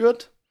name,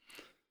 Stuart?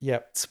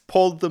 Yep. It's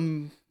Paul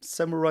the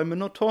Samurai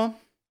Minotaur.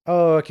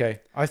 Oh, okay.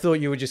 I thought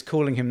you were just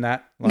calling him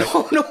that. Like,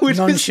 No, it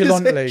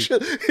nonchalantly.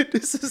 It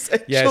is his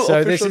actual Yeah,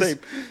 so this official is name.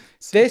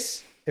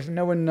 This, if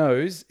no one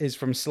knows, is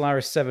from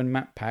Solaris 7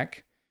 map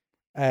pack.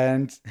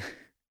 And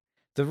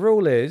the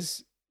rule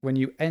is when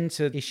you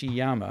enter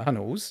Ishiyama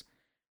tunnels,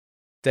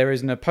 there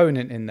is an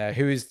opponent in there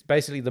who is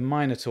basically the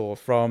Minotaur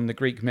from the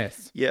Greek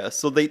myth. Yeah,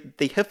 so they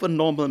have a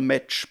normal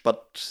match,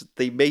 but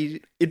they may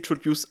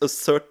introduce a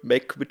third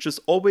mech, which is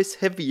always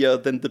heavier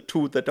than the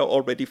two that are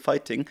already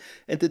fighting,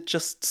 and it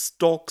just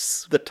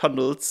stalks the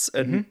tunnels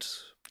and...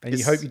 And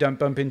you hope you don't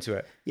bump into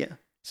it. Yeah.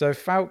 So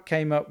Falk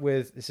came up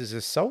with, this is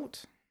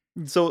Assault?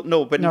 So,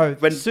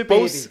 when super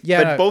both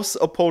heavy. when both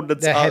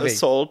opponents They're are heavy.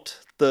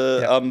 assault,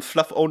 the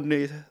fluff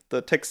only,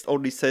 the text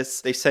only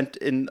says they sent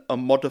in a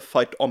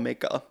modified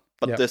Omega,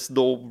 but Yeah. there's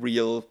no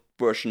real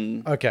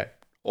version. Okay.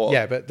 Or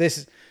Yeah, but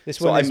this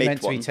So one I is made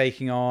meant to be one.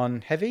 taking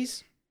on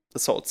heavies.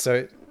 assaults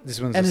So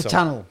this one's In a Assault.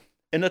 tunnel.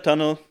 in a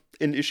tunnel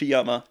in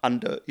Ishiyama,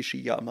 under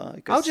Ishiyama, I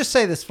guess. I'll just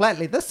say this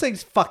flatly. This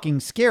thing's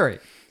fucking scary.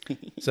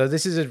 So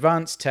this is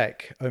Advanced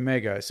Tech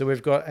Omega. So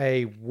we've got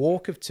a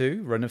walk of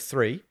 2, run of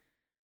 3.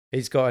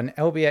 He's got an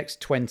LBX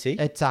 20.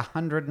 It's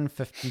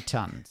 150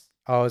 tons.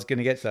 I was going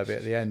to get to that bit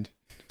at the end.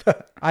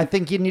 I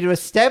think you need to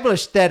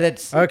establish that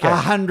it's Okay.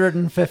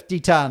 150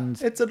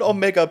 tons. It's an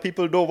Omega.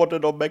 People know what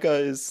an Omega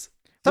is.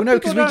 Well, Some no,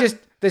 people because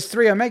don't. there's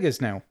 3 Omegas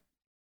now.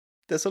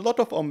 There's a lot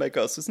of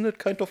Omegas. Isn't it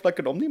kind of like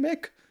an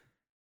Omnimech?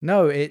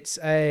 No, it's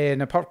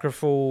an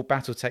apocryphal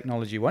battle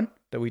technology one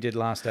that we did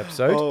last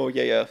episode. Oh,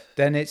 yeah.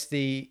 Then it's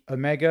the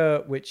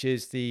Omega, which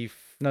is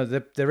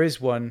there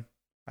is one.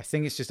 I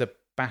think it's just a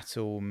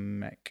battle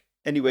mech.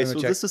 Anyway, Let me so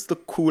check. this is the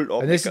cool Omega.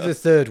 And this is the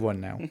third one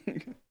now.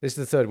 This is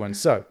the third one.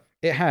 So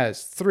it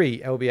has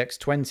 3 LBX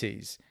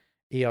 20s,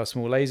 ER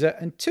small laser,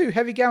 and 2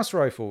 heavy Gauss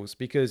rifles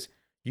because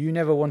you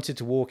never wanted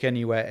to walk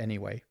anywhere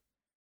anyway.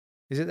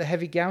 Is it the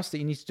heavy Gauss that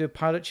you need to do a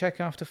pilot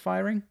check after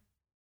firing?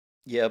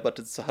 Yeah, but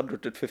it's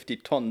 150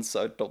 tons,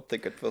 so I don't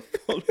think it will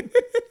fall.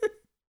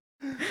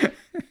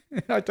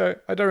 I don't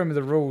remember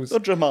the rules. So,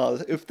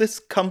 Jamal, if this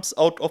comes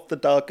out of the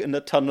dark in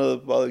a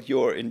tunnel while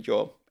you're in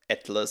your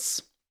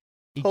Atlas,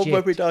 how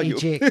worried are you?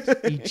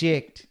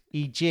 Eject.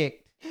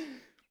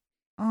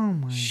 Oh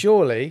my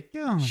Surely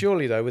God.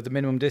 though, with the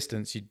minimum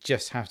distance, you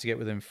just have to get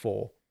within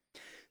 4.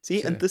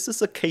 See, So- and this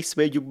is a case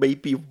where you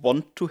maybe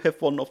want to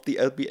have one of the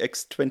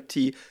LBX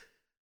 20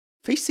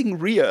 facing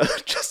rear,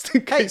 just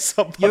in Hey, case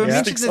somebody you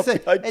mentioned sticks this.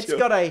 up behind It's you.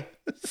 got a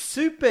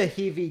super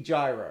heavy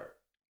gyro.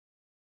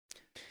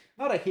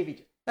 Not a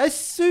heavy, a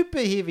super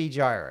heavy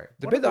gyro.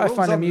 The What bit are that I rules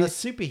find on the amusing-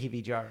 super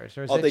heavy gyros,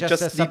 or is Oh, it they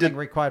just, just something needed-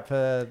 required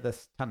for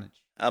this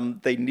tonnage?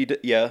 They needed,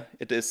 yeah,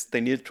 it is. They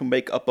needed to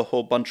make up a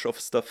whole bunch of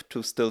stuff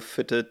to still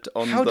fit it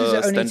on How the does it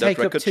only standard take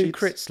up record 2 sheets.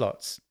 crit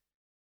slots?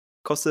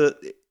 Because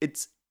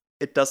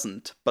it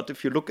doesn't. But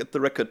if you look at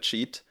the record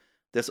sheet,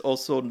 there's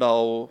also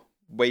now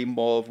way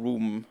more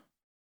room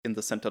in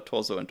the center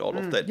torso and all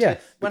of that. Yeah.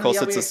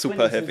 Because it's a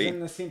super heavy.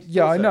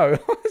 Yeah, I know.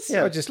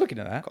 Yeah. I was just looking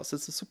at that. Because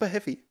it's a super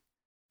heavy.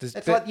 There's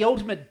It's bit- like the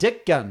ultimate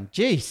dick gun.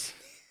 Jeez.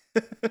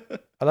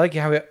 I like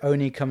how it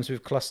only comes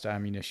with cluster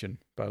ammunition,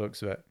 by the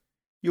looks of it.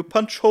 You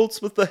punch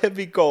holes with the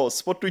heavy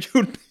gauze. What do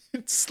you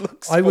need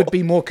slugs I would for?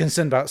 be more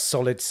concerned about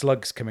solid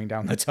slugs coming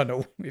down the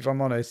tunnel, if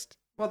I'm honest.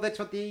 Well, that's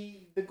what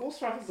the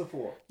ghost rifles are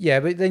for. Yeah,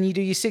 but then you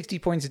do your 60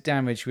 points of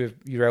damage with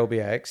your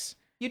LBX.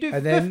 You do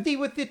And then- 50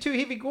 with the 2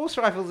 heavy ghost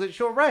rifles at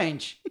short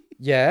range.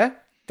 Yeah,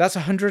 that's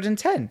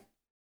 110.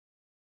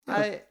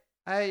 No,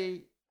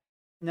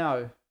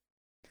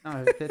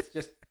 that's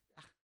just.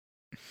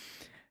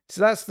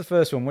 So that's the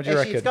first one. What do you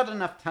Actually, reckon? it's got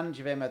enough tonnage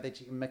of ammo that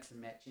you can mix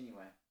and match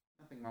anyway.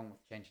 Nothing wrong with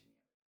changing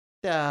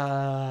it.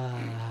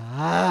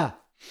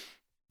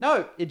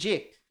 No,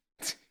 eject.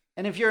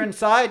 And if you're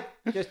inside,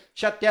 just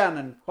shut down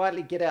and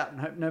quietly get out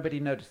and hope nobody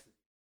notices.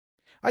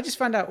 I just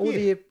found out all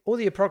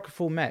the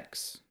apocryphal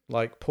mechs,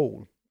 like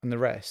Paul and the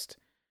rest,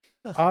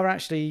 are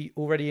actually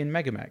already in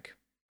Megamech.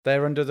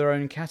 They're under their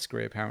own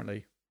category,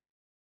 apparently.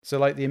 So,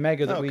 like the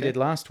Omega that we Okay. did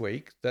last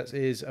week, that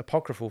is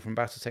apocryphal from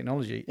Battle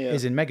Technology, Yeah.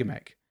 is in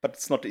Megamech. But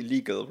it's not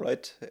illegal,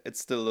 right?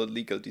 It's still a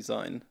legal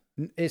design.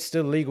 It's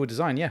still legal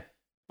design, yeah.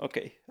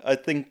 Okay. I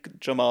think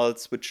Jamal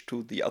switched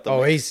to the other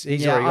Oh, mech. he's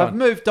Yeah, already I've gone.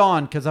 moved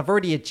on because I've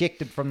already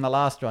ejected from the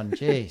last one.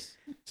 Jeez.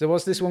 So,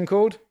 what's this one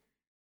called?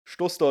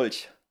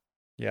 Stoßdolch.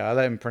 Yeah, I'll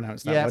let him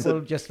pronounce that Yeah, one.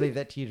 we'll just leave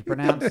that to you to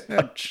pronounce.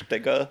 Punch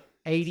dagger.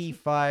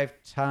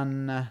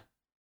 85-ton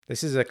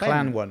This is a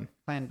clan one.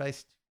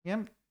 clan-based.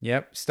 Yep.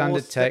 Yep,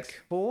 standard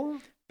tech.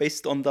 464.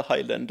 Based on the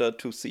Highlander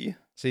 2C.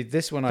 See,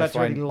 this one I That's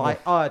find really light.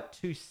 Oh,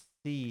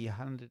 2C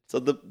 100. So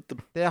the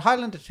The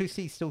Highlander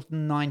 2C is still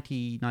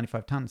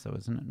 95 tons, though,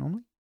 isn't it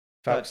normally?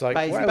 Folks like,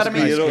 But what I else mean,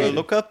 can you know, do?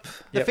 look up.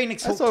 The Yep.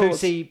 Phoenix I Hawk thought it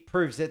was- 2C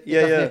proves it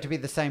Yeah, doesn't yeah. have to be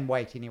the same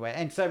weight anyway.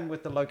 And same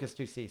with the Locust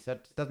 2C, so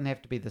it doesn't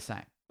have to be the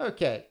same.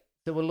 Okay,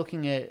 so we're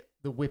looking at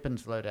the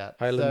weapons loadout.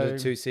 Highlander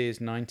so, 2C is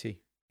 90.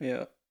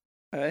 Yeah.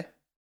 Okay.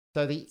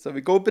 So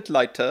we go a bit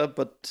lighter,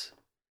 but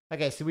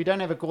so we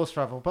don't have a Gauss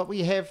rifle, but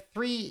we have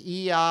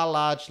 3 ER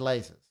large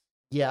lasers.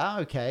 Yeah,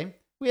 okay.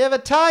 We have a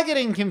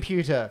targeting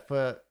computer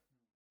for,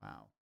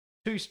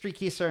 2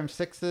 Streaky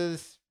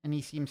SRM6s, an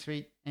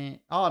ECM3, and,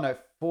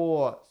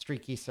 4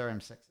 Streaky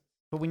SRM6s.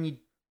 But when you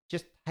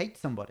just hate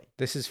somebody.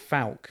 This is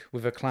Falk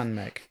with a clan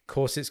mech. Of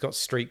course, it's got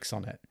streaks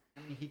on it.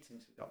 How many heat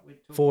sinks we got? We're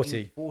talking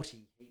 40. 40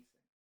 heat sinks.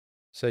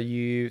 So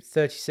you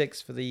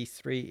 36 for the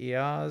 3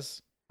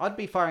 ERs. I'd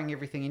be firing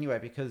everything anyway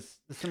because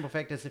the simple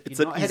fact is if It's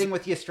you're an not easy- hitting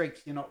with your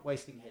streaks, you're not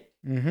wasting heat.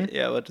 Mm-hmm.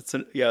 Yeah, but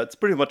it's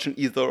pretty much an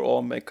either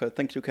or mech. I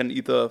think you can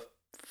either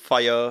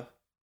fire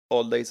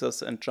all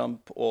lasers and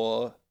jump,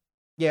 or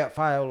Yeah,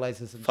 fire all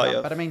lasers and fire.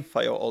 jump. But I mean,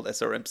 fire all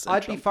SRMs. And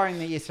I'd be jump. firing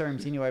the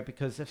SRMs anyway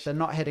because if they're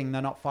not hitting,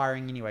 they're not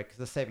firing anyway because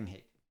they're saving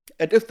heat.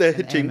 And if they're and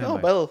hitting, ammo. oh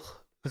well,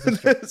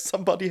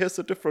 somebody has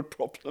a different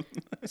problem.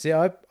 See,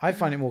 I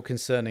find it more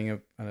concerning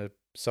an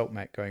assault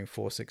mech going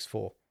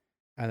 464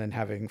 and then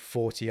having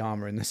 40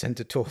 armor in the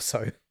center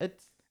torso.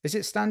 It's Is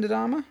it standard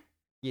armor?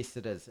 Yes,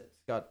 it is.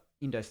 It's got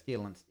endo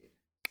steel instead.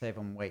 Save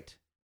on weight.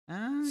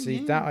 See,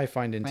 Yeah. that I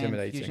find Clan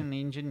intimidating. Fusion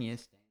engine,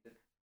 yes, standard.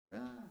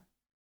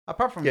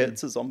 Apart from Yeah,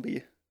 it's a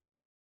zombie.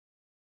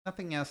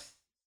 nothing else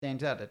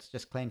stands out. It's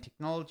just clan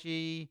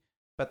technology,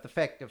 but the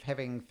fact of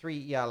having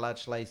 3 ER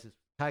large lasers,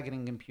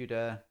 targeting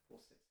computer,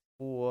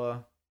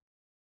 464,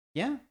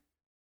 yeah,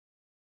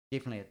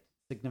 definitely a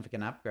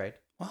significant upgrade.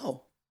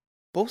 Wow.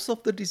 Both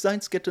of the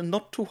designs get a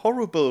not too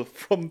horrible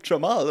from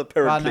Jamal,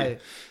 apparently.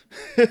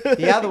 no.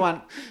 The other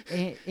one,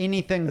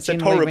 anything I said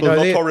generally horrible, when-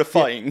 not the-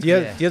 horrifying.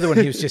 Yeah. The other one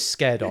he was just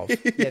scared of.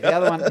 yeah, the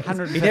other one,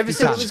 150 He never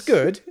said it tons. was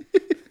good.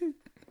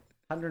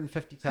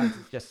 150 tons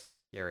is just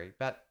scary,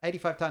 but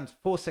 85 tons,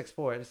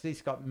 464, it's at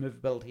least got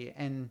movability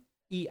and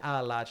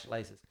ER large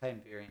lasers,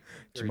 clan variant.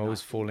 Very Jamal's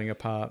nice. falling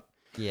apart.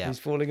 Yeah. He's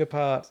falling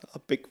apart.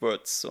 Are big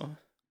words, so.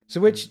 So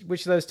which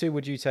of those two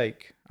would you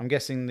take? I'm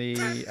guessing the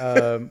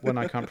one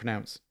I can't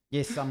pronounce.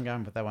 Yes, I'm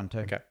going with that one too.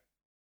 Okay.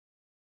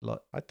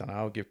 Look, I don't know.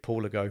 I'll give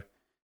Paul a go.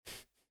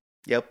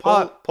 Yeah,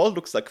 Paul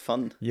looks like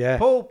fun. Yeah.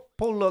 Paul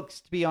looks,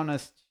 to be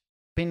honest,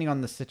 depending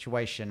on the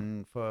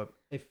situation, for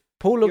if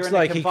Paul looks you're in a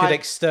like he could confined-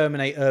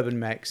 exterminate urban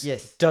mechs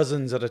Yes.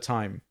 dozens at a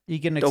time, you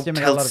can Don't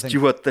exterminate a tell lot of things.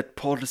 Stuart that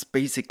Paul is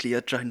basically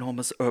a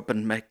ginormous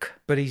urban mech.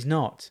 but he's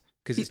not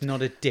because it's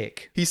not a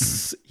dick.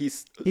 He's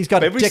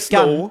got a very dick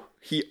slow. gun.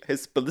 He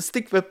has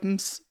ballistic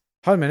weapons.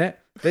 Hold a minute.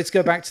 Let's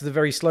go back to the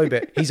very slow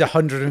bit. He's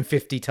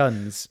 150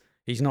 tons.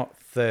 He's not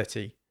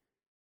 30.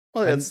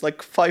 Well, And- it's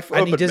like 5 urban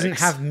And he doesn't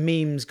mechs. have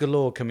memes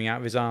galore coming out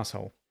of his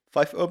asshole.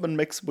 5 urban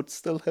mechs would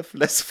still have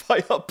less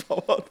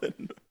firepower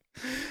than.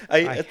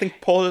 I think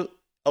Paul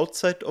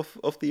outside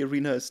of the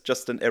arena is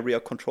just an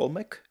area control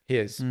mech. He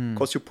is.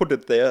 Because you put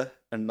it there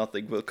and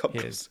nothing will come He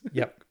close. is.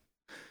 Yep.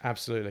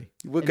 Absolutely.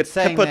 You will In get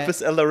saying peppered that-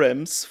 with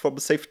LRMs from a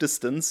safe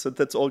distance, and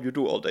that's all you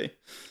do all day.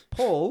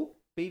 Paul,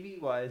 BV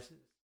wise,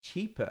 is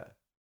cheaper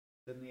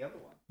than the other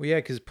one. Well, yeah,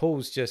 because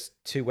Paul's just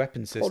 2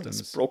 weapon Paul is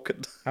systems.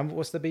 broken. And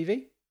what's the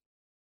BV?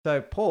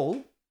 So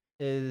Paul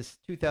is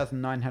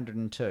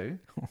 2,902.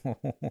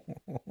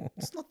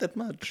 It's not that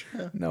much.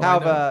 Yeah. No, I know.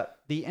 However,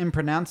 the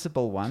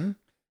impronounceable one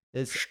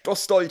is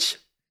Stoßdolch.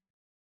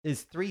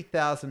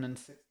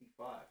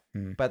 3,065.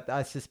 Hmm. But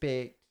I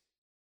suspect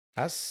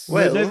That's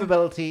Well-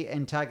 maneuverability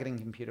and targeting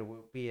computer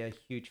will be a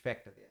huge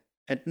factor there.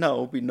 And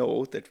now we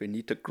know that we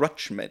need a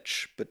grudge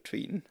match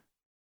between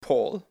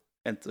Paul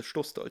and the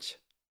Stoßdolch.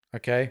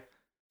 okay.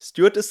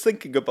 Stuart is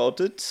thinking about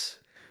it.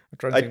 I'm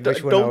trying to I think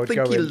which one I don't would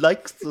think go he in.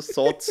 likes the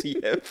swords he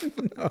have.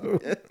 No.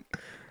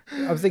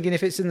 I'm thinking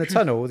if it's in the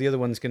tunnel, the other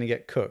one's going to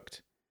get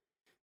cooked.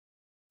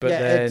 But yeah,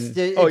 then,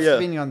 it's Oh, yeah.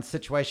 depending on the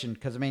situation.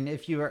 Because I mean,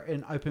 if you are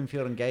in open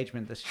field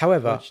engagement, this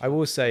however, Stoßdolch, I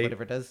will say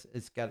whatever it is,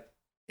 it's got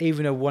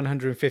even a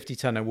 150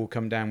 tonner will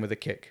come down with a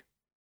kick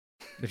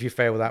if you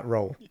fail that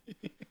roll.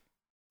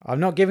 I'm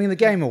not giving the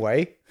game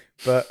away,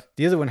 but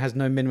the other one has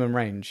no minimum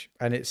range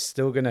and it's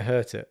still going to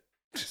hurt it.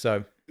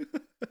 So,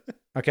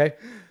 okay,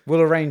 we'll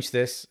arrange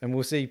this and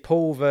we'll see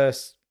Paul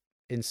versus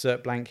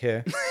insert blank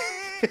here.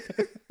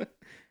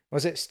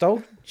 Was it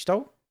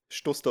Stoßdolch?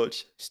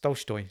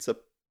 Stoßdolch. It's a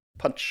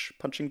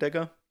punching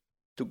dagger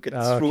to get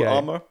Oh, through okay.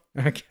 armor.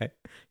 Okay.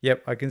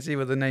 Yep, I can see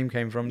where the name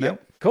came from now.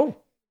 Yep. Cool.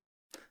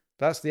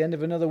 That's the end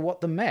of another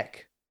What the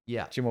Mech.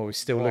 yeah. Jamal was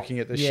still Oh, looking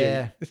at the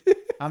yeah. sheet.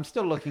 I'm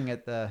still looking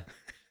at the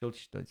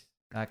Stoßdolch.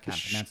 I can't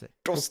pronounce it.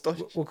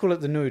 Stoßdolch. We'll call it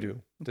the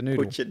noodle. The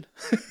noodle. Brötchen.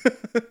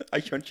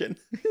 Eichhörnchen.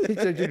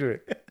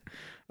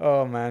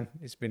 Oh man,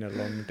 it's been a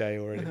long day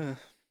already.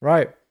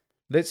 Right,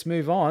 let's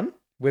move on.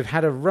 We've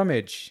had a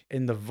rummage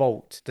in the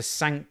vault, the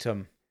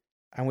sanctum,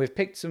 and we've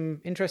picked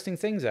some interesting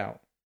things out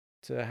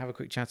to have a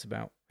quick chat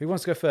about. Who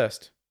wants to go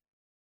first?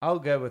 I'll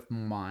go with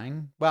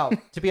mine. Well,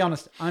 to be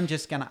honest, I'm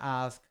just going to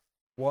ask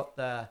what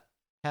the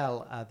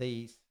hell are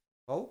these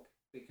folk?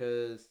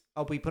 Because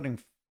I'll be putting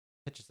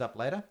pictures up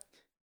later.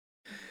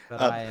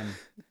 But I am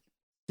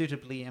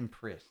suitably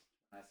impressed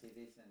when I see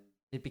this. And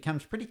it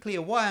becomes pretty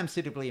clear why I'm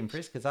suitably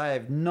impressed because I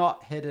have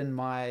not hidden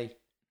my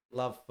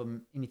love for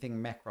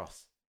anything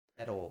Macross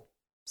at all.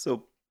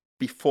 So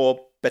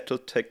before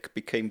Battletech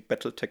became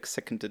Battletech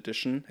 2nd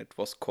Edition, it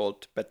was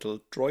called Battle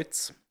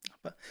Droids.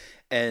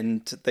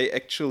 And they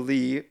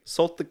actually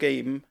sold the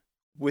game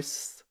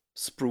with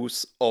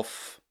sprues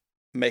of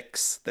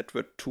mechs that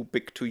were too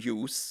big to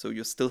use, so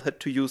you still had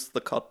to use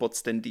the cardboard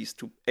standees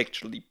to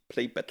actually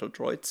play battle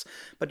droids.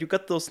 But you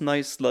got those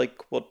nice,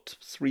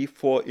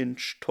 3-4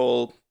 inch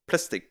tall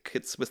plastic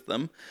kits with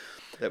them.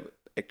 They were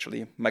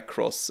actually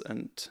Macross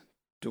and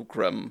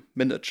Dugram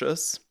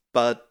miniatures.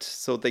 But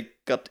so they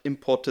got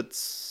imported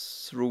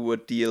through a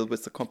deal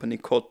with a company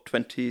called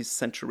 20th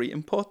Century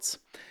Imports.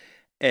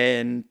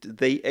 And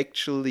they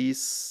actually,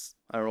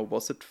 I don't know,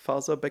 was it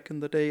FASA back in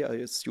the day? I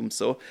assume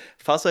so.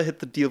 FASA had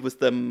the deal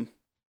with them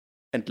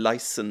and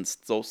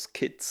licensed those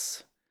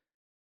kits.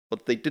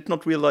 But they did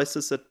not realize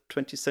is that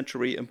 20th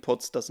Century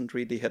Imports doesn't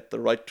really have the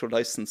right to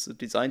license the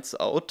designs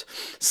out.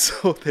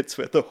 So that's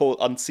where the whole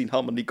Unseen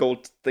Harmony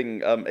Gold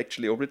thing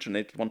actually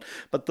originated from.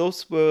 But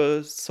those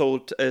were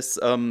sold as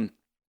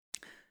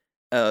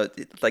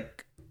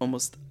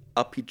almost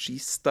RPG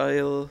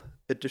style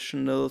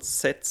additional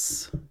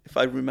sets, if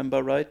I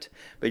remember right,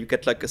 where you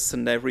get a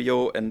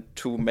scenario and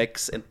 2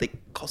 mechs, and they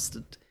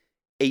costed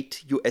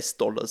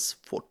 $8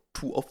 for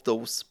 2 of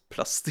those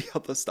plus the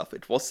other stuff.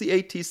 It was the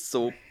 80s,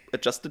 so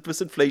adjusted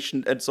with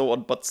inflation and so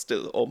on, but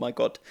still, oh my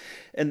god.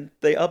 And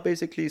they are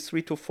basically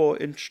 3 to 4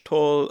 inch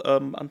tall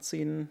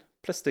unseen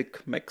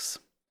plastic mechs.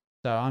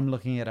 So I'm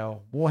looking at a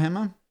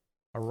Warhammer,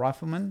 a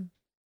Rifleman,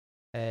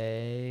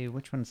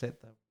 which one's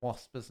that? The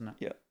Wasp, isn't it?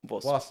 Yeah,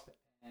 Wasp,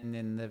 and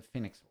then the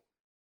Phoenix.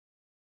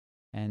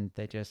 And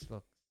they just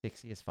look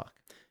sexy as fuck.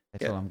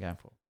 That's all I'm going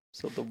for.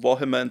 So the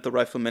Warhammer and the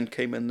Rifleman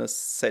came in a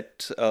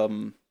set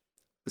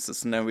with a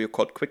scenario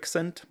called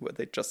Quicksand, where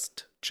they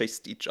just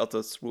chased each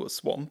other through a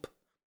swamp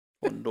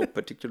for no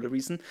particular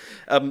reason.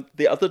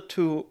 The other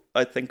 2,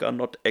 I think, are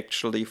not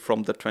actually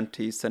from the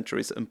 20th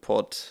Century's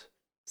import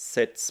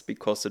sets,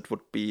 because it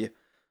would be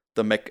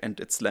the mech and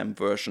its lamb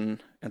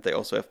version, and they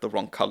also have the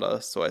wrong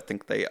color. So I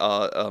think they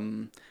are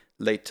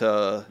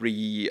later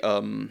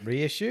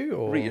reissue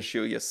or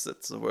reissue. Yes,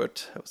 that's the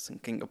word. I was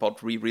thinking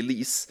about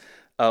re-release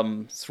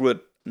through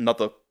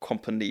another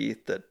company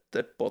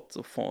that bought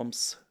the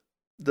forms.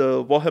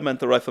 The Warhammer and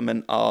the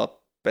Rifleman are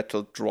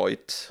battle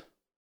droid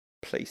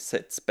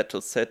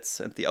battle sets,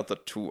 and the other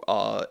 2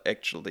 are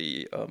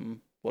actually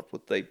what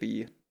would they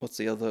be? What's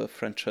the other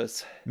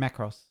franchise?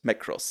 Macross.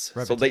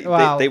 So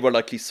they were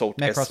likely sold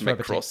Macross, as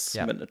Macross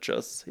yeah.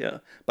 miniatures, yeah.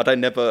 But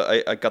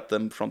I got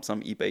them from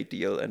some eBay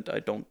deal, and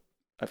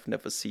I've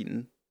never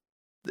seen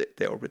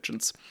their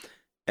origins.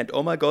 And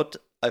oh my god,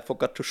 I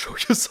forgot to show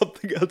you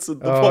something else in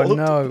the vault.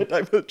 No. That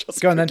I will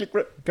just Go on then. quickly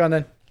grab. Go on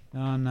then.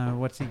 Oh no,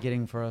 what's he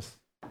getting for us?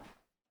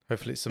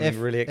 Hopefully it's something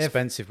really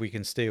expensive we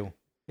can steal.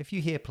 If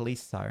you hear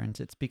police sirens,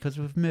 it's because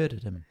we've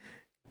murdered him.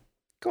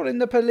 Calling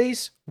the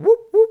police. Whoop,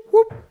 whoop,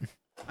 whoop.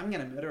 I'm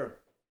going to murder him.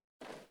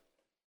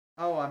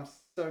 Oh, I'm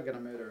so going to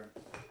murder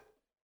him.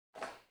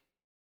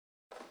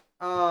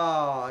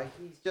 Oh,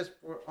 he's just...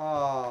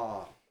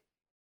 Oh,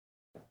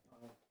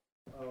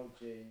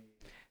 gee.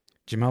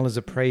 Jamal is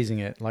appraising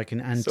it like an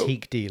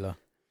antique dealer.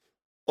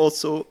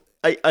 Also,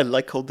 I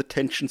like how the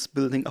tension's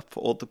building up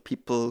for all the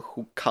people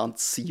who can't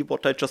see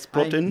what I just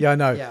brought in. Yeah, I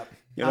know. Yeah.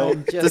 You know,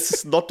 this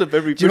is not a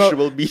very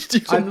visual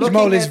medium.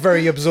 Jamal is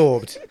very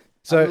absorbed.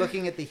 So I'm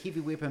looking at the heavy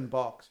weapon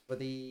box for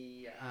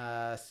the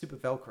Super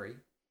Valkyrie,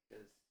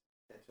 because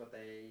that's what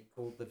they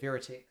called the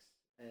Veritex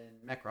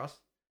in Macross,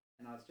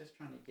 and I was just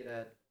trying to get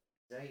a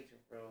date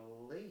of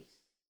release.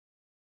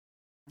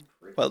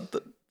 Well,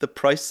 the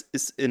price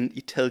is in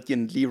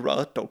Italian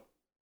lira. Don't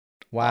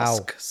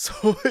ask. So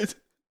of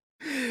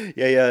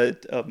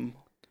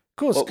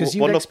course, because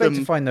you would expect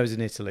to find those in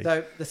Italy.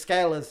 So the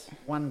scale is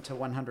 1 to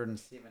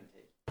 170.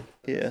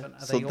 Yeah,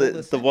 so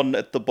the one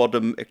at the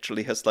bottom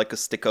actually has a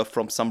sticker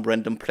from some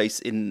random place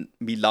in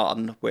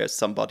Milan where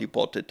somebody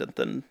bought it and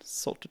then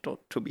sold it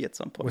to me at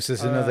some point. Was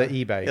this another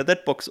eBay? Yeah,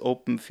 that box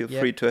open. Feel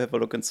free to have a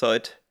look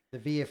inside. The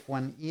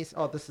VF1S.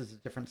 Oh, this is a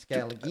different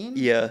scale again.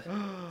 Yeah.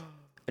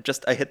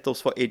 I had those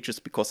for ages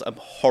because I'm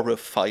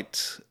horrified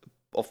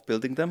of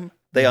building them.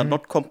 They are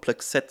not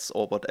complex sets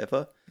or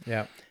whatever.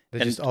 Yeah.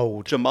 They're just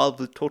old. Jamal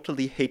will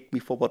totally hate me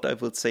for what I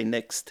will say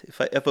next.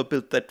 If I ever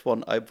build that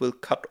one, I will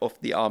cut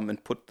off the arm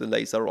and put the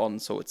laser on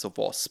so it's a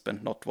wasp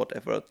and not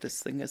whatever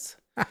this thing is.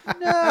 Do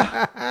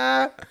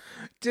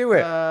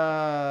it.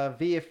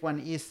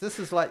 VF1S. This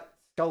is like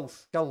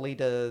Skull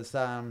Leader's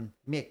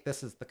mech.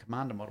 This is the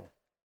commander model.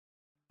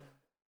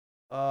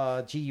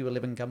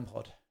 GU11 gun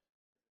pod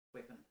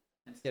weapon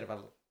instead of a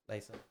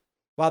laser.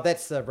 Well,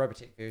 that's the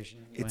Robotech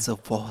version. Anyway. It's a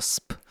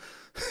wasp.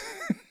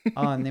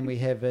 And then we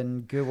have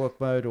in Gerwalk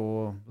mode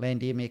or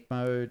Land Air Mech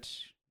mode,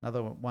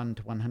 another 1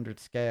 to 100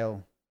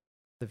 scale,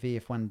 the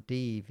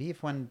VF1D.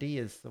 VF1D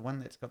is the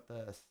one that's got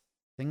the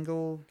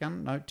single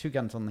gun? No, 2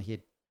 guns on the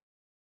head.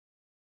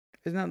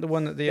 Isn't that the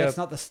one that That's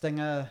not the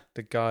Stinger.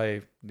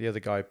 The other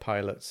guy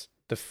pilots?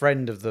 The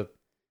friend of the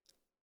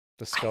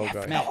skull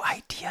guy. No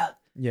idea.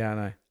 Yeah, I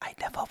know. I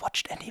never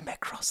watched any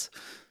Macross.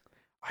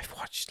 I've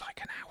watched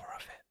like an hour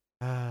of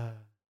it.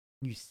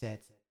 You sad.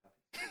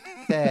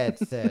 Sad.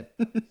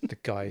 The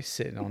guy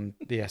sitting on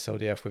the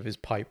SLDF with his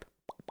pipe.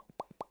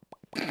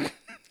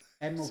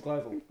 Admiral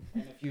Global.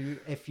 And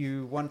if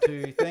you want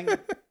to think,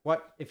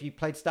 what if you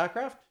played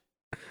StarCraft?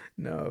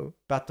 No.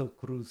 Battle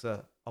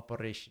cruiser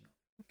operation.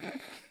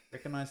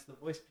 Recognize the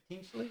voice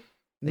potentially?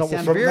 They Not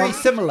sound from- very not-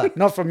 similar.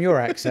 Not from your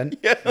accent.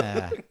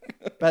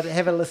 But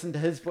have a listen to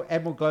his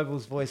Admiral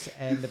Global's voice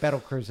and the battle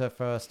cruiser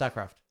for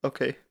StarCraft.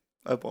 Okay,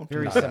 I won't.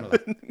 Very No. similar.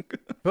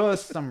 For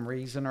some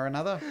reason or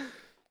another.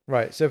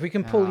 Right, so if we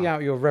can pull you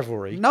out your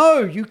revelry. No,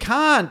 you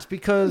can't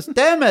because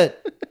damn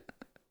it.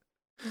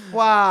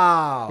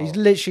 Wow. He's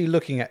literally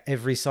looking at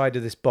every side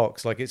of this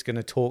box like it's going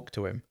to talk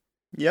to him.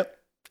 Yep.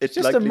 It's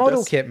just a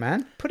model kit,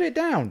 man. Put it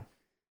down.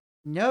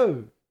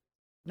 No.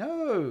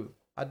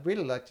 I'd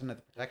really like to know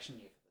the production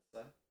year for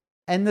this, though.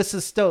 And this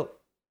is still...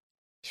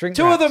 Shrink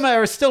Two of wraps. them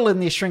are still in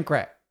their shrink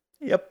wrap.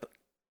 Yep.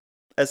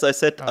 As I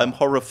said, I'm Oh.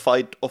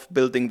 horrified of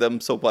building them,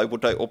 so why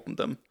would I open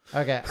them?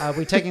 Okay,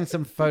 we're taking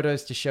some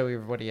photos to show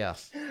everybody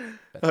else.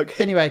 But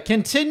Okay. Anyway,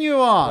 continue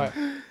on.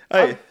 Right.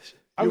 Hey,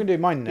 I'm going to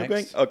do mine you're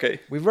next. going? Okay.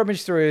 We've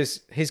rummaged through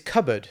his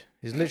cupboard,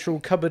 his literal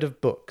cupboard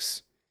of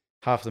books.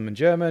 Half of them in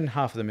German,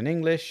 half of them in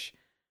English.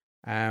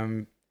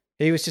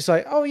 He was just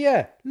like, oh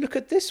yeah, look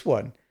at this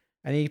one.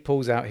 And he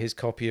pulls out his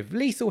copy of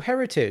Lethal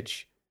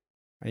Heritage.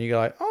 And you go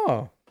like,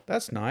 oh,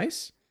 that's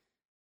nice.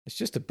 It's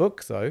just a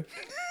book though.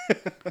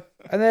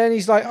 And then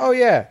he's like, oh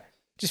yeah,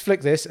 just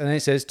flick this. And then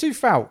it says, To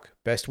Falk,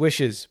 Best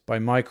Wishes by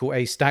Michael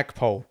A.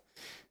 Stackpole.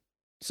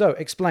 So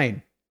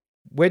explain.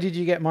 Where did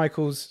you get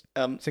Michael's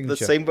The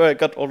signature? same way I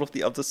got all of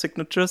the other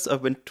signatures. I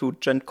went to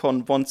Gen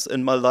Con once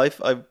in my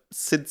life. I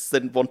since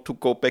then want to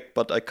go back,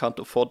 but I can't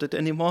afford it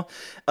anymore.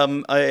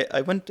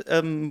 I went,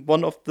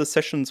 one of the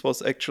sessions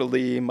was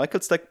actually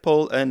Michael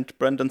Stackpole and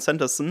Brandon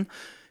Sanderson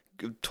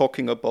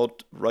talking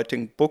about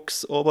writing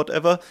books or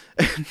whatever.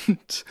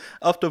 And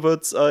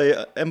afterwards,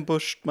 I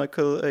ambushed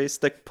Michael A.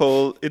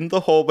 Stackpole in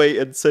the hallway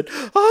and said,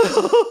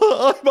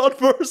 I'm on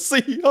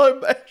mercy.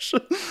 I'm Ash.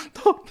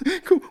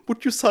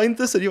 Would you sign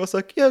this? And he was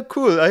like, yeah,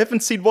 cool. I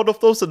haven't seen one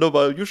of those in a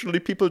while. Usually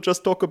people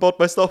just talk about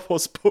my Star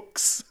Wars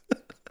books.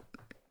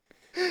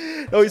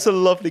 No, he's a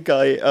lovely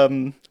guy.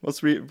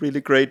 Was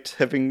really great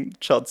having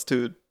chance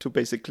to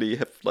basically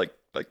have like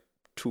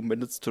 2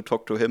 minutes to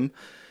talk to him.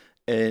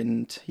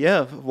 And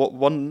yeah,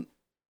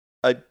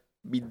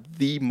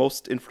 the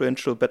most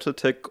influential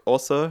BattleTech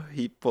author.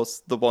 He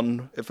was the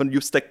one, if a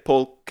new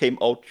Stackpole came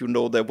out,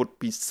 there would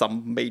be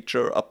some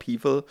major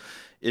upheaval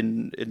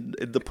in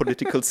the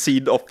political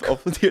scene of the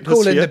industry.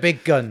 Call in the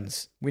big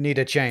guns. We need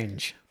a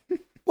change.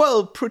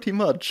 Well, pretty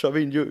much. I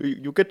mean,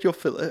 you get your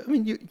fill. I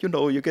mean, you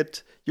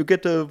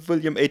get a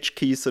William H.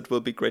 Keyes, it will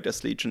be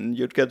Greatest Legion.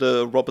 You'd get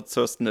a Robert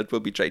Thurston, it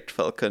will be Jade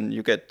Falcon.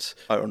 You get,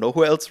 I don't know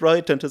who else,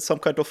 right? And it's some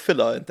kind of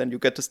filler. And then you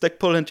get a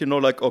Stackpole, and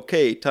like,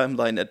 okay,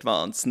 timeline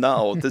advance.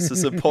 Now, this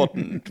is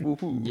important.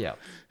 Woohoo.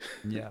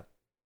 Yeah.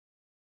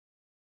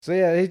 So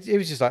yeah, he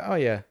was just like, oh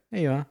yeah,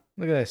 here you are.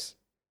 Look at this.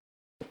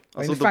 I mean,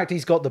 Also the fact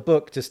he's got the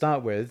book to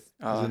start with is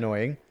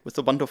annoying. With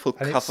a wonderful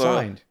And cover. it's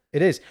signed.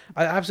 It is.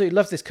 I absolutely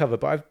love this cover,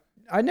 but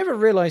I never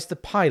realized the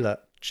pilot,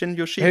 Shin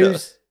Yoshida.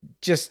 who's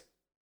just...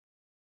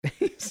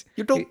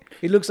 You don't.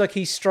 He looks like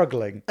he's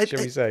struggling,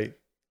 shall we say.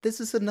 This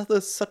is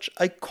another such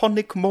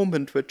iconic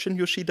moment where Shin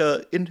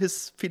Yoshida in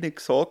his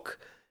Phoenix Hawk.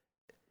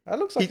 That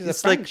looks like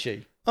It's a like-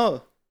 Banshee.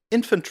 Oh,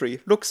 infantry.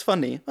 Looks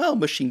funny. Well,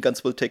 machine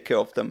guns will take care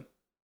of them.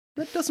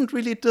 That doesn't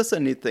really does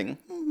anything.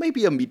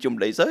 Maybe a medium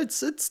laser.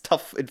 It's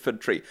tough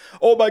infantry.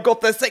 Oh my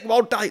god, this thing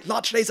won't die.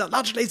 Large laser,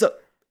 large laser.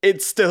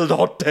 It's still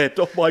not dead.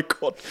 Oh my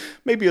god.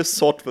 Maybe a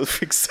sword will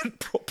fix that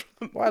problem.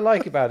 What I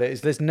like about it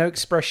is there's no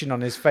expression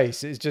on his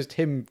face. It's just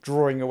him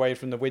drawing away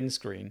from the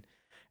windscreen.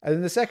 And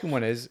then the second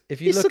one is,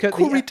 if you He's look a at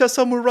Kurita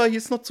samurai.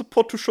 He's not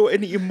supposed to show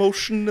any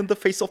emotion in the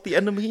face of the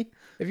enemy.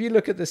 if you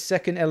look at the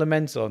second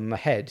elemental on the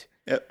head,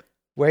 Yeah.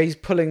 where he's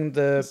pulling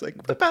the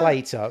like, the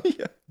plate up,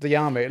 Yeah. the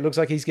armor, it looks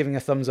like he's giving a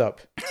thumbs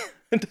up.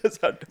 I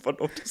never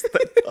noticed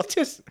that.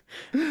 Just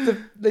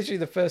literally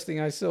the first thing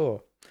I saw.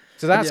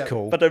 So that's Yeah,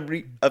 cool. But I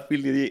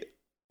really,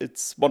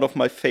 it's one of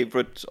my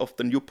favorite of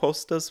the new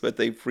posters where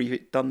they've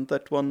redone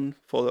that one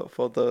for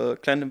the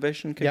Clan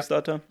Invasion Yep.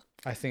 Kickstarter.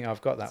 I think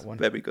I've got that one.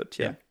 Very good,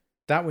 yeah.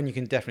 That one you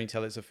can definitely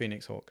tell it's a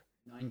Phoenix Hawk.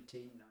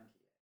 1990.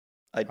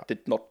 I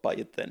did not buy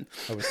it then.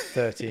 I was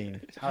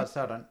 13. Oh,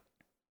 hold on.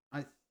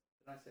 Did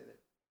I say that?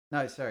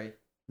 No, sorry.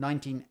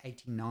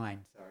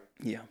 1989. Sorry.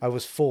 Yeah. I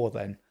was 4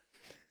 then.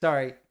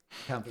 Sorry.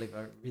 Can't believe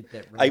I read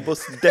that wrong. I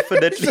was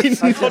definitely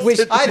not. Wish-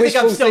 I think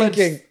wishful I'm still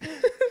thinking.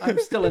 I'm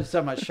still in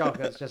so much shock.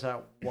 It's just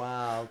like,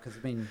 wow. Because,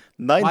 I mean,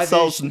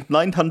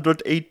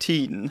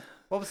 9,918.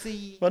 what was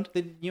the What?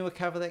 the newer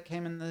cover that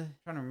came in the... I'm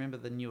trying to remember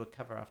the newer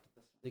cover after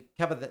this. The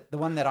cover, the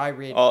one that I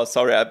read. Oh,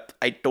 sorry,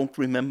 I don't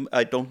remember.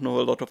 I don't know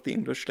a lot of the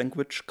English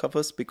language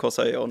covers because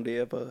I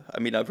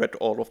read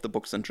all of the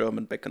books in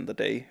German back in the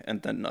day,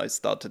 and then I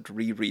started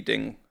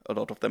rereading a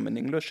lot of them in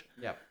English.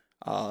 Yeah.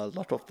 A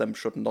lot of them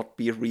should not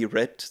be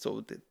reread,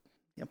 so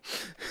yeah.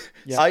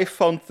 Yeah. I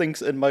found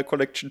things in my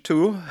collection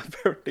too.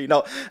 Apparently,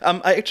 now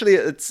I actually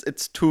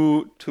it's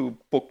two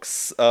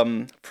books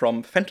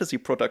from Fantasy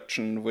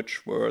Production,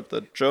 which were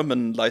the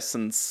German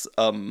license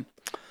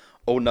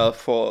owner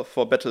for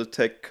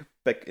BattleTech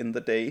back in the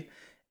day,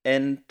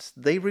 And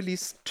they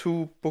released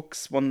 2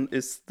 books. One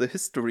is The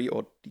History,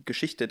 or Die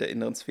Geschichte der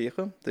Inneren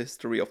Sphäre, The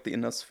History of the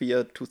Inner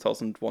Sphere,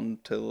 2001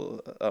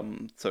 till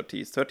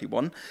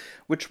 3031,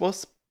 which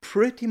was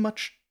pretty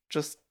much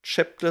just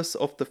chapters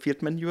of the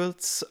field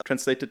manuals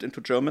translated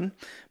into German.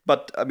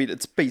 But, I mean,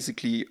 it's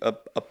basically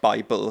a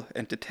Bible,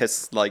 and it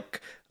has,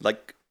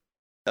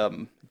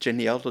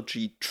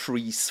 genealogy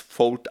trees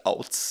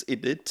fold-outs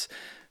in it,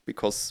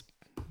 because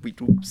we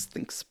do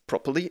things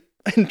properly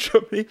in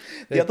Germany.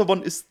 The other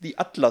one is the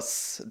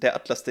Atlas, der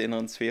Atlas der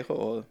Inneren Sphäre,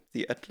 or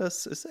the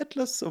Atlas. Is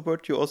Atlas a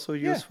word you also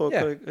use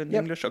in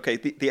English? Okay,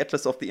 the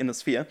Atlas of the Inner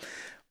Sphere,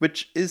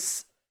 which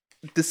is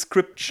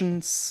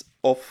descriptions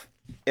of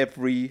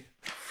every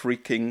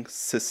freaking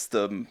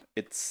system.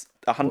 It's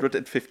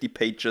 150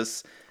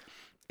 pages,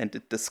 and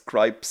it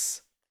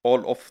describes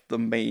all of the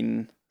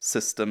main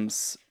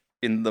systems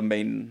in the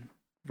main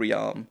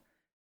realm.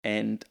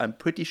 And I'm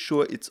pretty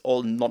sure it's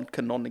all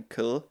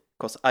non-canonical,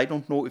 because I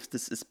don't know if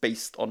this is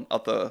based on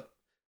other,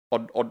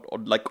 on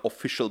like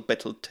official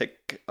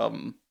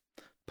BattleTech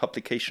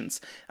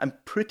publications. I'm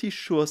pretty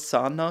sure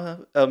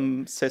Sana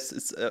says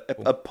it's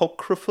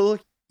apocryphal.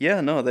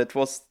 Yeah, no, that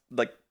was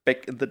like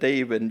back in the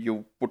day when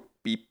you would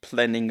be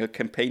planning a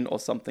campaign or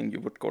something, you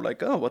would go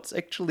like, oh, what's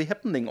actually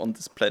happening on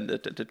this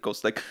planet? And it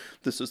goes like,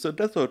 this is a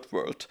desert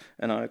world.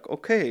 And I'm like,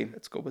 okay,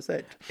 let's go with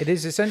that. It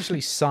is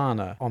essentially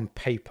Sana on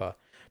paper.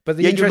 But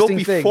the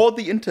before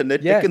the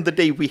internet, back in the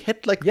day, we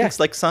had things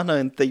like Sana,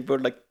 and they were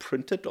like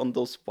printed on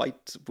those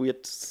white,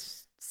 weird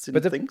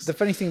things. The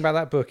funny thing about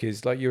that book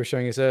is, like you were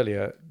showing us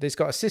earlier, it's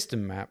got a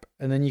system map,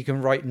 and then you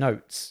can write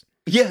notes.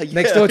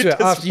 Next door to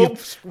it.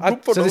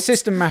 So the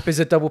system map is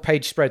a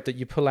double-page spread that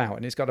you pull out,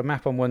 and it's got a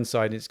map on one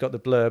side, and it's got the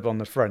blurb on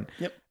the front.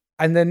 Yep.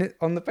 And then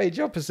on the page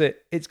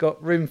opposite, it's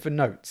got room for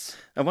notes.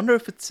 I wonder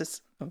if it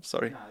says. I'm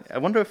sorry. I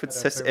wonder if it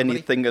says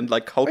anything and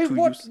like how to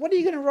use. What are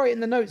you going to write in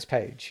the notes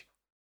page?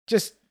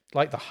 Just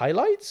like the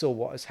highlights or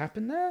what has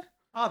happened there?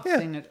 I've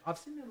seen it. I've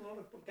seen it in a lot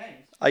of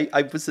games.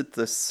 I visit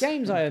this.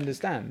 Games I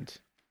understand.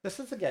 This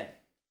is a game.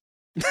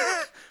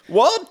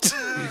 What?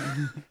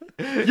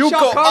 You Shock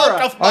go horror.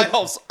 out of my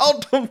house.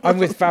 Out of I'm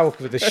with Falk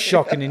with the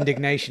shock and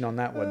indignation on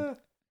that one.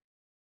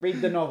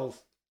 Read the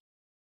novels.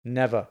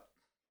 Never.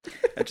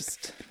 I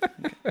just.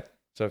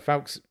 So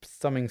Falk's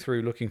thumbing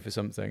through looking for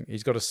something.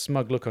 He's got a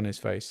smug look on his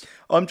face.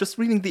 I'm just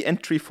reading the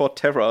entry for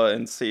Terra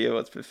and see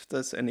if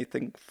there's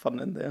anything fun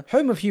in there.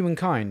 Home of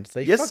Humankind.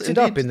 They Yes, fucked it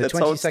indeed. up in the That's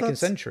how it 22nd starts.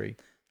 century.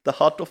 The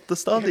heart of the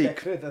Star League.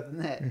 Further than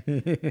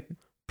that.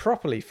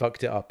 Properly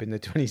fucked it up in the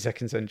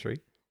 22nd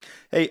century.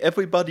 Hey,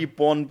 everybody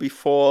born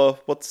before,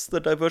 what's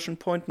the diversion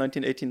point?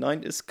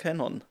 1989 is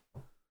canon.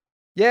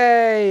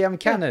 Yay, I'm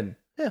canon.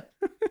 Yeah.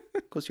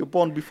 Because you're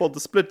born before the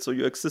split, so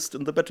you exist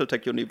in the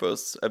BattleTech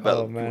universe.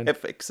 Well, you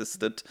have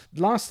existed.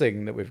 Last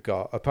thing that we've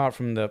got, apart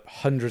from the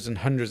hundreds and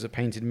hundreds of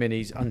painted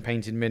minis,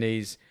 unpainted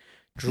minis,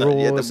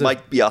 drawers there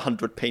might be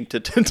 100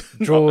 painted.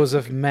 drawers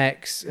of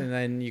mechs, and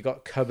then you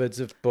got cupboards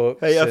of books.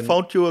 Hey, I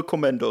found you a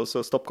commando,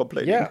 so stop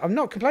complaining. Yeah, I'm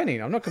not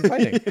complaining. I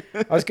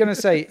was going to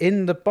say,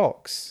 in the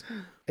box,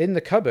 in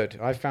the cupboard,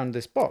 I found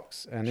this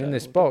box. And in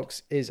this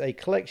box is a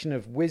collection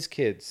of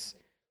WizKids,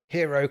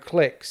 Hero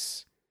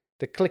Clicks,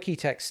 the clicky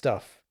tech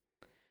stuff.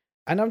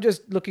 And I'm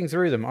just looking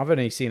through them. I've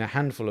only seen a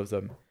handful of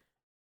them.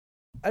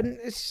 And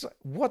it's like,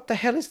 what the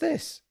hell is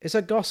this? It's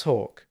a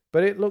goshawk,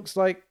 but it looks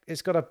like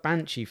it's got a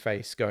banshee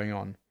face going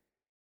on.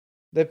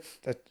 I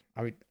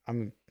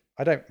don't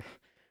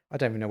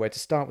even know where to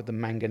start with the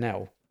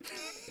mangonel.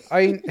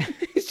 I mean,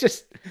 it's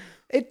just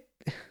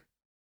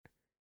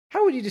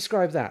how would you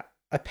describe that?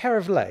 A pair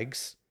of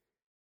legs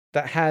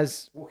that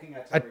has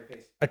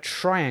a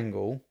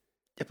triangle.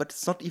 Yeah, but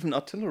it's not even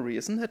artillery,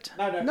 isn't it?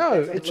 No,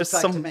 it's just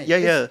like some.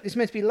 It's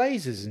meant to be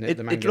lasers, isn't it?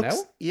 The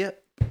mangonel.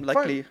 It looks,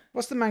 likely.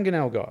 What's the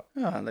mangonel got?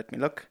 Let me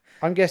look.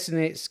 I'm guessing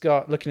it's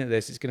got. Looking at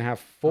this, it's going to have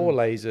 4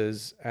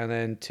 lasers and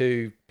then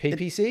 2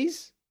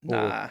 PPCs.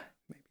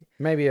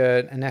 Maybe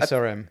an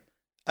SRM.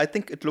 I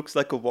think it looks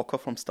like a walker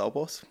from Star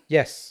Wars.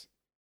 Yes.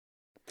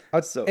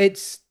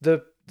 It's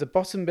the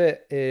bottom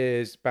bit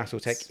is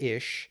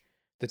BattleTech-ish.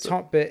 The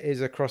top bit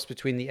is a cross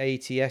between the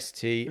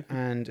ATST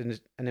and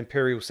an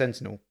Imperial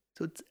Sentinel.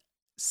 So it's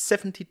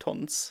 70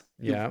 tons.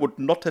 Yeah. You would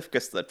not have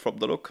guessed that from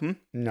the look.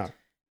 No.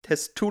 It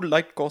has 2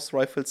 light Gauss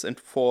rifles and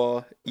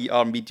 4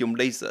 ER medium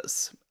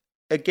lasers.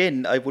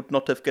 Again, I would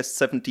not have guessed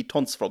 70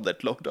 tons from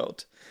that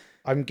loadout.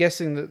 I'm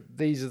guessing that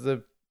these are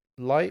the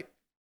light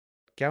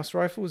Gauss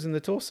rifles in the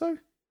torso?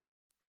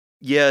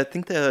 Yeah, I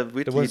think they're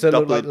really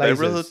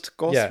double-barreled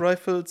Gauss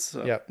rifles.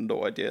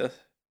 No idea.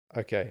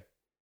 Okay.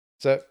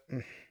 So...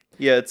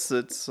 Yeah, it's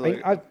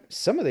like...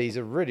 some of these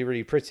are really,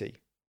 really pretty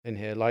in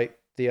here, like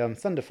the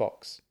Thunder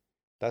Fox.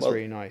 That's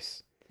really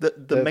nice.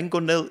 The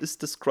mangonel is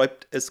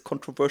described as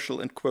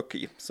controversial and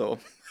quirky, so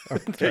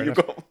there you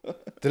go.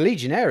 The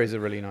Legionnaire is a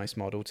really nice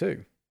model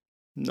too.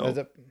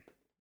 No.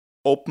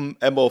 Open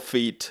ammo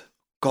feed.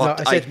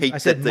 God, I hate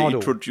that they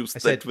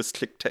introduced that with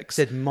click text.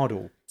 I said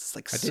model. It's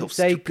like I so didn't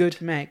say stupid.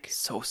 good mech.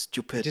 So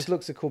stupid. It just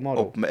looks a cool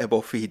model. Open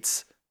ammo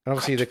feeds. And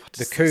obviously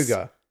the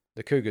Cougar.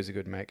 The Cougar's a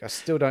good mech. I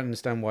still don't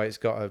understand why it's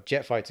got a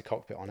jet fighter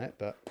cockpit on it,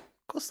 but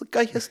Because the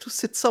guy has to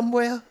sit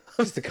somewhere.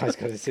 just the guy's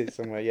got to sit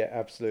somewhere. Yeah,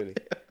 absolutely.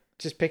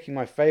 Just picking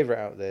my favorite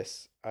out of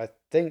this, I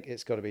think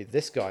it's got to be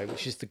this guy,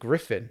 which is the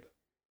Griffin.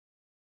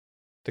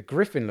 The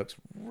Griffin looks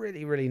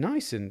really, really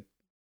nice in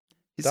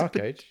Dark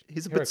Age.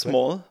 He's a Hero bit Clip.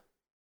 small.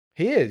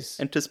 He is.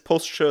 And his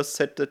posture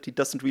said that he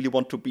doesn't really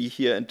want to be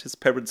here, and his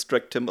parents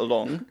dragged him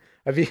along.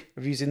 Have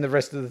you seen the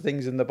rest of the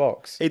things in the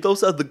box? Hey,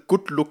 those are the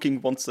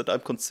good-looking ones that I'm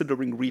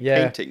considering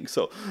repainting.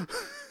 So,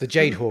 The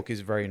Jade Hawk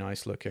is very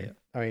nice looking.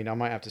 I mean, I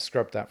might have to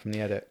scrub that from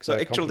the edit. so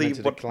I actually,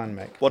 complimented a clan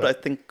mech. what I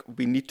but- think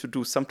we need to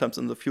do sometimes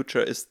in the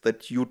future is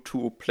that you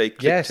two play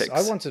click yes, text.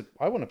 I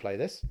want to play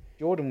this.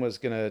 Jordan was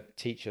going to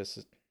teach us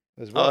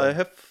as well. I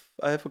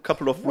have a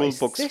couple of What rule is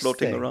books this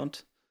floating thing?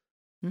 around.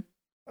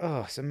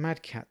 Oh, it's a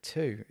Mad Cat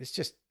too. It's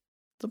just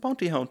The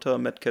bounty hunter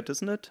Mad Cat,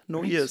 isn't it? No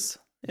It's- ears.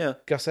 Yeah,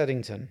 Gus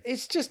Eddington.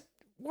 It's just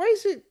why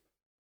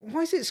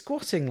is it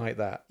squatting like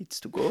that? needs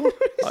to go. What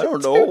is I don't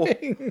it know.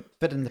 doing?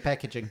 Fit in the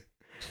packaging.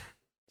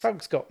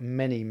 Falk's got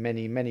many,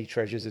 many, many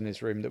treasures in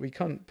his room that we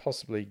can't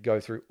possibly go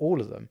through all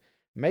of them.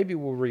 Maybe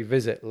we'll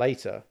revisit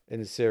later in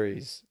the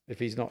series if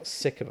he's not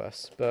sick of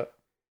us. But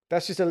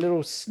that's just a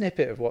little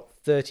snippet of what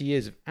 30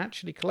 years of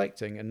actually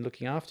collecting and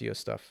looking after your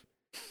stuff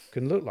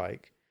can look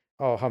like.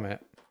 Oh, Hummit.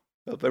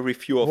 Very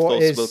few of What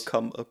those will is-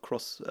 come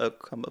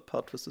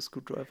apart with a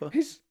screwdriver.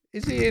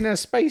 Is he in a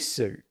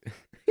spacesuit?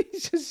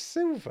 He's just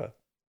silver.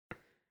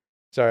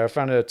 Sorry, I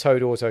found a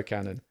Toad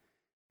autocannon.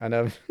 And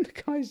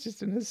the guy's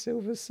just in a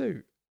silver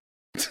suit.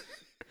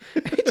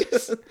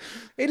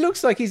 It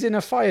looks like he's in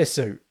a fire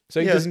suit, so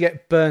he Yeah. doesn't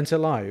get burnt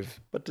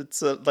alive. But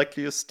it's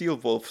likely a steel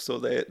wolf, so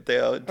they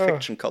are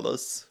infection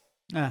colors.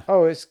 Ah,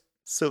 Oh, it's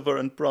Silver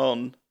and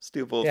brown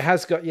steel wolf. it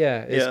has got it's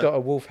Yeah. got a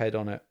wolf head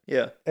on it.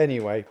 Yeah.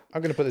 Anyway,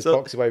 I'm going to put this So-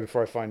 box away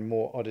before I find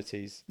more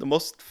oddities. The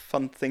most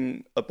fun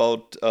thing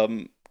about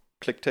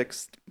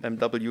ClickText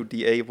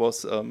MWDA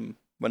was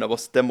when I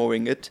was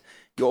demoing it,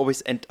 you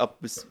always end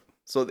up with...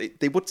 So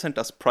they would send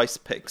us price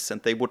packs,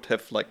 and they would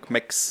have like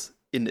mechs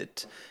in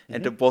it.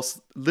 And it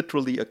was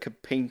literally a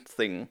campaign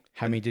thing.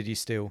 How many did you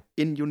steal?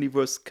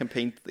 In-universe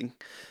campaign thing.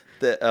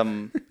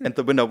 And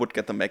the winner would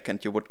get the mech,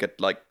 and you would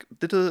get like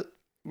little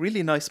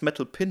really nice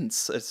metal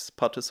pins as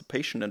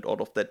participation and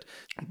all of that.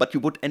 But you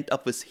would end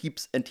up with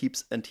heaps and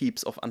heaps and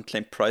heaps of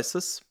unclaimed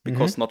prizes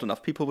because not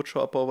enough people would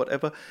show up or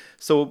whatever.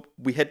 So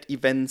we had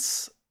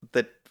events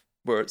that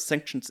were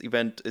sanctions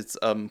event is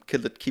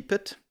kill it, keep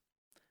it.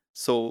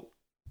 So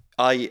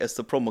I, as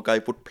the promo guy,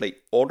 would play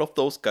all of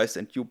those guys,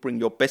 and you bring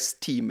your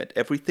best team, and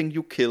everything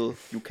you kill,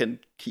 you can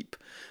keep.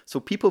 So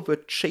people were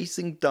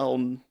chasing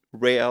down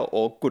rare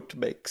or good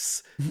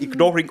mechs,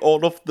 ignoring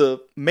all of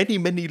the many,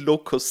 many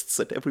locusts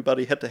that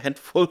everybody had a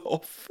handful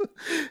of.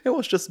 It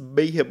was just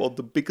mayhem on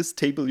the biggest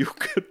table you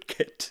could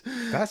get.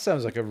 That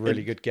sounds like a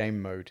really good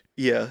game mode.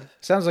 Yeah.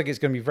 Sounds like it's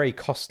going to be very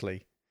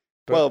costly.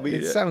 But Well,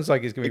 it sounds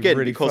like it's going to be Again,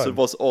 really because fun. it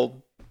was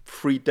all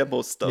free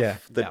demo stuff Yeah.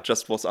 that Yeah.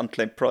 just was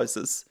unclaimed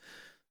prizes.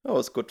 That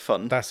was good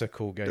fun. That's a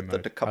cool game Did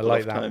mode. that a I couple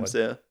like of that times,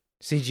 one. yeah.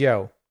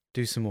 CGL,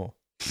 do some more.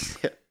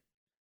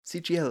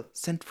 CGL,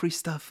 send free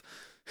stuff.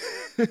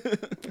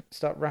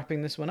 Start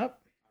wrapping this one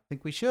up. I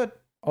think we should.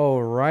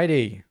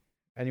 Alrighty.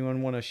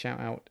 Anyone want to shout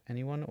out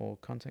anyone or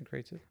content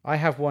creator? I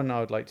have one I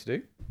would like to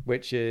do,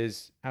 which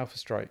is Alpha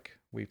Strike.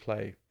 We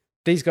play.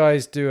 These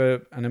guys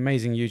do an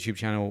amazing YouTube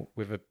channel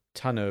with a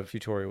ton of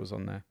tutorials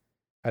on there.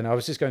 And I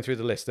was just going through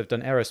the list. They've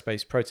done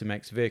aerospace,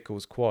 protomechs,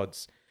 vehicles,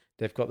 quads.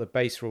 They've got the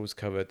base rules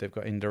covered. They've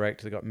got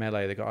indirect. They've got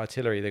melee. They've got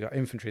artillery. They've got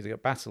infantry. They've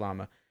got battle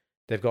armor.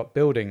 They've got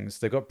buildings.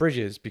 They've got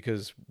bridges,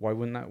 because why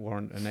wouldn't that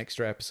warrant an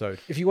extra episode?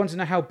 If you want to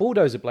know how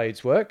bulldozer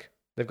blades work,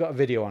 they've got a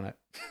video on it.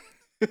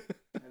 I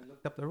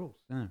looked up the rules.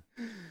 Oh.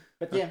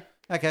 But yeah,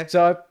 okay.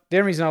 So the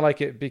only reason I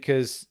like it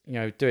because,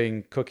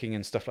 doing cooking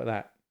and stuff like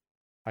that,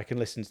 I can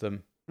listen to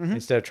them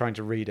instead of trying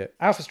to read it.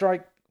 Alpha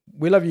Strike,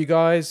 we love you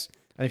guys.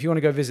 And if you want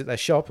to go visit their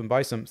shop and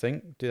buy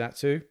something, do that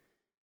too.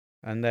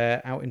 And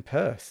they're out in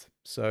Perth.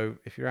 So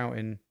if you're out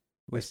in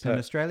Western Perth-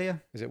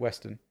 Australia. Is it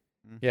Western?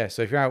 Mm. Yeah,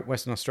 so if you're out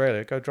Western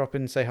Australia, go drop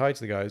in and say hi to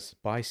the guys.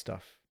 Buy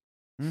stuff.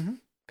 Mm-hmm.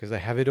 Because they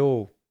have it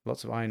all.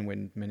 Lots of Iron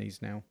Wind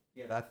minis now.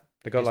 Yeah,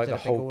 They've got Just like did the a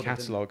big whole order, didn't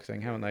catalogue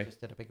thing, haven't they?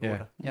 just did a big Yeah.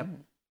 order. Yep.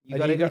 You And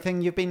got you got-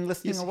 anything you've been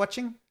listening Yes. or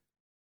watching?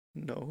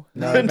 No.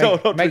 No, it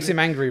not makes really. him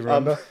angry,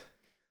 remember?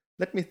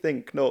 Let me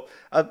think. No.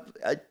 I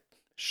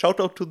shout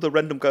out to the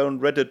random guy on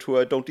Reddit who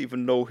I don't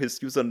even know his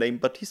username,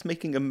 but he's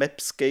making a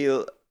map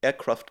scale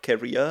aircraft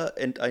carrier,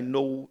 and I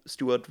know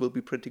Stuart will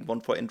be printing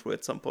one for Andrew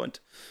at some point.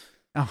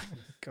 Oh,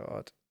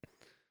 God.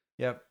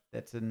 yep.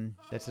 That's a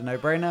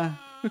no-brainer.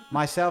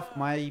 Myself,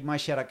 my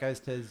shout out goes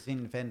to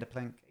Zen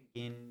Vanderplank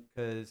again,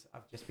 because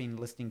I've just been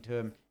listening to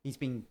him. He's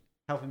been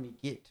helping me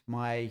get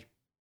my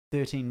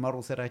 13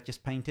 models that I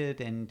just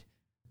painted, and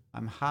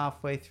I'm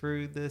halfway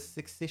through the first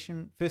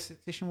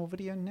Succession War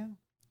video now.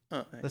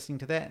 Oh, nice. Listening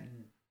to that,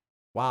 and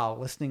wow,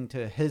 listening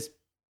to his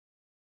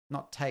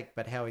not take,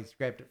 but how he's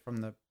grabbed it from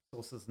the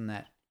sources and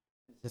that.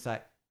 It's just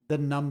like the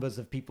numbers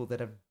of people that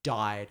have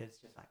died. It's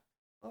just like,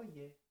 oh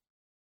yeah.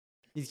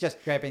 He's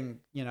just grabbing,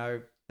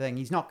 the thing.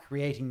 He's not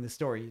creating the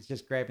story. He's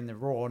just grabbing the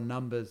raw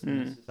numbers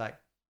and it's just like,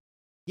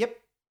 yep,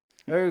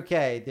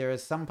 okay. There are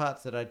some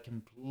parts that I'd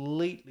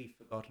completely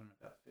forgotten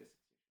about this.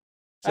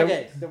 So-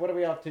 Okay, so what are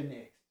we up to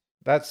next?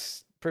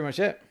 That's pretty much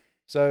it.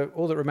 So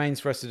all that remains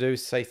for us to do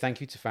is say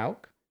thank you to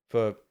Falk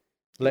for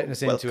letting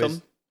us into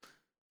Welcome.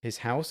 his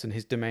house and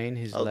his domain,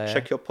 his I'll lair.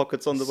 check your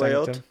pockets on the way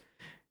out. sanctum.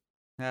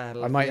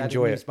 I might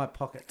enjoy use it. my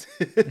pocket.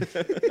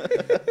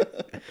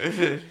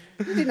 You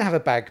didn't have a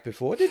bag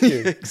before, did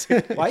you?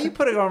 Why are you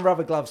putting on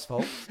rubber gloves,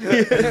 Paul?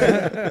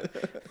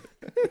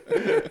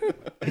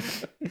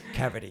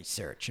 Cavity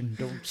search and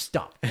don't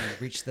stop till you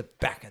reach the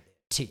back of their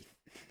teeth.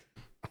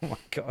 Oh my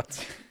god.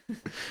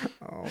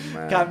 Oh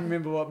man. Can't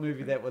remember what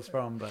movie that was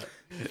from, but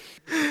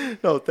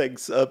No,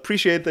 thanks.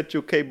 Appreciate that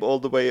you came all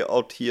the way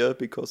out here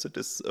because it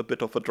is a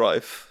bit of a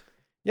drive.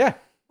 Yeah,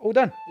 all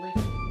done.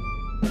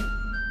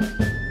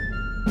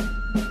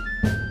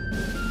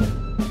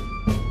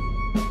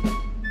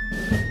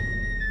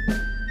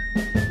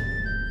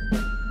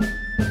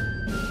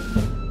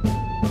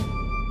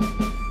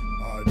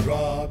 A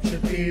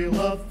dropship peal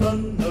of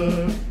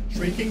thunder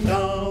shrieking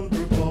down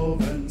through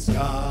cloven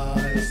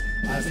skies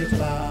as its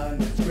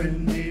bandits,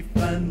 grim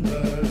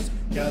defenders,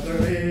 gather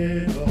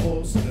in a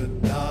host to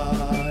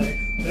die.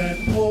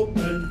 Then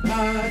open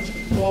hatch,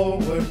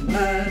 forward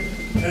man,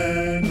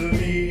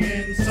 enemy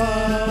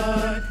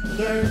inside.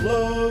 They're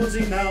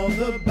closing now,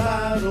 the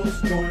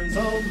battle's joins,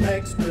 all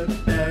next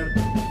prepare to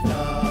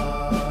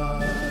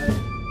die.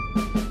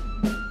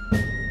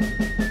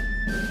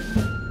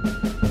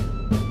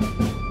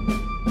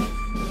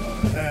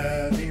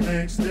 Heavy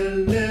legs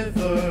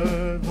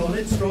deliver,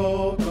 bullet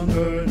stroke on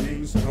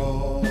burning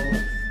straw.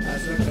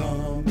 As their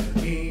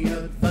company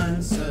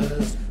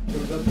advances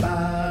through the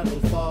battle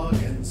fog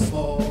and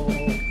smoke.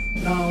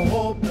 Now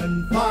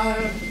open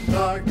fire,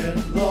 target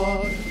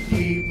locked,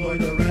 deploy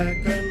the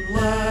reckon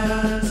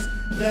last.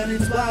 Then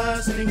it's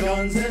blasting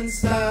guns and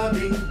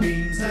stabbing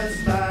beams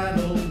as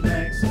battle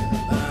next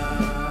advance.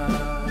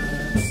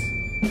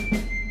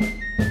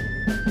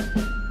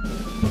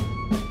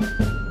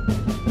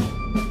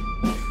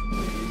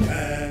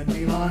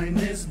 Enemy line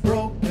is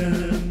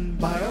broken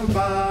by our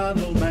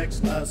battle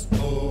mech's last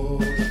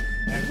push,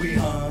 and we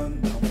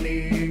hunt down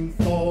fleeing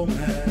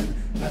foemen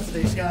as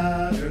they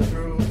scatter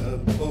through the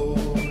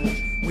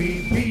bush.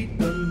 We beat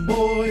them,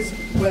 boys,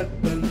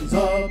 weapons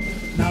up.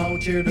 Now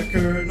cheer the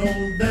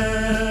Colonel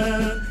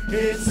Dan.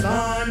 It's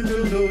time to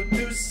loot,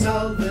 to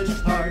salvage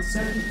hearts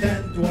and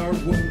tend to our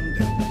wounded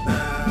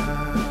man.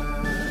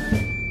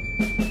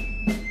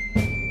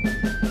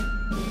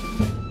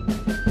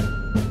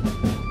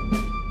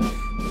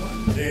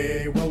 One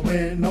day we'll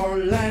win our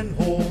land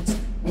holds,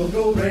 we'll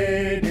go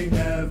raiding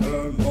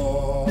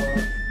evermore.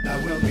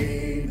 That will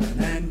mean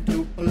an end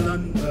to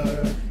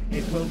plunder,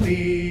 it will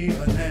be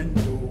an end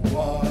to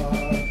war.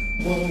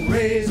 We'll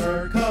raise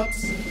our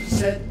cups,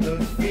 set the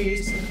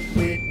feast,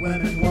 with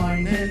women,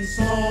 wine and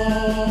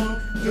song,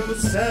 to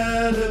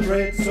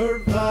celebrate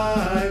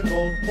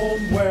survival,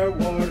 home where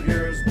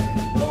warriors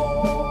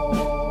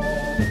belong.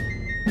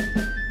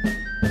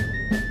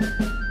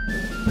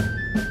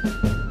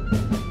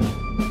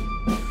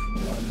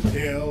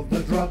 Until the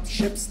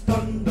dropship's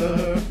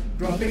thunder,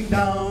 dropping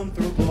down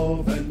through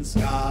cloven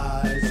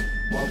skies.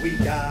 While we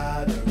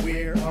gather,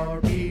 we're our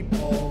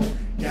people,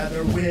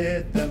 gather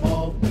with them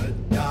all to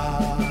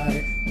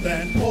die.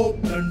 Then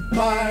open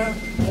fire,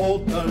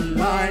 hold the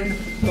line,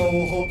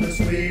 though hopeless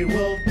we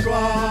will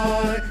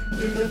try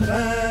to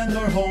defend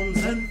our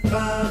homes and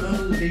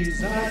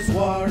families, as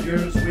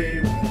warriors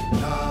we will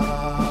die.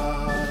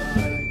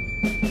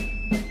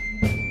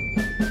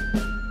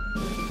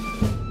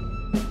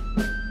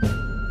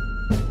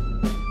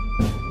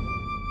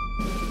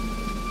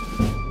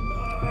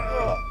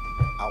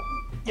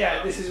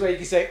 Yeah, this is where you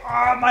can say,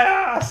 "Oh my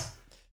ass!"